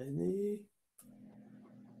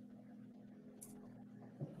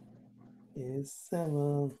 is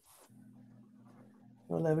 7.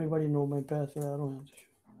 Well, everybody know my password. I don't have to.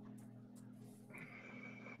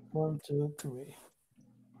 1, 2, 3.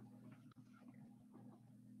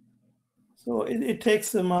 So it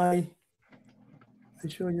takes I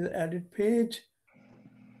show you the edit page,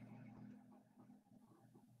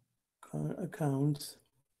 accounts.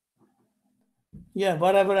 Yeah,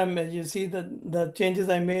 whatever I made, you see the changes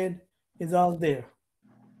I made is all there.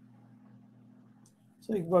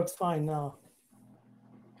 So it works fine now.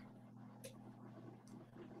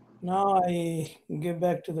 Now I give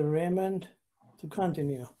back to the Raymond to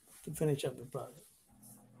continue to finish up the project.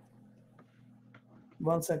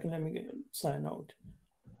 1 second, let me sign out.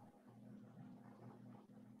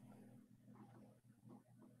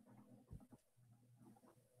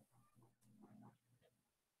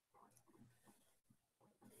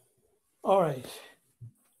 All right.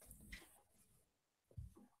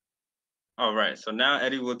 All right, so now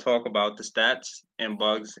Eddie will talk about the stats and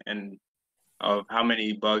bugs and of how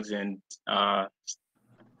many bugs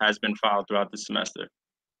has been filed throughout the semester.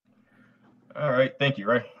 All right, thank you,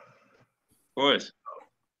 Ray. Of course.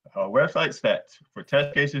 Website stats. For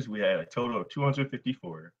test cases, we had a total of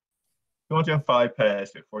 254. 205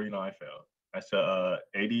 passed and 49 failed. That's a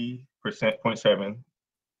 80.7%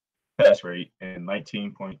 pass rate and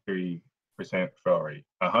 19.3% fail rate.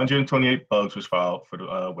 128 bugs was filed for the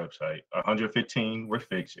website. 115 were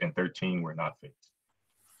fixed and 13 were not fixed.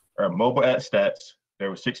 Our mobile app stats, there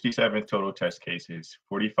were 67 total test cases,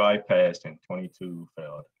 45 passed and 22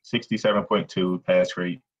 failed. 67.2 pass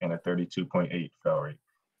rate and a 32.8 fail rate.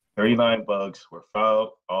 39 bugs were filed,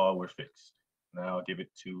 all were fixed. Now I'll give it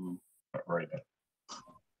to Raymond.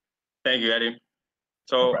 Thank you, Eddie.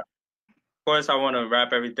 So, of course, I want to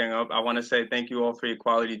wrap everything up. I want to say thank you all for your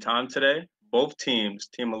quality time today. Both teams,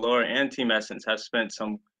 Team Alora and Team Essence, have spent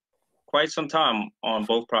quite some time on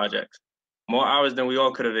both projects. More hours than we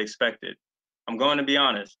all could have expected. I'm going to be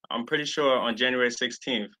honest. I'm pretty sure on January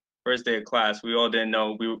 16th, first day of class, we all didn't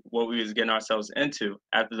know what we was getting ourselves into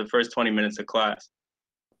after the first 20 minutes of class.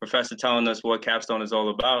 Professor telling us what Capstone is all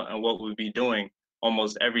about and what we'll be doing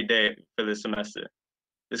almost every day for this semester.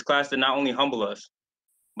 This class did not only humble us,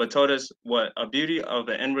 but taught us what a beauty of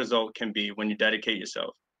the end result can be when you dedicate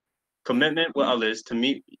yourself. Commitment with others to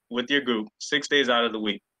meet with your group 6 days out of the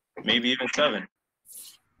week, maybe even 7.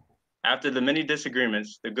 After the many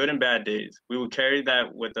disagreements, the good and bad days, we will carry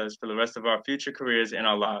that with us for the rest of our future careers and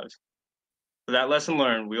our lives. For that lesson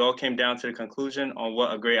learned, we all came down to the conclusion on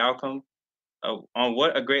what a great outcome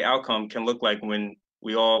can look like when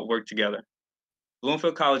we all work together.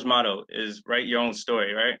 Bloomfield College motto is write your own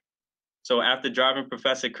story, right? So after driving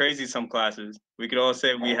Professor crazy some classes, we could all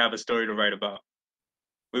say we have a story to write about.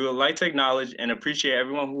 We would like to acknowledge and appreciate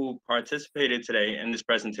everyone who participated today in this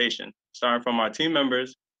presentation, starting from our team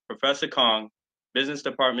members, Professor Kong, Business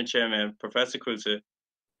Department Chairman, Professor Cruiser,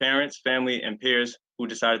 parents, family, and peers who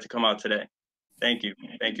decided to come out today. Thank you.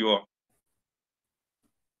 Thank you all.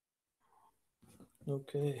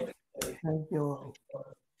 Okay. Thank you all.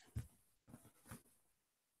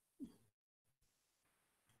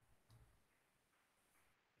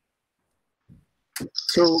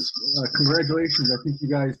 So congratulations. I think you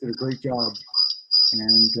guys did a great job.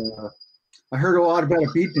 And I heard a lot about a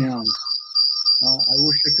beatdown. I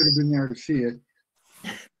wish I could have been there to see it.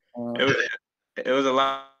 It was a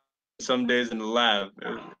lot some days in the lab.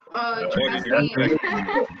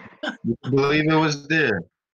 Believe it was there.